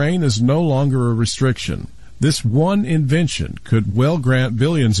 and terrain is no longer a restriction. This one invention could well grant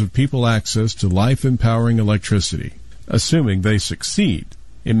billions of people access to life-empowering electricity, assuming they succeed.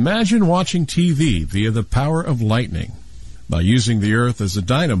 Imagine watching TV via the power of lightning. By using the Earth as a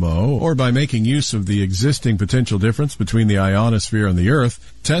dynamo, or by making use of the existing potential difference between the ionosphere and the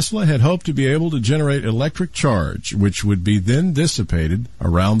Earth, Tesla had hoped to be able to generate electric charge, which would be then dissipated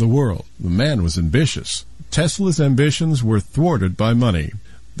around the world. The man was ambitious. Tesla's ambitions were thwarted by money.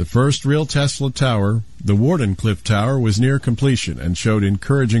 The first real Tesla tower, the Wardenclyffe Tower, was near completion and showed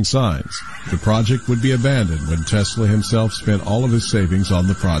encouraging signs. The project would be abandoned when Tesla himself spent all of his savings on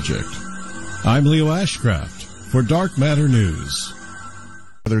the project. I'm Leo Ashcraft for Dark Matter News.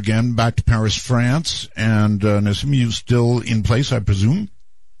 again, back to Paris, France. And Nassim, you still in place, I presume?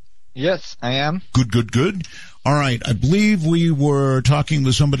 Yes, I am. Good. All right. I believe we were talking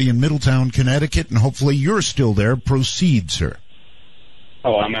with somebody in Middletown, Connecticut, and hopefully you're still there. Proceed, sir.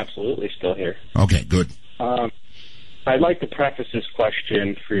 Oh, I'm absolutely still here. Okay, good. I'd like to preface this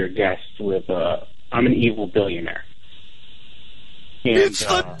question for your guest with, I'm an evil billionaire. And, it's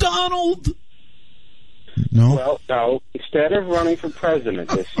the Donald! No. Well, no. Instead of running for president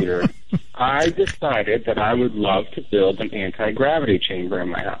this year, I decided that I would love to build an anti-gravity chamber in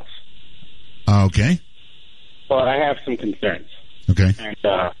my house. Okay. But I have some concerns. Okay. And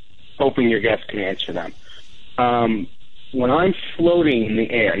hoping your guest can answer them. When I'm floating in the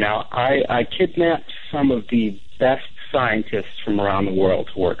air, now I kidnapped some of the best scientists from around the world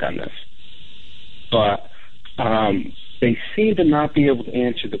to work on this. But they seem to not be able to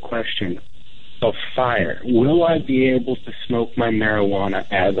answer the question of fire. Will I be able to smoke my marijuana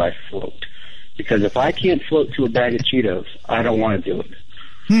as I float? Because if I can't float to a bag of Cheetos, I don't want to do it.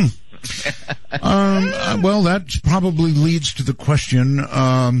 Well, that probably leads to the question.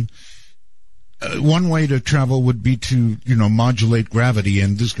 One way to travel would be to, modulate gravity,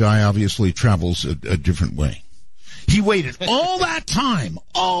 and this guy obviously travels a different way. He waited all that time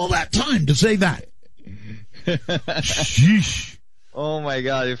to say that. Sheesh. Oh my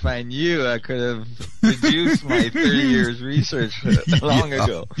God, if I knew, I could have reduced my 30 years research long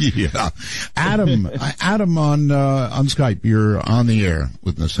ago. Yeah. Adam on Skype, you're on the air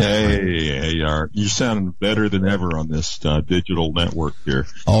with Nassim. Hey, Art. You sound better than ever on this digital network here.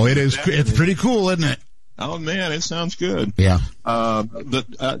 Oh, it is. It's pretty cool, isn't it? Oh man, it sounds good. Yeah.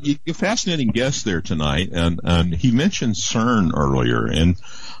 You're fascinating guest there tonight, and he mentioned CERN earlier, and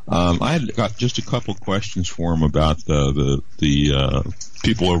I had got just a couple questions for him about the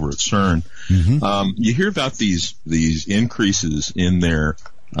people over at CERN. Mm-hmm. You hear about these increases in their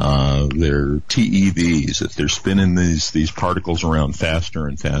TeVs, that they're spinning these particles around faster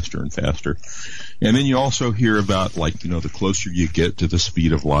and faster and faster. And then you also hear about, the closer you get to the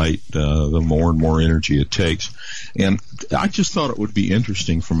speed of light, the more and more energy it takes. And I just thought it would be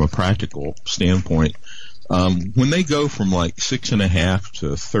interesting from a practical standpoint. When they go from 6.5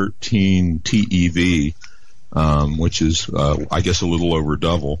 to 13 TeV, which is, I guess, a little over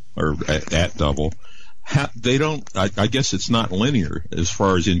double, or at double, they don't, I guess it's not linear as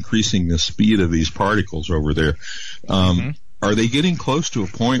far as increasing the speed of these particles over there. Are they getting close to a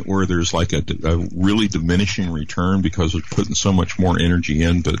point where there's a really diminishing return because of putting so much more energy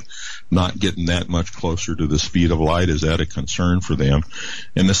in, but not getting that much closer to the speed of light? Is that a concern for them?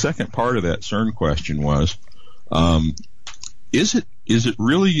 And the second part of that CERN question was, is it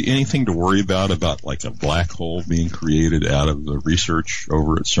really anything to worry about a black hole being created out of the research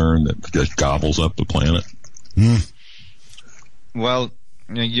over at CERN that just gobbles up the planet? Well,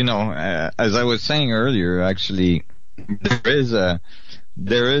 as I was saying earlier, actually,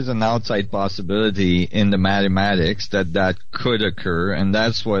 there is an outside possibility in the mathematics that could occur, and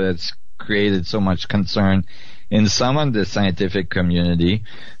that's what has created so much concern in some of the scientific community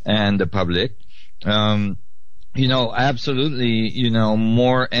and the public. Absolutely,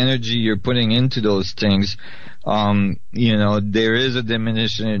 more energy you're putting into those things, there is a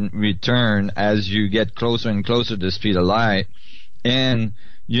diminishing return as you get closer and closer to the speed of light. And,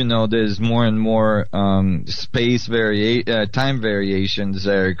 there's more and more time variations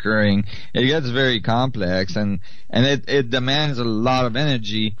that are occurring. It gets very complex, and it demands a lot of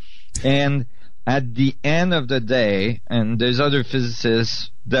energy. And at the end of the day, and there's other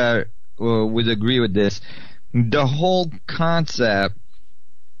physicists that would agree with this, the whole concept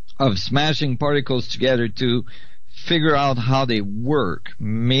of smashing particles together to figure out how they work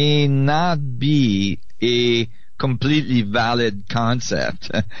may not be a completely valid concept.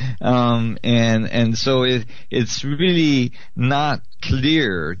 And so it's really not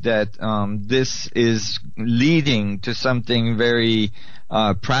clear that this is leading to something very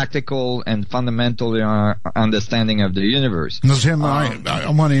practical and fundamental in our understanding of the universe. Tim,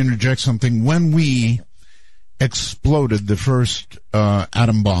 I want to interject something. When we exploded the first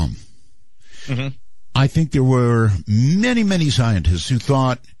atom bomb, I think there were many, many scientists who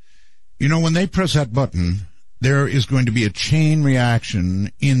thought, when they press that button, there is going to be a chain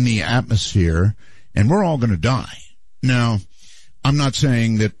reaction in the atmosphere, and we're all going to die. Now, I'm not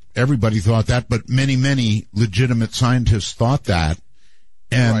saying that everybody thought that, but many, many legitimate scientists thought that.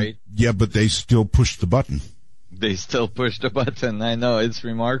 And right. Yeah, but they still pushed the button. They still pushed the button. I know, it's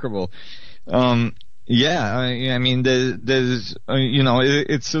remarkable. Yeah, I mean, there's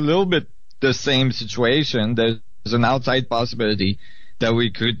it's a little bit the same situation. There's an outside possibility that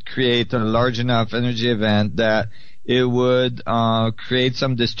we could create a large enough energy event that it would create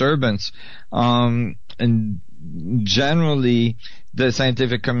some disturbance. And generally, the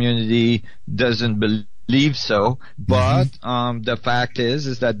scientific community doesn't believe so, but the fact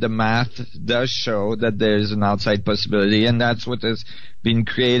is that the math does show that there's an outside possibility, and that's what has been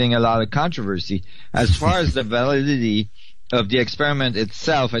creating a lot of controversy. As far as the validity of the experiment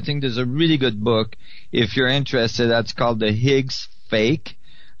itself, I think there's a really good book, if you're interested, that's called The Higgs Fake,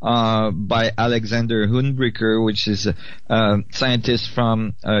 by Alexander Hundbricker, which is a scientist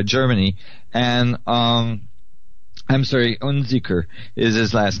from Germany, and I'm sorry, Unziker is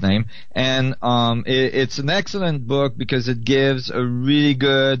his last name. And it's an excellent book because it gives a really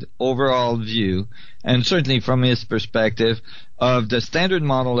good overall view, and certainly from his perspective, of the standard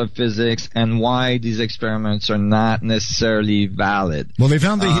model of physics and why these experiments are not necessarily valid. Well, they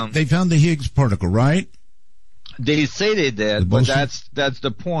found the Higgs particle, right? They say they did, but that's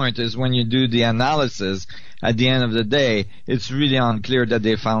the point, is when you do the analysis, at the end of the day, it's really unclear that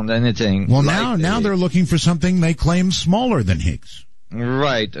they found anything. Well, now they're looking for something they claim smaller than Higgs.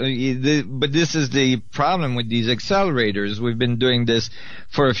 Right. But this is the problem with these accelerators. We've been doing this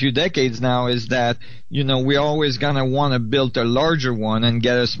for a few decades now, is that, we're always going to want to build a larger one and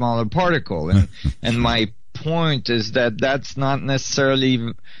get a smaller particle. And my point is that that's not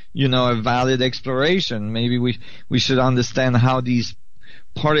necessarily, a valid exploration. Maybe we should understand how these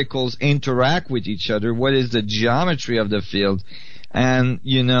particles interact with each other. What is the geometry of the field? And,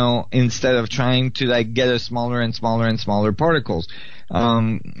 instead of trying to get a smaller and smaller and smaller particles,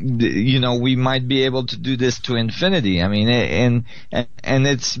 we might be able to do this to infinity. I mean, and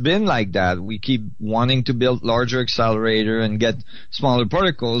it's been like that. We keep wanting to build larger accelerator and get smaller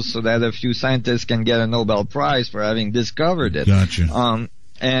particles so that a few scientists can get a Nobel Prize for having discovered it. Gotcha.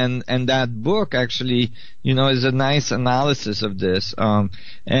 And that book actually, is a nice analysis of this. And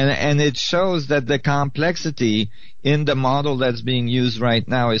it shows that the complexity in the model that's being used right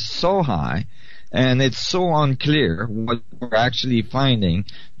now is so high, and it's so unclear what we're actually finding,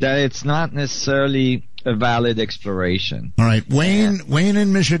 that it's not necessarily a valid exploration. All right, Wayne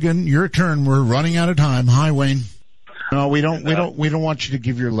in Michigan, your turn. We're running out of time. Hi, Wayne. No, we don't want you to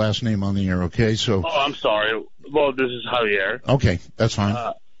give your last name on the air, okay? So. Oh, I'm sorry. Well, this is Javier. Okay, that's fine.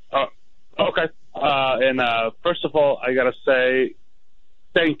 Okay. And first of all, I gotta say,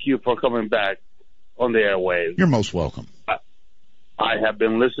 thank you for coming back on the airwaves. You're most welcome. I have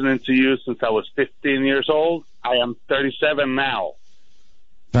been listening to you since I was 15 years old. I am 37 now.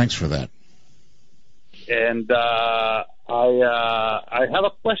 Thanks for that. And I have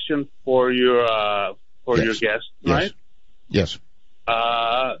a question for your guest tonight. Yes.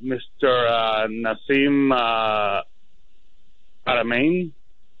 Mr. Nassim Haramein.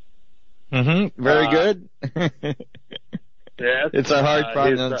 Very good. Yes. It's a hard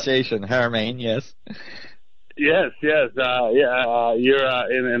pronunciation. Haramein, yes. Yes. You're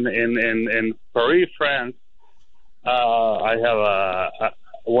in Paris, France. I have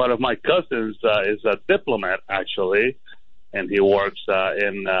one of my cousins is a diplomat, actually, and he works at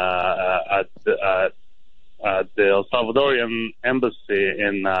the Salvadorian embassy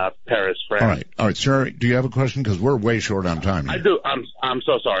in Paris, France. All right, sir. Do you have a question? Because we're way short on time here. I do. I'm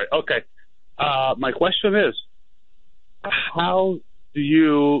so sorry. Okay. My question is, how do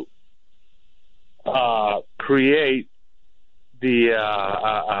you create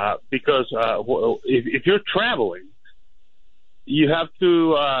the because if you're traveling, you have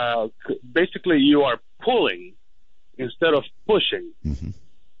to basically you are pulling instead of pushing. Mm-hmm.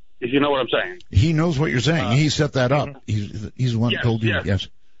 If you know what I'm saying. He knows what you're saying. He set that up. He's the one who told you. Yes.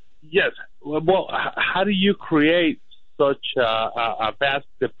 Well, how do you create such a vast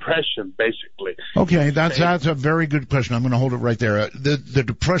depression, basically? Okay, that's a very good question. I'm going to hold it right there. The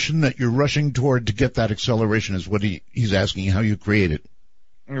depression that you're rushing toward to get that acceleration is what he's asking, how you create it.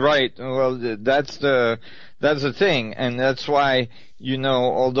 Right. Well, that's the thing, and that's why,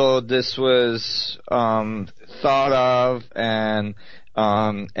 although this was thought of and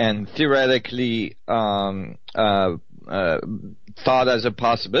theoretically thought as a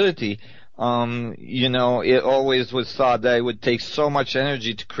possibility, it always was thought that it would take so much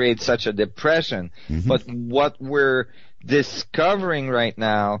energy to create such a depression. Mm-hmm. But what we're discovering right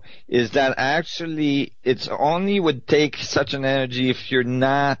now is that actually it's only would take such an energy if you're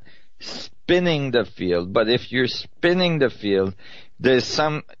not spinning the field. But if you're spinning the field, there's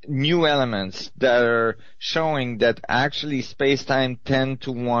some new elements that are showing that actually space-time tend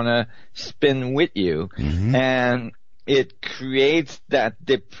to want to spin with you. Mm-hmm. And it creates that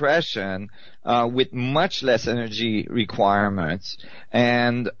depression with much less energy requirements,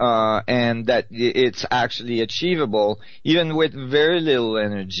 and that it's actually achievable even with very little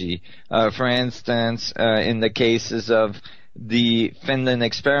energy. For instance, in the cases of the Finland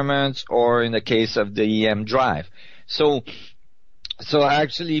experiments, or in the case of the EM drive. So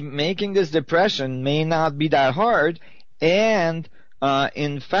actually making this depression may not be that hard, and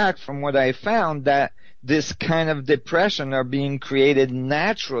in fact, from what I found, that this kind of depression are being created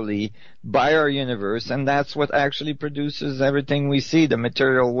naturally by our universe, and that's what actually produces everything we see, the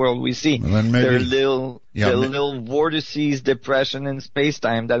material world we see. Well, then maybe, there are little vortices, depression in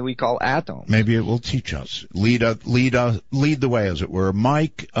space-time that we call atoms. Maybe it will teach us, lead the way, as it were.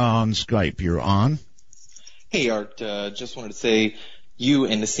 Mike on Skype, you're on. Hey, Art. Just wanted to say you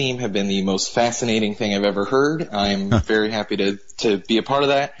and Nassim have been the most fascinating thing I've ever heard. I'm very happy to be a part of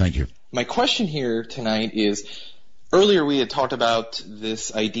that. Thank you. My question here tonight is, earlier we had talked about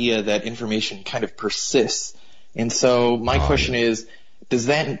this idea that information kind of persists. And so my question is, does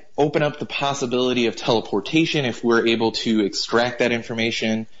that open up the possibility of teleportation if we're able to extract that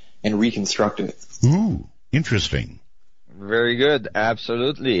information and reconstruct it? Ooh, interesting. Very good.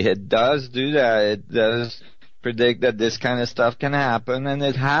 Absolutely. It does do that. It does predict that this kind of stuff can happen, and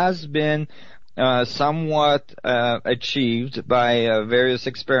it has been somewhat achieved by various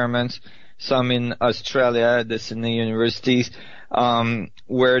experiments, some in Australia, the Sydney universities,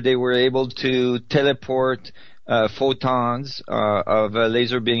 where they were able to teleport photons of a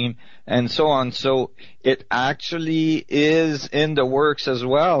laser beam and so on. So it actually is in the works as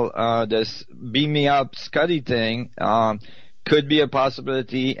well. This beam me up Scuddy thing could be a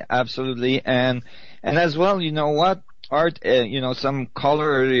possibility, absolutely. And as well, you know what, Art, some caller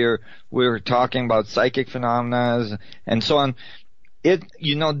earlier, we were talking about psychic phenomena and so on.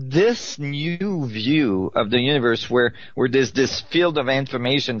 This new view of the universe where there's this field of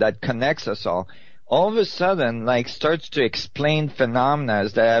information that connects us all of a sudden, starts to explain phenomena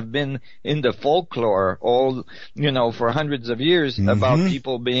that have been in the folklore for hundreds of years, about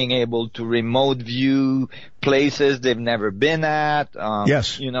people being able to remote view places they've never been at.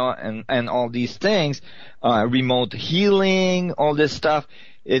 Yes. And all these things, remote healing, all this stuff.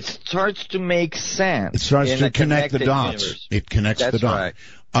 It starts to make sense. It starts to connect the dots. Universe. It connects the dots.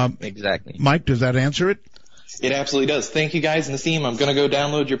 Right. Exactly. Mike, does that answer it? It absolutely does. Thank you, guys. Nassim, I'm going to go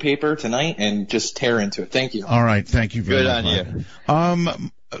download your paper tonight and just tear into it. Thank you. All right. Thank you very much. Good on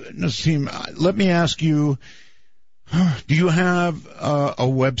you. Nassim, let me ask you, do you have a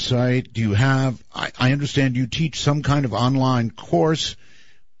website? Do you have, I understand you teach some kind of online course.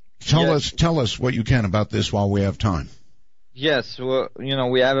 Tell us what you can about this while we have time. Yes, well,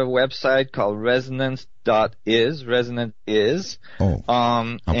 we have a website called resonance.is. Resonance is. Oh.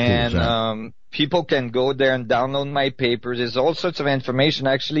 How cool is that? People can go there and download my papers. There's all sorts of information.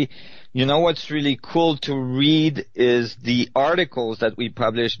 Actually, what's really cool to read is the articles that we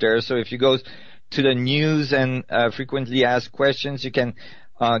publish there. So if you go to the news and frequently asked questions, you can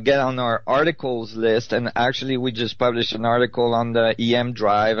get on our articles list. And actually, we just published an article on the EM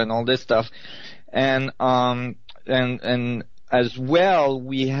drive and all this stuff. And as well,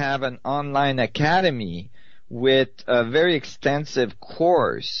 we have an online academy with a very extensive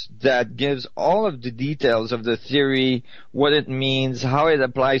course that gives all of the details of the theory, what it means, how it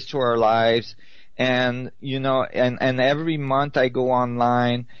applies to our lives, and every month I go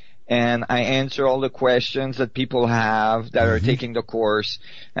online and I answer all the questions that people have that are taking the course.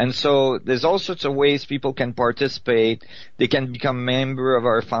 And so there's all sorts of ways people can participate. They can become a member of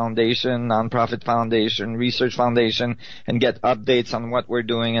our foundation, nonprofit foundation, research foundation, and get updates on what we're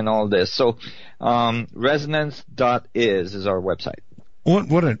doing and all this. So resonance.is is our website.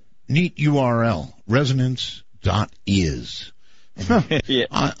 What a neat URL, resonance.is.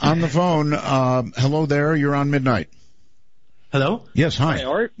 Yeah. On the phone, hello there, you're on Midnight. Hello? Yes, hi. Hi,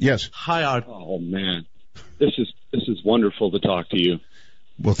 Art. Yes. Hi, Art. Oh, man. This is wonderful to talk to you.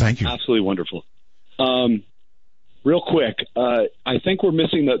 Well, thank you. Absolutely wonderful. Real quick, I think we're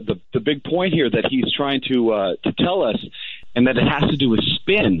missing the big point here that he's trying to tell us, and that it has to do with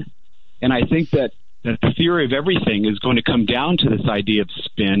spin. And I think that the theory of everything is going to come down to this idea of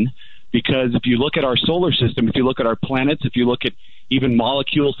spin, because if you look at our solar system, if you look at our planets, if you look at even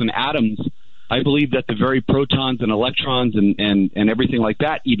molecules and atoms, I believe that the very protons and electrons and everything like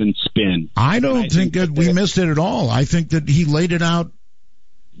that even spin. I don't think that we missed it at all. I think that he laid it out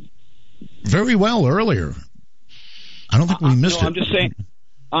very well earlier. I don't think we missed it.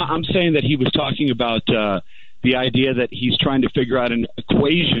 I'm saying that he was talking about the idea that he's trying to figure out an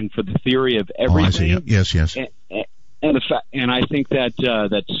equation for the theory of everything. Oh, I see. Yes. And I think that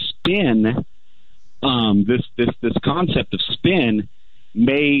that spin this concept of spin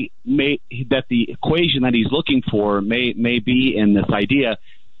may that the equation that he's looking for may be in this idea.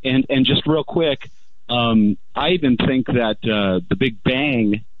 And just real quick, I even think that the Big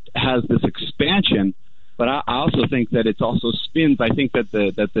Bang has this expansion, but I also think that it's also spins. I think that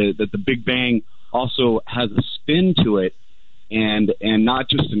the Big Bang also has a spin to it, and not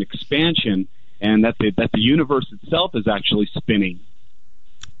just an expansion, and that the universe itself is actually spinning.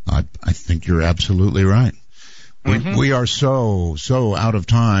 I think you're absolutely right. We are so out of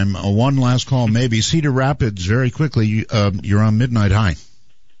time. One last call, maybe. Cedar Rapids, very quickly. You're on Midnight. Hi.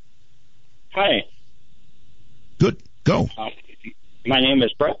 Hi. Good. Go. My name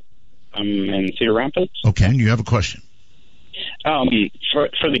is Brett. I'm in Cedar Rapids. Okay, and you have a question. For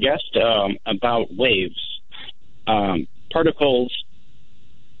the guest about waves, particles.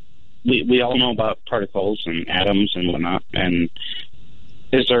 We all know about particles and atoms and whatnot. And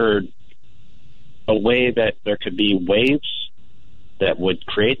is there a way that there could be waves that would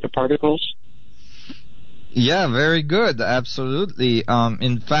create the particles? Yeah, very good. Absolutely.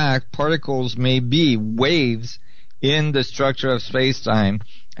 In fact, particles may be waves in the structure of space-time.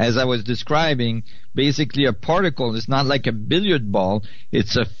 As I was describing, basically a particle is not like a billiard ball.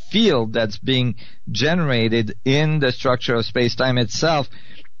 It's a field that's being generated in the structure of space-time itself.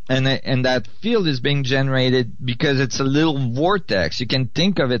 And that field is being generated because it's a little vortex. You can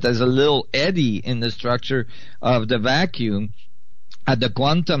think of it as a little eddy in the structure of the vacuum at the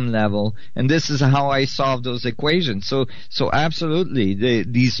quantum level, and this is how I solve those equations. So absolutely,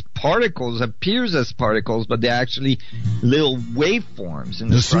 these particles appears as particles, but they're actually little waveforms in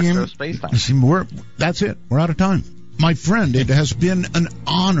the structure of space-time. That's it. We're out of time. My friend, it has been an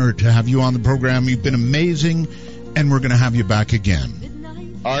honor to have you on the program. You've been amazing, and we're going to have you back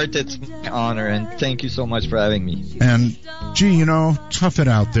again. Art, it's my honor, and thank you so much for having me. And, gee, tough it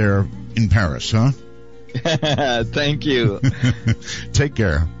out there in Paris, huh? Thank you. Take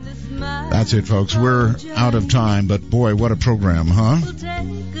care. That's it, folks. We're out of time, but boy, what a program, huh?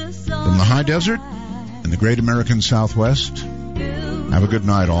 From the high desert and the great American Southwest, have a good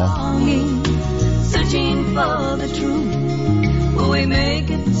night, all. Searching for the truth. Will we make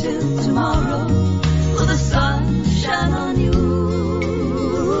it till tomorrow? Will the sun shine on you?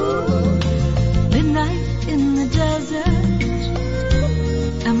 Midnight in the desert,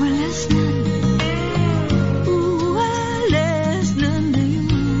 and we're listening.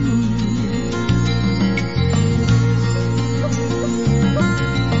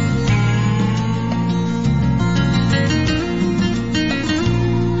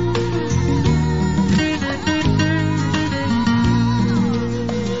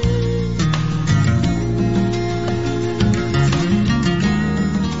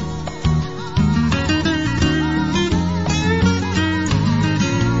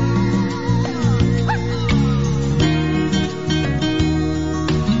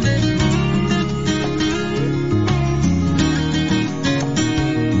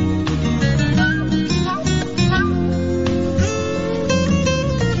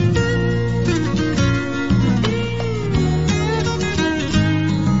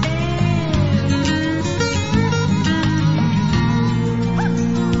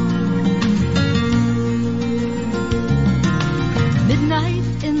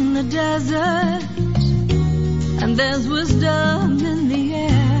 There's wisdom in the air.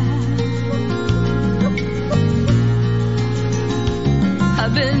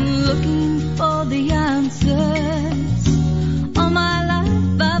 I've been looking for the answers. All my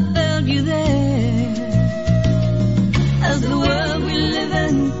life I felt you there. As the world we live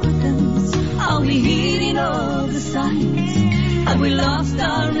in quickens, are we heeding all the signs? Have we lost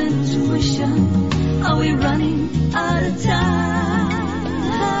our intuition? Are we running out of time?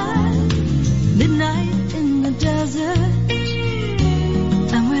 Midnight in the desert,